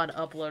last VOD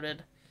uploaded.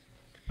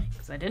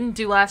 Because I didn't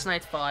do last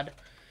night's VOD.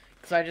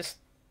 Because I just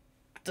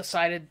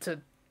decided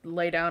to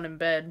lay down in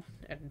bed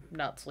and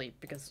not sleep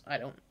because I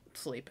don't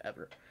sleep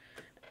ever.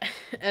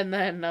 And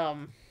then,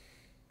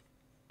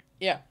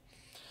 yeah.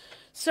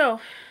 So,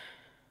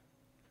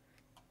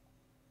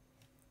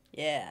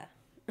 yeah.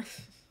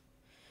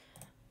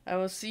 I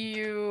will see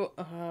you,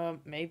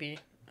 maybe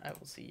I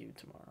will see you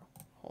tomorrow.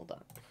 Hold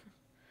on.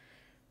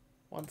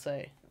 Once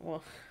If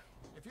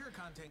you're a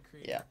content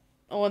creator, yeah.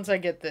 Once I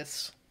get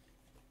this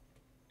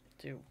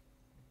to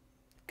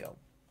go.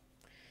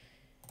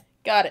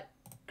 Got it.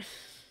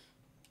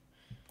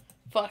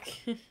 Fuck.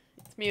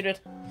 It's muted.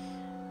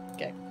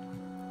 Okay.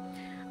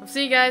 I'll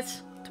see you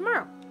guys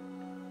tomorrow.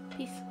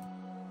 Peace.